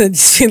 And then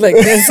she like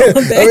this all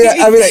day.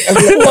 I'll be like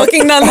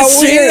walking down the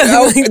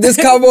street. This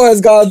combo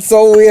has gone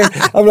so weird.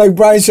 I'm like,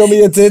 Brian, show me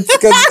your tits.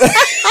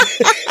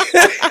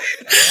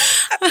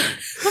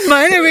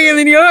 Mine are bigger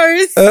than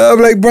yours. I'm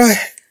like, Brian,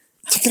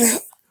 check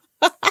it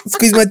out.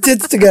 Squeeze my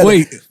tits together.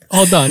 Wait,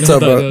 hold on.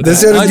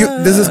 This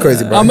is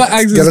crazy, bro. I'm gonna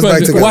ask this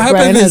question. What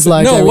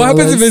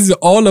happens if it's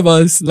all of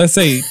us? Let's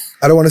say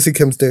I don't want to see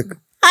Kim's dick.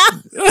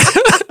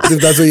 If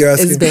that's what you're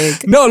asking. It's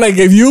big. No, like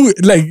if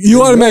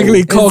you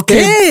automatically call Kim.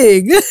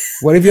 Big.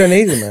 What if you're an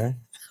Asian man?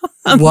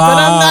 Wow. But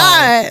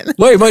I'm not.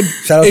 Wait, but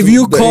if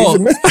you call,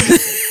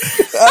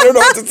 I don't know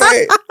what to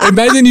say.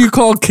 Imagine you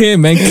call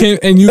Kim and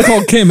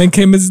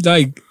Kim is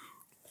like,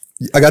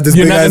 I got this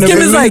big ass dick. Kim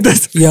is like,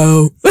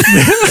 yo.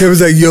 Kim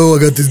is like, yo, I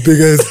got this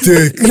big ass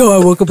dick. Yo,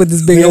 I woke up with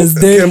this big ass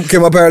dick.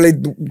 Kim apparently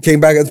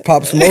came back as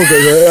Pop Smoke.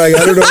 Right? Like,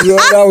 I don't know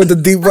what's going on with the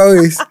deep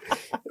voice.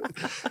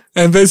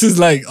 And this is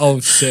like,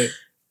 oh shit,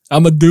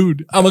 I'm a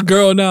dude. I'm a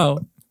girl now.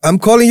 I'm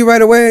calling you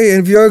right away.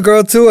 And if you're a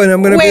girl too, and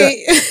I'm going to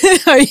Wait,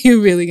 are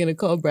you really going to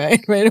call Brian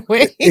right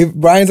away? If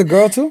Brian's a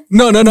girl too?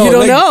 No. You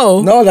don't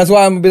know. No, that's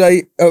why I'm going to be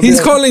like.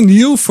 He's calling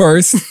you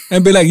first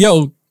and be like,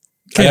 yo,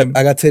 Kim.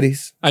 I got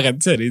titties. I got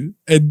titties.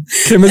 And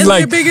Kim is And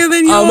like, they're bigger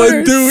than I'm a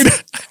yours. dude.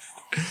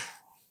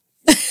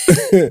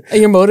 Are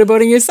you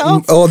motorboating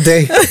yourself? All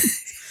day.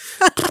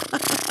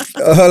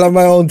 All on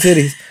my own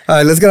titties. All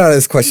right, let's get out of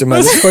this question,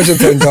 man. This question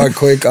turned dark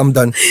quick. I'm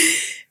done.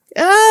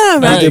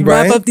 Wrap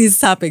Brian? up these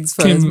topics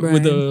for us, Kim Brian.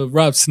 with the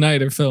Rob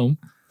Snyder film.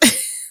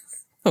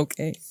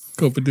 Okay.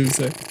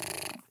 Co-producer.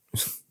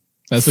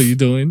 That's what you're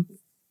doing?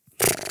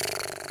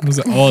 Was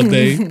it all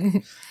day?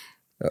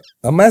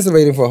 I'm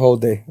masturbating for a whole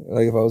day.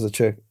 Like if I was a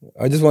chick,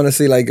 I just want to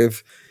see like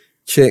if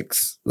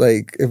chicks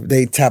like if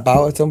they tap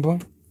out at some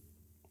point.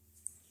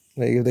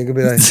 Like if they could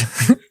be like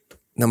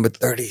number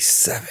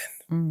 37.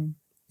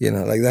 You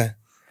know, like that.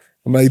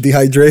 I'm like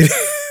dehydrated.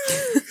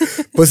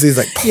 Pussy's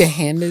like, Your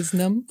hand is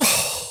numb.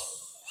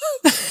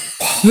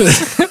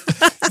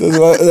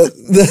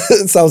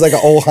 that sounds like an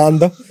old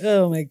Honda.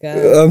 Oh my God.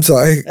 I'm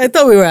sorry. I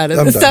thought we were out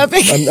of this done.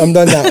 topic. I'm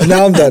done now.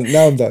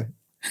 Now I'm done.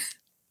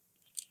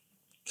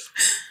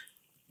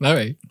 All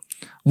right.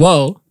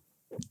 Well,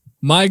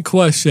 my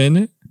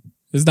question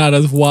is not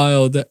as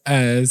wild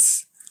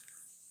as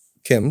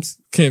Kim's.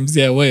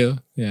 Yeah, well,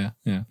 yeah.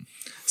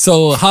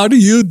 So how do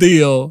you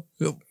deal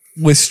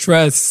with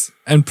stress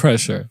and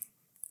pressure?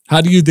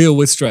 How do you deal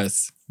with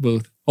stress,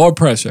 Booth, or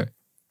pressure?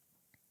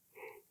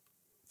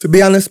 To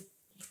be honest,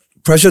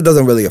 pressure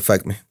doesn't really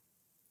affect me.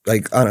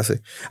 Like, honestly.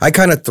 I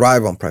kind of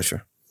thrive on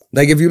pressure.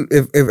 Like,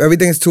 if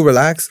everything is too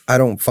relaxed, I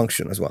don't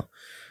function as well.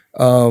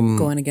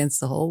 Going against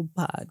the whole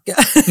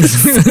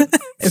podcast.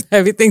 If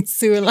everything's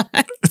too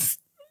relaxed.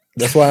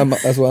 That's why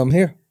I'm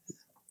here.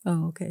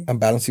 Oh, okay. I'm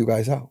balancing you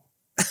guys out.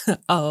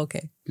 Oh,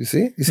 okay. You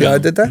see how I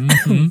did that?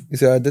 Mm-hmm. You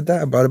see how I did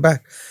that? I brought it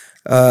back.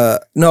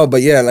 No,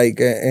 but yeah, like,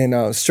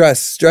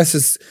 stress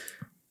is,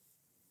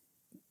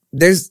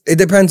 it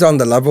depends on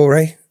the level,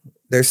 right?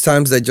 There's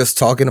times that just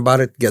talking about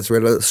it gets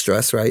rid of the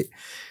stress, right?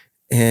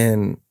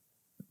 And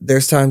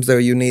there's times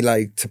that you need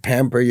like to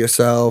pamper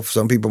yourself.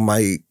 Some people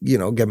might,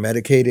 get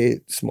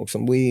medicated, smoke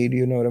some weed,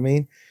 you know what I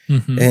mean?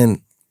 Mm-hmm.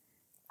 And,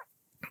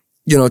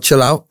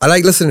 chill out. I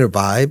like listening to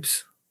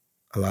vibes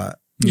a lot.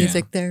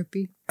 Music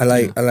therapy. I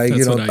like I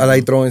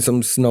like throwing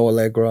some Snow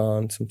Allegra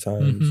on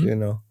sometimes,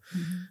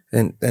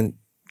 and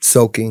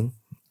soaking.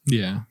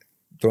 Yeah.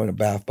 Throwing a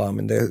bath bomb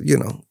in there,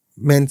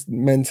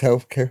 men's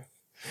health care.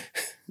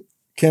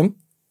 Kim?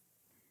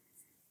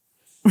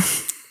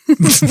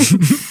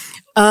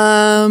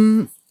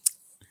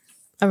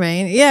 All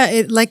right. Yeah,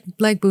 it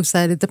like Boo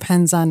said, it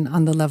depends on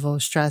the level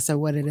of stress or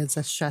what it is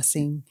that's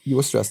stressing You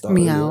were stressed out.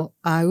 me earlier. out.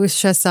 I was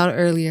stressed out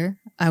earlier.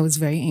 I was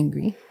very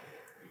angry.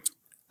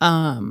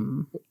 How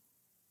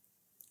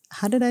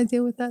did I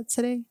deal with that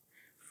today?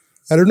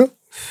 I don't know.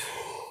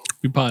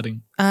 You're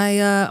potting.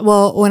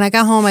 When I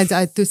got home, I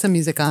threw some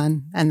music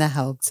on and that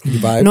helped. You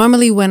vibe?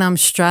 Normally when I'm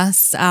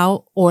stressed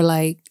out or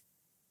like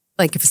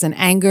if it's an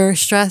anger,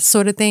 stress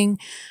sort of thing,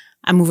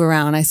 I move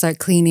around. I start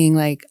cleaning.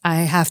 Like I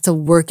have to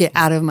work it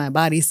out of my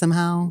body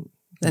somehow.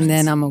 And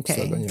then I'm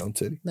okay. Suck on your own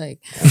titty. Like,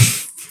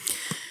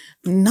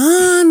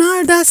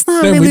 no, that's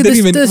not Man, really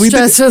the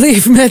stress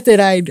relief method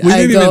I We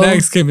didn't go. even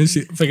ask Kim and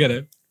she forget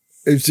it.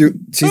 If she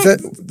said,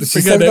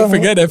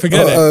 Forget it.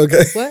 Oh,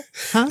 okay. What?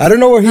 Huh? I don't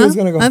know where he was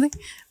gonna go.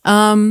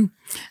 Nothing?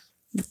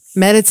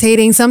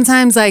 Meditating.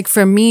 Sometimes, like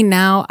for me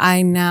now,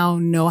 I now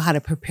know how to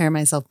prepare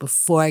myself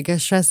before I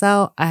get stressed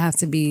out. I have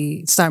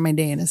to start my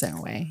day in a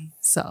certain way.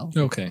 So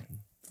Okay.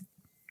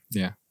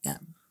 Yeah. Yeah.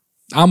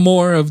 I'm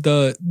more of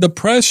the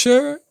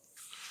pressure.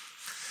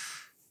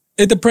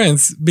 It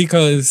depends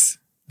because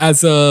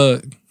as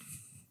a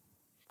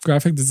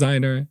graphic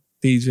designer,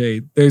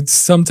 DJ, there's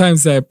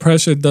sometimes that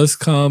pressure does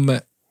come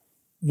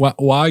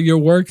while you're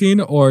working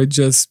or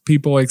just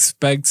people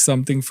expect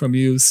something from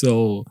you.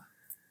 So,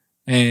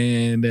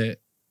 and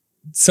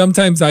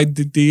sometimes I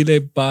deal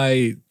it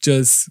by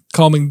just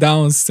calming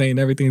down, saying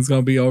everything's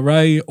going to be all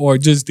right, or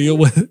just deal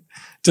with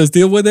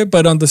it.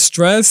 But on the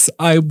stress,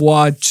 I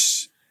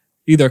watch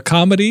either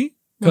comedy,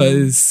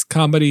 because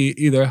comedy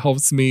either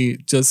helps me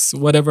just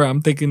whatever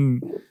I'm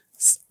thinking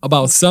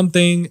about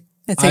something.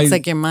 it takes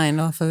like your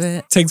mind off of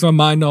it. Takes my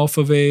mind off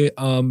of it.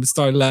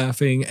 Start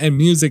laughing, and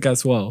music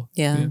as well.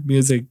 Yeah.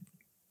 Music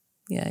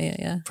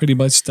Yeah. pretty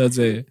much does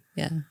it.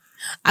 Yeah.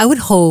 I would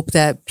hope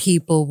that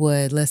people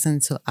would listen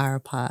to our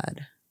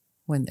pod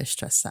when they're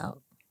stressed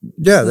out.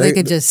 Yeah, They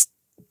could just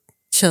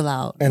chill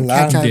out and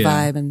catch laugh. our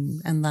Yeah. vibe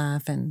and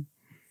laugh and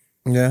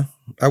Yeah,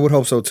 I would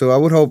hope so too. I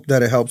would hope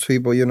that it helps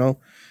people,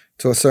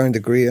 to a certain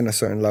degree and a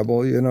certain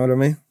level. You know what I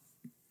mean?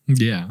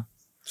 Yeah.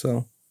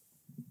 So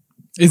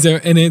Is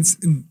there, and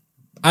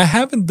I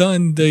haven't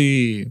done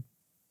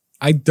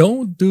I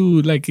don't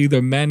do like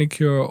either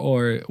manicure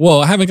or,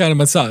 I haven't gotten a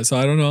massage, so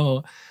I don't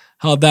know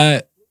how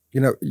that,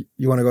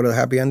 you want to go to the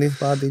happy ending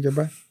spot, DJ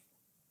Brad?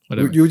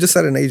 whatever. You just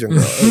said an Asian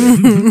girl.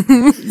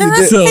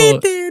 You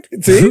did. So,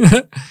 See,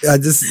 I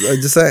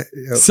just said.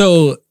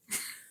 so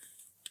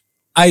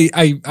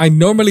I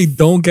normally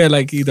don't get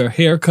like either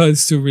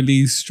haircuts to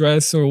release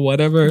stress or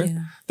whatever. yeah.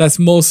 That's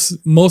most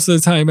of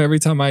the time. Every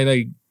time I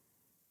like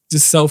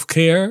just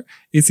self-care,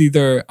 it's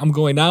either I'm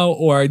going out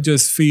or I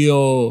just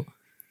feel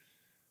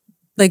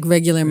Like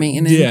regular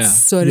maintenance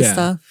sort of yeah.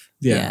 stuff.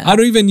 Yeah. I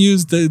don't even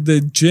use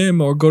the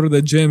gym or go to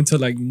the gym to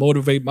like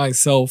motivate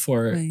myself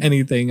or Right.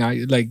 anything.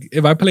 I like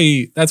if I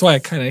play, that's why I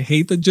kind of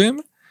hate the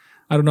gym.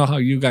 I don't know how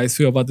you guys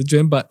feel about the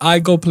gym, but I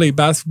go play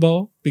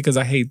basketball because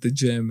I hate the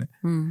gym.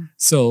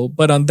 So,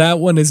 but on that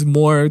one is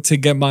more to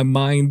get my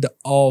mind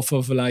off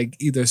of like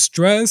either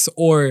stress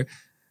or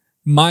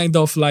mind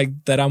off like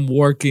that I'm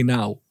working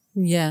out.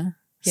 Yeah.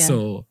 Yeah.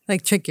 So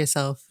like trick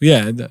yourself.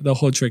 yeah, the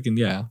whole tricking.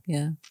 Yeah.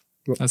 Yeah.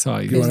 That's how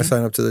I You use want it. to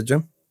sign up to the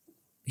gym?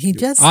 He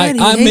just I- said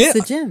I'm he hates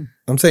in- the gym.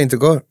 I'm saying to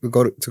go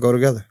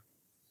together.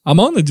 I'm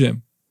on the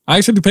gym. I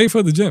actually pay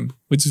for the gym,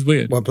 which is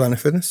weird. What, Planet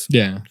Fitness?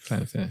 Yeah,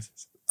 Planet Fitness.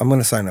 I'm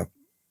gonna sign up.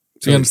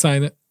 You gonna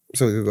sign it?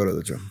 So we can go to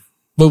the gym.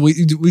 But we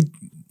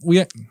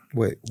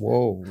Wait,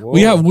 whoa.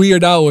 we have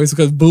weird hours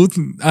because Booth.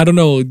 I don't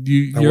know. I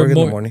You're work in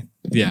more. the morning.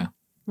 Yeah.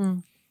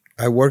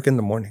 I work in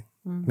the morning,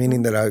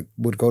 meaning that I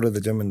would go to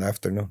the gym in the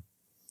afternoon.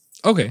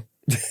 Okay.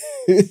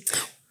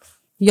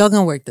 Y'all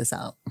gonna work this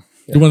out.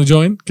 You want to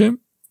join, Kim?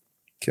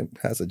 Kim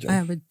has a gym. I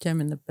have a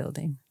gym in the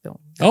building. Don't.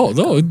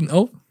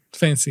 Oh,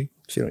 fancy.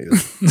 She don't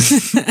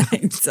use it. I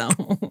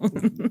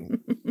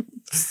don't.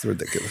 It's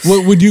ridiculous.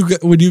 What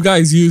would you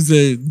guys use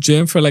the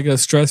gym for like a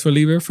stress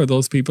reliever for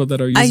those people that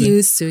are using? I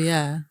used to,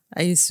 yeah.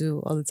 I used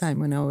to all the time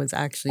when I was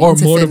actually or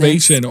into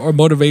motivation, fitness. or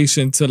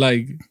motivation to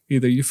like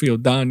either you feel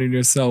down in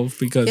yourself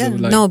because Yeah, of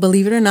like no,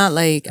 believe it or not,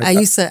 like I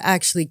used to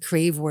actually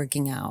crave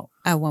working out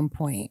at one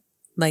point,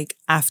 like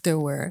after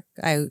work,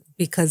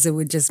 because it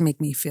would just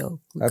make me feel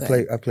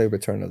good. I play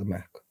Return of the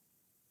Mac.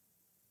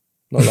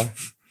 No lie.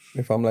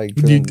 If I'm like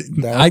you, feeling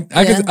down,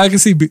 I can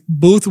see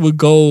Booth would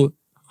go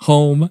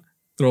home,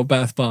 throw a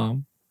bath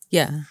bomb,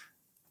 Yeah,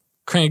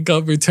 crank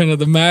up Return of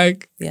the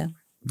Mac, yeah.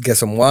 get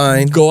some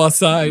wine. go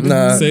outside,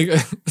 Nah. say,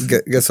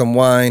 Get some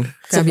wine. Grab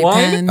Some your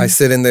wine? pen. I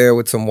sit in there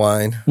with some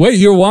wine. wait,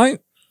 you're wine?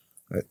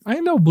 Right.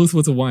 I know Booth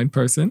was a wine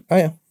person.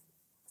 I am.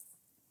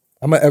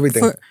 I'm at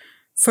everything.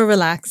 for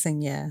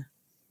relaxing, yeah.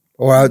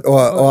 Or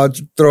I'll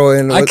throw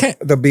in I can't-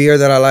 the beer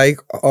that I like,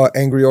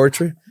 Angry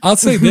Orchard. I'll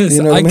say this: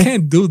 You know what I mean?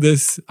 can't do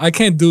this. I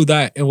can't do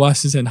that in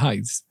Washington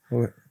Heights.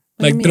 What?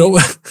 Like do you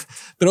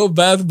throw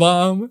bath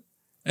bomb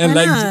and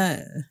Why like not?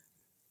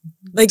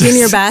 Like in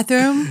your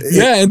bathroom.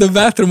 yeah, in the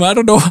bathroom. I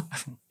don't know.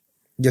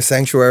 Your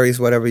sanctuary is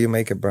whatever you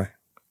make it, bro.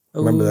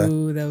 Remember that?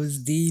 Ooh, that was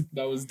deep.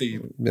 That was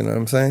deep. You know what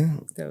I'm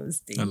saying? That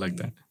was deep. I like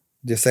that.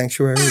 Your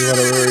sanctuary is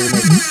whatever you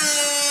make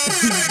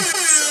it.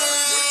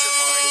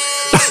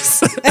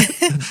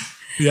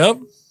 Yep.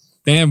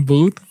 Damn,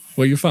 Booth.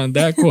 Where you found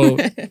that quote?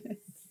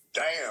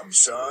 Damn,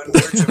 son,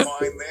 where'd you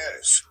find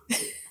this?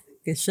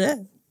 Good shit.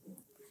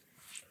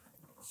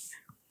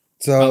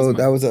 So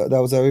that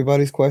was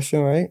everybody's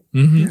question, right?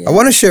 Mm-hmm. I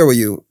want to share with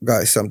you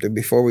guys something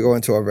before we go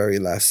into our very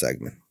last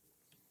segment.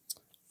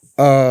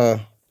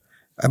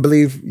 I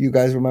believe you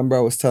guys remember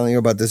I was telling you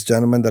about this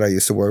gentleman that I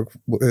used to work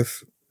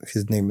with.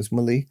 His name is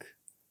Malik.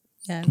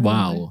 Yeah. I remember.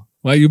 Wow.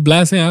 Why are you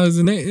blasting out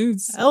his name?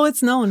 Oh,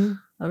 it's known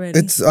already.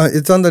 It's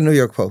on the New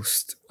York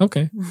Post.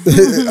 Okay.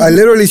 I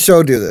literally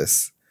showed you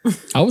this.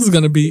 I was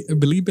gonna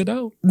believe it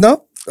out.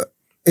 No,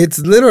 it's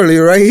literally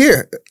right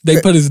here.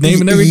 They put his name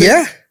and everything.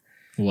 Yeah.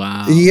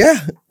 Wow.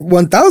 Yeah,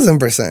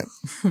 1000%.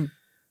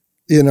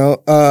 You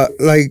know,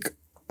 like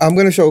I'm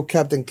gonna show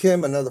Captain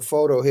Kim another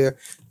photo here.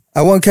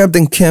 I want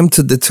Captain Kim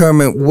to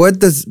determine what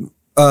does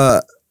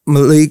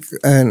Malik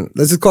and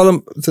let's just call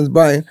him since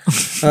Brian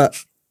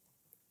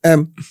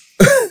M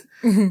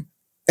and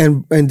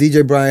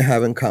DJ Brian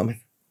have in common.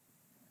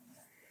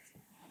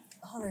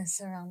 Oh, they're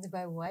surrounded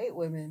by white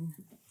women.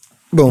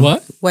 Boom.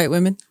 What? White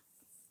women.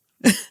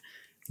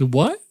 The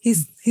what?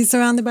 He's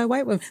surrounded by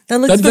white women. That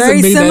looks That doesn't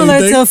very mean similar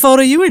anything. to a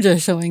photo you were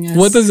just showing us.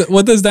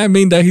 What does that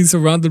mean that he's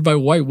surrounded by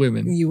white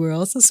women? You were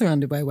also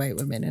surrounded by white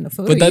women in a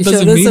photo. But that you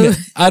showed doesn't us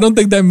mean I don't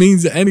think that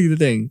means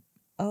anything.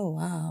 Oh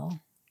wow.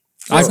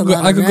 I That's a could,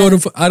 lot I of could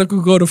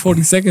go red. to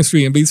 42nd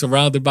Street and be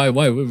surrounded by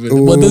white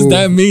women. What does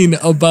that mean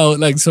about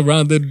like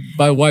surrounded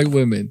by white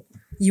women?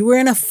 You were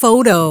in a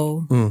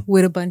photo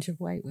with a bunch of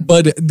white women.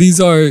 But these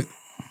are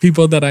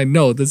people that I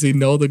know. Does he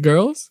know the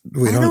girls?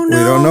 We don't don't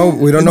know. know.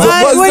 We don't know.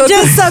 But What's we're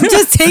the- I'm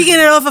just taking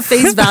it off of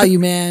face value,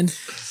 man.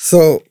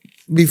 So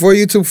before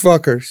you two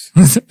fuckers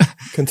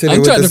continue I'm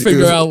with trying to this,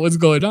 figure out what's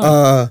going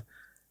on.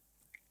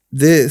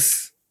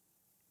 this.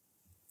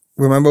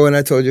 Remember when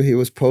I told you he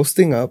was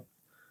posting up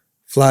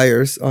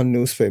flyers on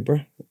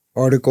newspaper,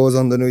 articles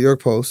on the New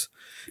York Post?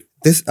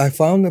 This I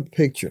found a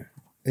picture,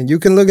 and you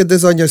can look at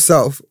this on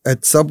yourself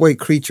at Subway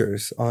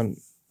Creatures on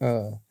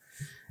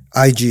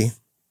IG.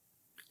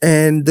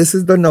 And this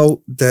is the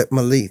note that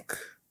Malik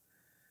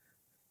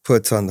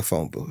puts on the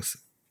phone booth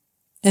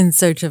In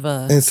search of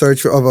a in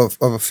search of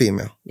a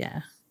female.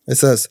 yeah. It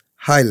says,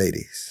 "Hi,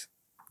 ladies. ...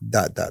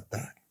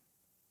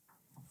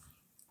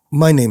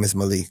 My name is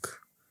Malik.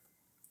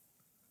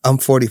 I'm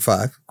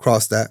 45.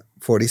 Cross that.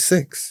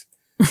 46.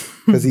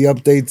 Because he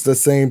updates the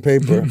same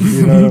paper.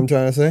 You know what I'm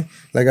trying to say?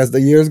 Like as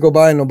the years go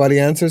by and nobody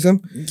answers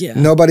him, Yeah.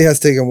 nobody has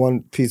taken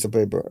one piece of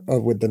paper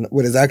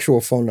with his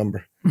actual phone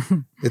number.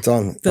 It's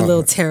on The on-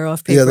 little tear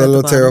off paper. yeah, the at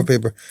little tear off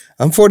bottom. paper.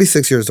 I'm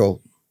 46 years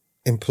old,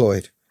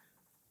 employed.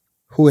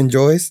 Who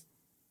enjoys ...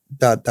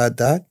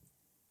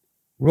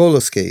 roller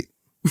skate,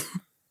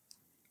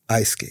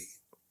 ice skate.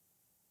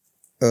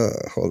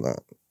 Hold on.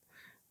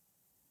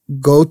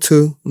 Go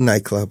to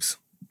nightclubs,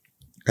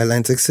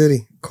 Atlantic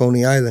City,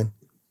 Coney Island.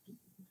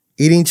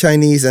 Eating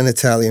Chinese and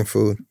Italian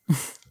food.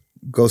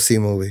 Go see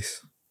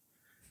movies.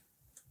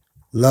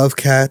 Love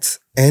cats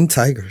and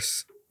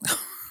tigers.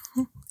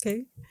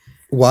 Okay.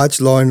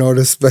 Watch Law and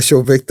Order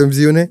Special Victims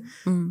Unit,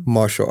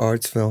 martial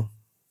arts film.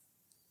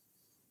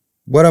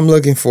 What I'm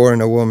looking for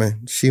in a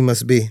woman, she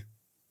must be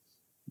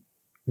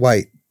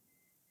white,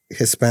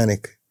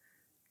 Hispanic,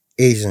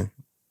 Asian,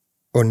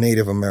 or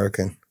Native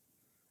American.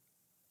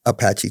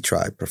 Apache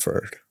tribe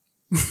preferred.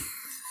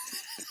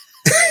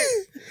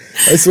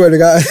 I swear to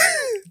God,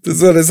 this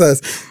is what it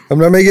says. I'm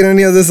not making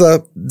any of this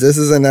up. This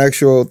is an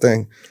actual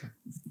thing.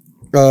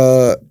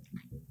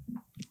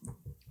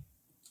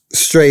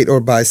 Straight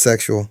or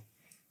bisexual.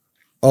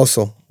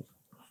 Also,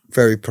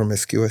 very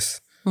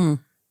promiscuous.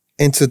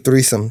 Into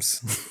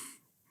threesomes.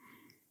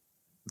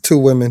 2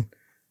 women.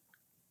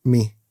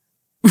 Me.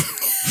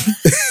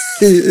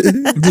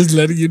 Just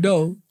letting you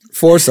know.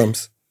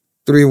 Foursomes.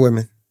 3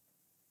 women.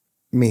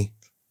 Me.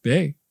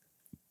 Hey.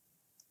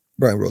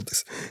 Brian wrote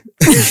this.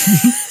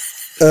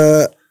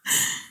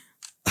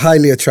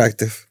 Highly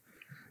attractive.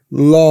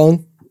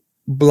 Long,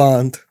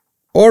 blonde,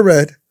 or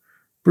red.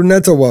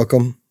 Brunettes are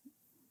welcome.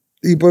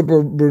 You put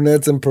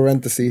brunettes in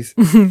parentheses.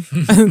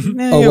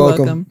 You're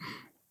welcome.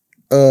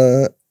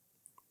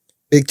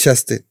 Big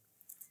chested.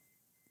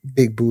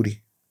 Big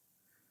booty.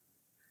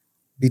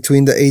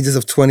 Between the ages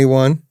of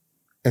 21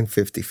 and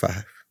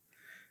 55.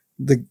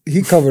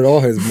 He covered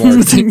all his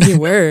marks.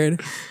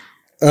 Word.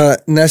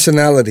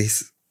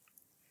 Nationalities.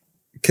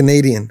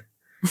 Canadian.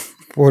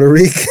 Puerto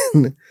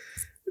Rican.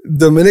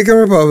 Dominican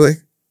Republic.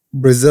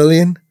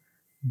 Brazilian.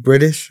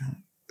 British.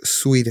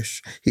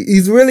 Swedish.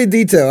 He's really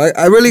detailed.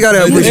 I really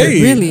gotta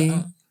appreciate Really,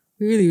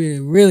 really,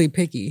 really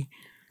picky.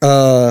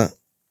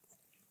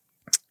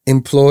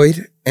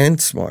 Employed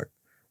and smart.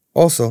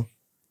 Also,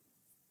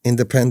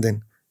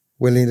 independent.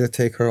 Willing to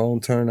take her own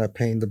turn at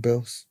paying the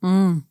bills.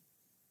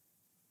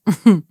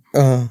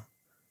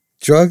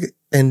 Drug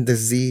and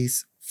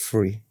disease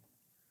free.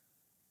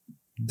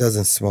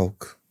 Doesn't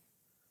smoke.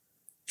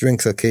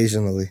 Drinks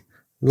occasionally.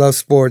 Loves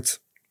sports.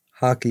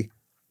 Hockey.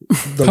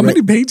 How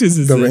many pages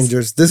is the this?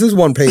 Rangers. This is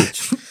 1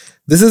 page.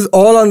 This is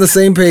all on the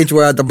same page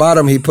where at the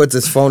bottom he puts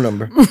his phone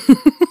number.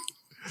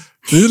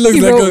 This looks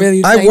He like wrote a,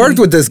 really I tiny. worked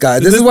with this guy.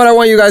 This is what I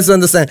want you guys to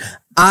understand.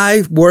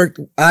 I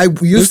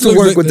used to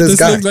work with this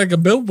guy. looks like a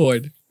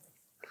billboard.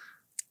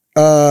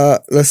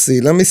 Let's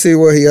see. Let me see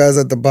what he has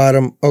at the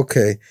bottom.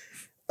 Okay.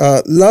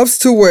 Loves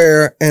to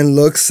wear and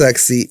look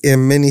sexy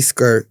in mini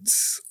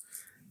skirts.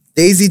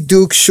 Daisy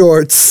Duke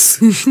shorts.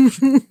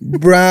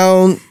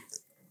 Brown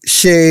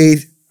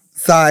shade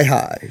thigh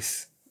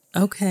highs.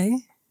 Okay.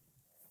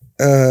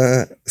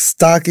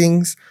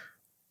 Stockings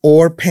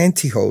or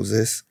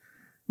pantyhoses.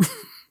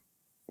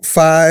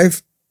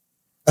 5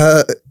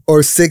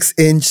 or 6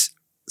 inch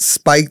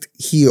spiked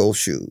heel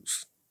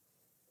shoes.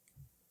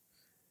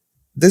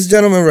 This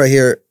gentleman right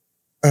here,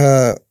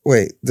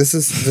 wait,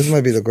 this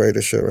might be the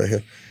greatest shit right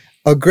here.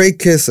 A great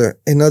kisser.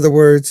 In other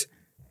words,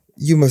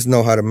 you must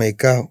know how to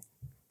make out.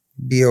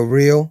 Be a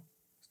real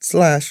 /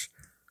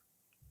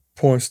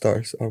 porn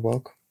stars are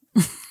welcome.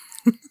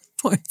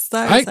 Porn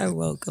stars are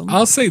welcome.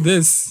 I'll say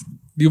this.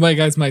 You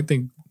guys might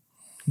think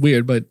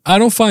weird, but I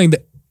don't find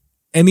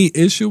any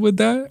issue with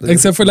that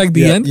except for like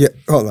the end. Yeah,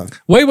 hold on.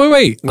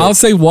 Wait. I'll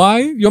say why.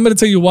 You want me to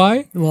tell you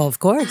why? Well, of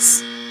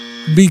course.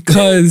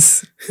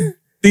 Because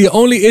the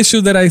only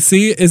issue that I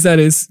see is that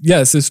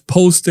it's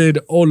posted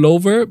all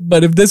over.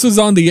 But if this was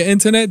on the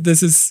internet,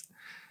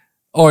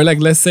 or like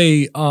let's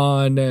say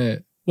on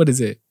what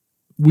is it,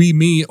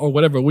 Me or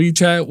whatever,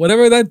 WeChat,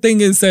 whatever that thing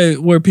is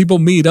where people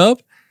meet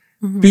up,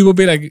 people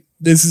be like,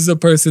 this is a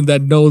person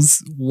that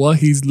knows what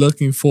he's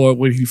looking for.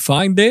 Will he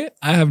find it?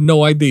 I have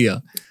no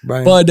idea.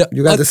 Brian, But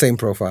you got the same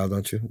profile,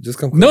 don't you? Just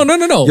come. No.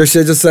 Your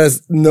shit just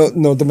says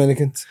no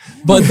Dominicans.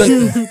 But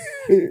I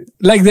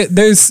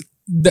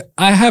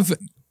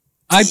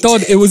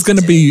thought it was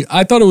gonna be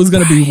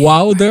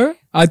wilder.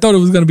 I thought it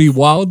was gonna be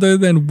wilder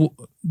than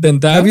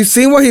that. Have you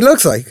seen what he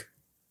looks like?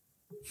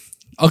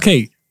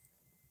 Okay.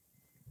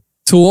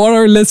 To all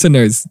our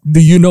listeners, do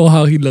you know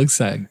how he looks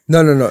like? No.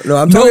 I'm No,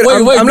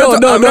 talking. wait, I'm no,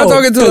 not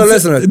talking to the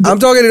listeners. I'm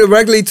talking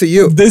directly to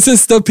you. This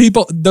is the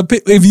people.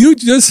 If you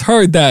just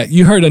heard that,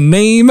 you heard a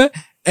name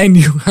and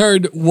you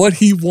heard what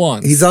he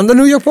wants. He's on the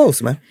New York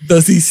Post, man.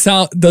 Does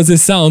it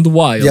sound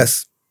wild?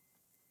 Yes,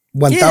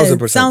 Yeah,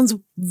 1,000%. it sounds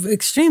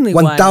extremely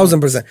wild.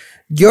 1,000%.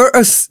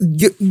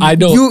 I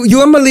don't.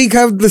 You and Malik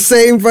have the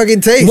same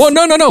fucking taste. Well,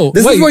 no.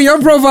 This Wait. is what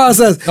your profile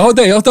says. Hold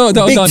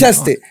on. Big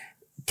chested,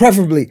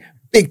 preferably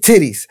big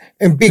titties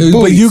and big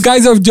booties. But you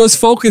guys are just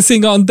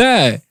focusing on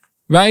that,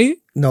 right?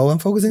 No, I'm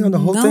focusing on the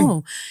whole thing.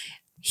 No.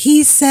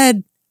 He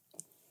said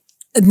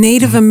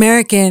Native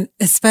American,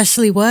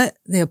 especially what?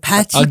 The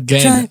Apache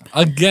tribe?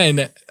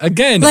 Again.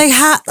 Like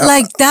how?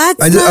 Like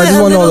that's. I just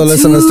want all the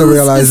listeners to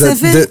realize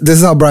that this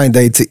is how Brian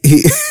dates.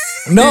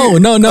 No.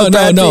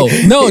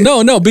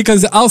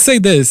 Because I'll say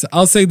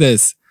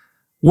this.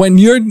 When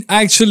you're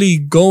actually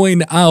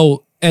going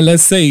out and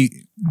let's say,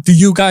 do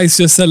you guys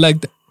just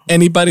select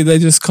anybody that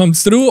just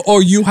comes through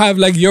or you have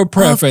like your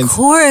preference? Of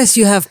course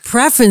you have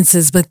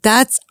preferences, but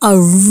that's a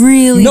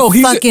really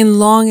fucking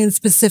long and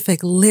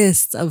specific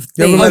list of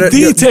things. Of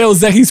details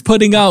that he's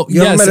putting out.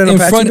 You ever Yes, met an in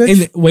Apache front.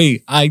 bitch?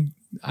 Wait, I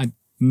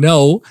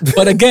no.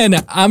 But again,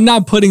 I'm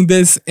not putting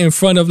this in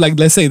front of like,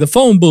 let's say the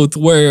phone booth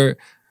where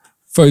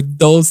for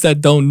those that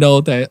don't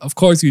know that, of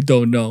course you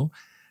don't know,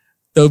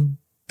 the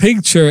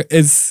picture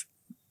is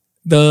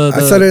I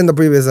said it in the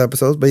previous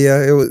episodes, but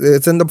yeah,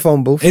 it's in the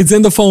phone booth. It's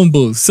in the phone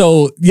booth.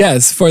 So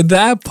yes, for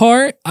that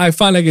part, I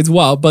find like it's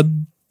wild. But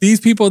these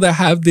people that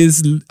have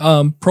these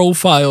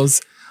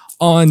profiles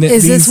on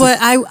is this what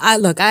I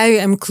look? I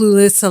am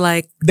clueless to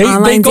like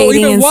online go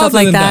dating even and stuff wilder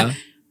like than that.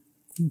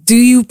 Do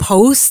you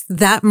post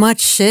that much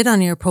shit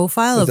on your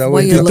profile of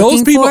what you're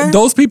looking for?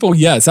 Those people,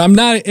 yes. I'm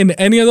not in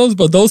any of those,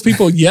 but those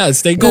people,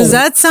 yes. They go. Does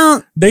that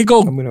sound? They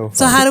go.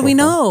 So how do we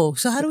know?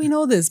 So how do we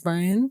know this,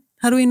 Brian?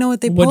 How do we know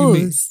what they post? Do you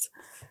mean?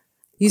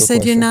 You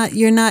said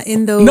you're not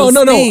in those. No.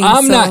 things,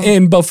 I'm not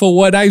in. But for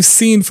what I've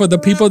seen, for the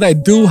people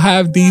that do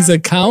have these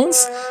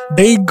accounts,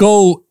 they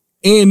go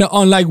in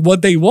on like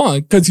what they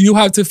want because you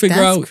have to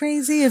figure out. That's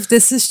crazy. If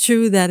this is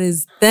true,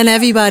 then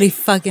everybody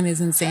fucking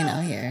is insane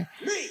out here.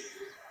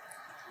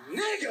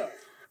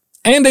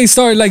 And they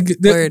start like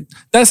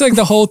that's like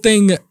the whole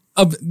thing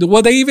of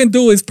what they even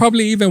do is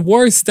probably even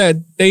worse, that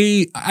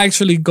they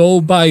actually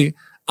go by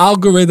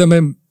algorithm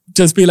and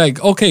just be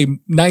like, okay,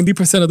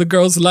 90% of the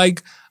girls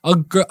like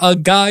a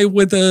guy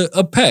with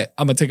a pet.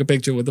 I'm gonna take a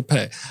picture with a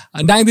pet.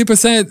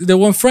 90% they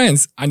want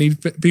friends. I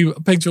need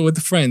a picture with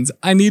the friends.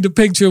 I need a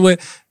picture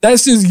with.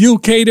 That's just you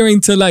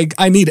catering to like,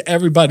 I need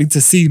everybody to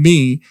see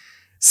me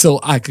so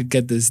I could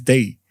get this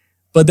date.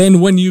 But then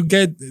when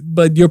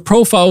but your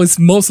profile is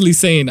mostly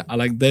saying, I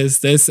like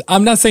this.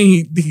 I'm not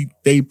saying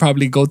they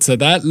probably go to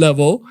that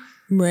level,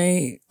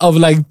 right? Of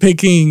like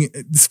picking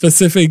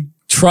specific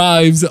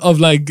tribes of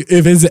like,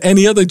 if it's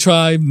any other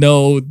tribe,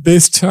 no,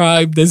 this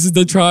tribe, this is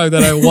the tribe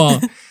that I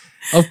want.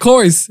 Of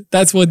course,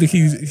 that's what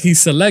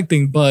he's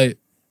selecting. But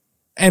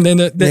and then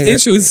the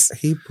issue is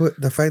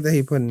the fact that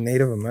he put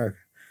Native American.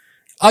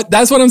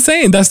 That's what I'm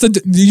saying.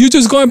 You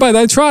just going by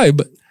that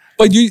tribe,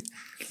 but you,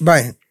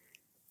 Brian.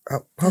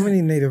 How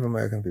many Native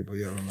American people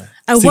you ever met?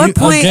 At what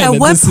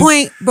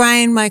point,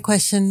 Brian, my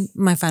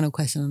final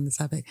question on this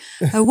topic.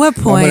 At what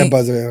point? I'm gonna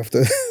buzz it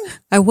after.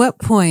 At what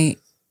point?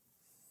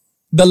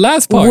 The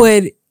last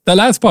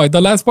part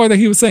that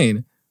he was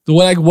saying,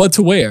 like what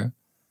to wear.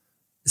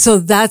 So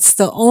that's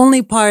the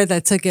only part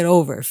that took it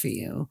over for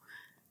you,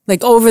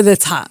 like over the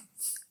top.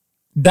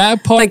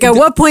 That part. Like, at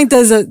what point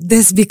does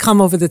this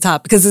become over the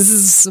top? Because this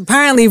is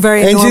apparently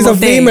very and she's a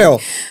female,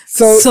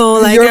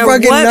 so like you're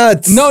fucking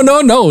nuts. No.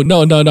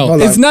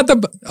 It's not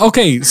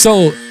okay.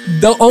 So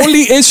the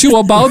only issue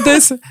about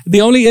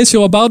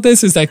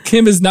this, is that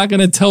Kim is not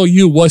gonna tell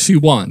you what she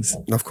wants.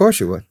 Of course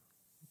she would.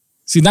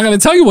 She's not gonna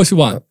tell you what she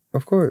wants.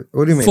 Of course.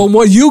 What do you mean? From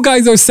what you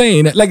guys are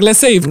saying, like, let's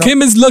say if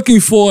Kim is looking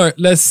for,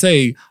 let's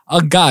say,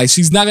 a guy,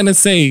 she's not gonna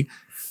say,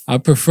 I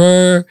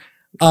prefer,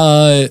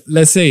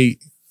 let's say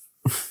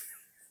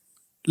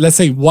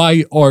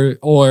white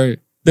or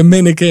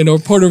Dominican or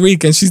Puerto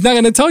Rican. She's not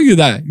gonna tell you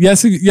that.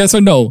 Yes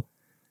or no.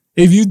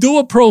 If you do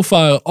a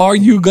profile, are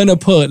you gonna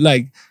put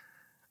like,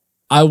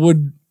 I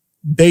would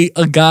date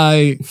a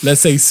guy,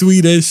 let's say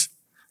Swedish,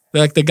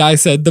 like the guy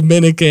said,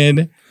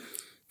 Dominican,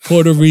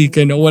 Puerto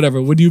Rican, or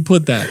whatever? Would you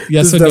put that?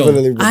 Yes or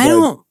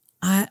no?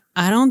 I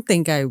don't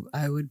think I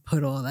would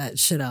put all that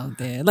shit out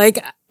there.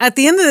 Like, at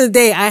the end of the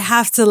day, I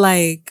have to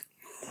like,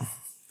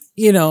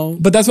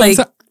 But that's what I'm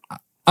saying.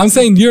 I'm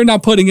saying you're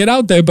not putting it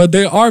out there, but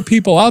there are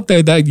people out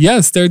there that,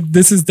 yes,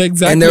 this is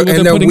exactly what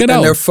they're putting it out.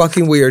 And they're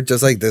fucking weird,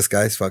 just like this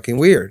guy's fucking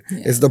weird.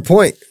 Yeah. It's the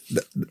point.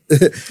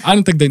 I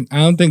don't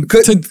think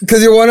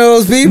because you're one of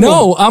those people.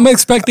 No, I'm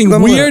expecting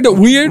weird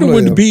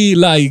would be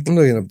like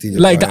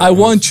I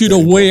want you to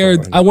wear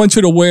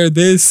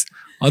this,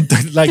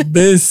 like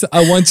this.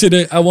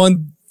 I want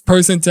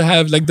person to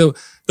have like the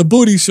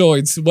booty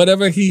shorts,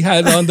 whatever he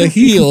had on the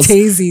heels.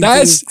 This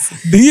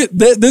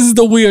is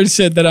the weird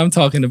shit that I'm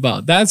talking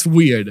about. That's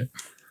weird.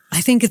 I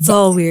think it's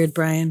all weird,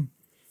 Brian.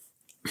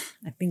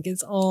 I think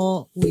it's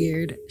all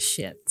weird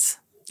shit.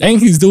 And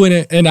he's doing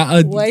it. And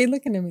why are you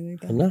looking at me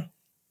like that? No.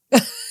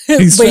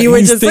 But you were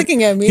just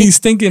looking at me. He's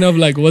thinking of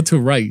like what to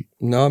write.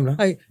 No, I'm not.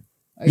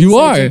 You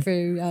are. For,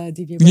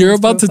 DJ You're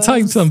about to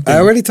type something. I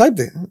already typed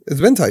it.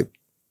 It's been typed.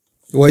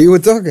 While you were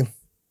talking.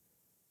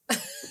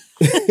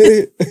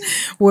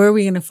 Where are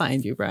we going to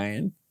find you,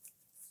 Brian?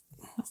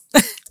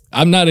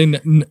 I'm not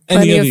in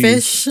any of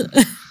these. Fish?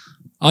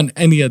 On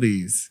any of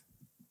these.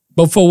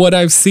 But for what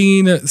I've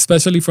seen,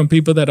 especially from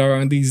people that are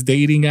on these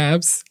dating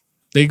apps,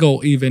 they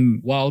go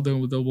even wilder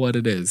with what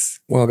it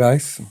is. Well,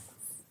 guys,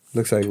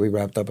 looks like we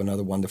wrapped up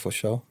another wonderful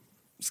show.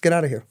 Let's get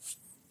out of here.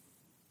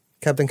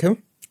 Captain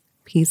Kim?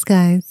 Peace,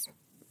 guys.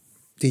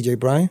 DJ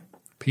Brian?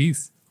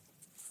 Peace.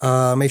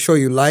 Make sure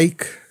you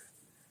like,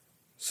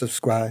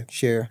 subscribe,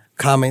 share,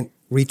 comment,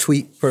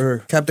 retweet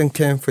for Captain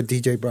Kim, for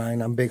DJ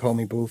Brian. I'm Big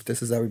Homie Booth.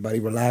 This is Everybody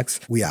Relax.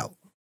 We out.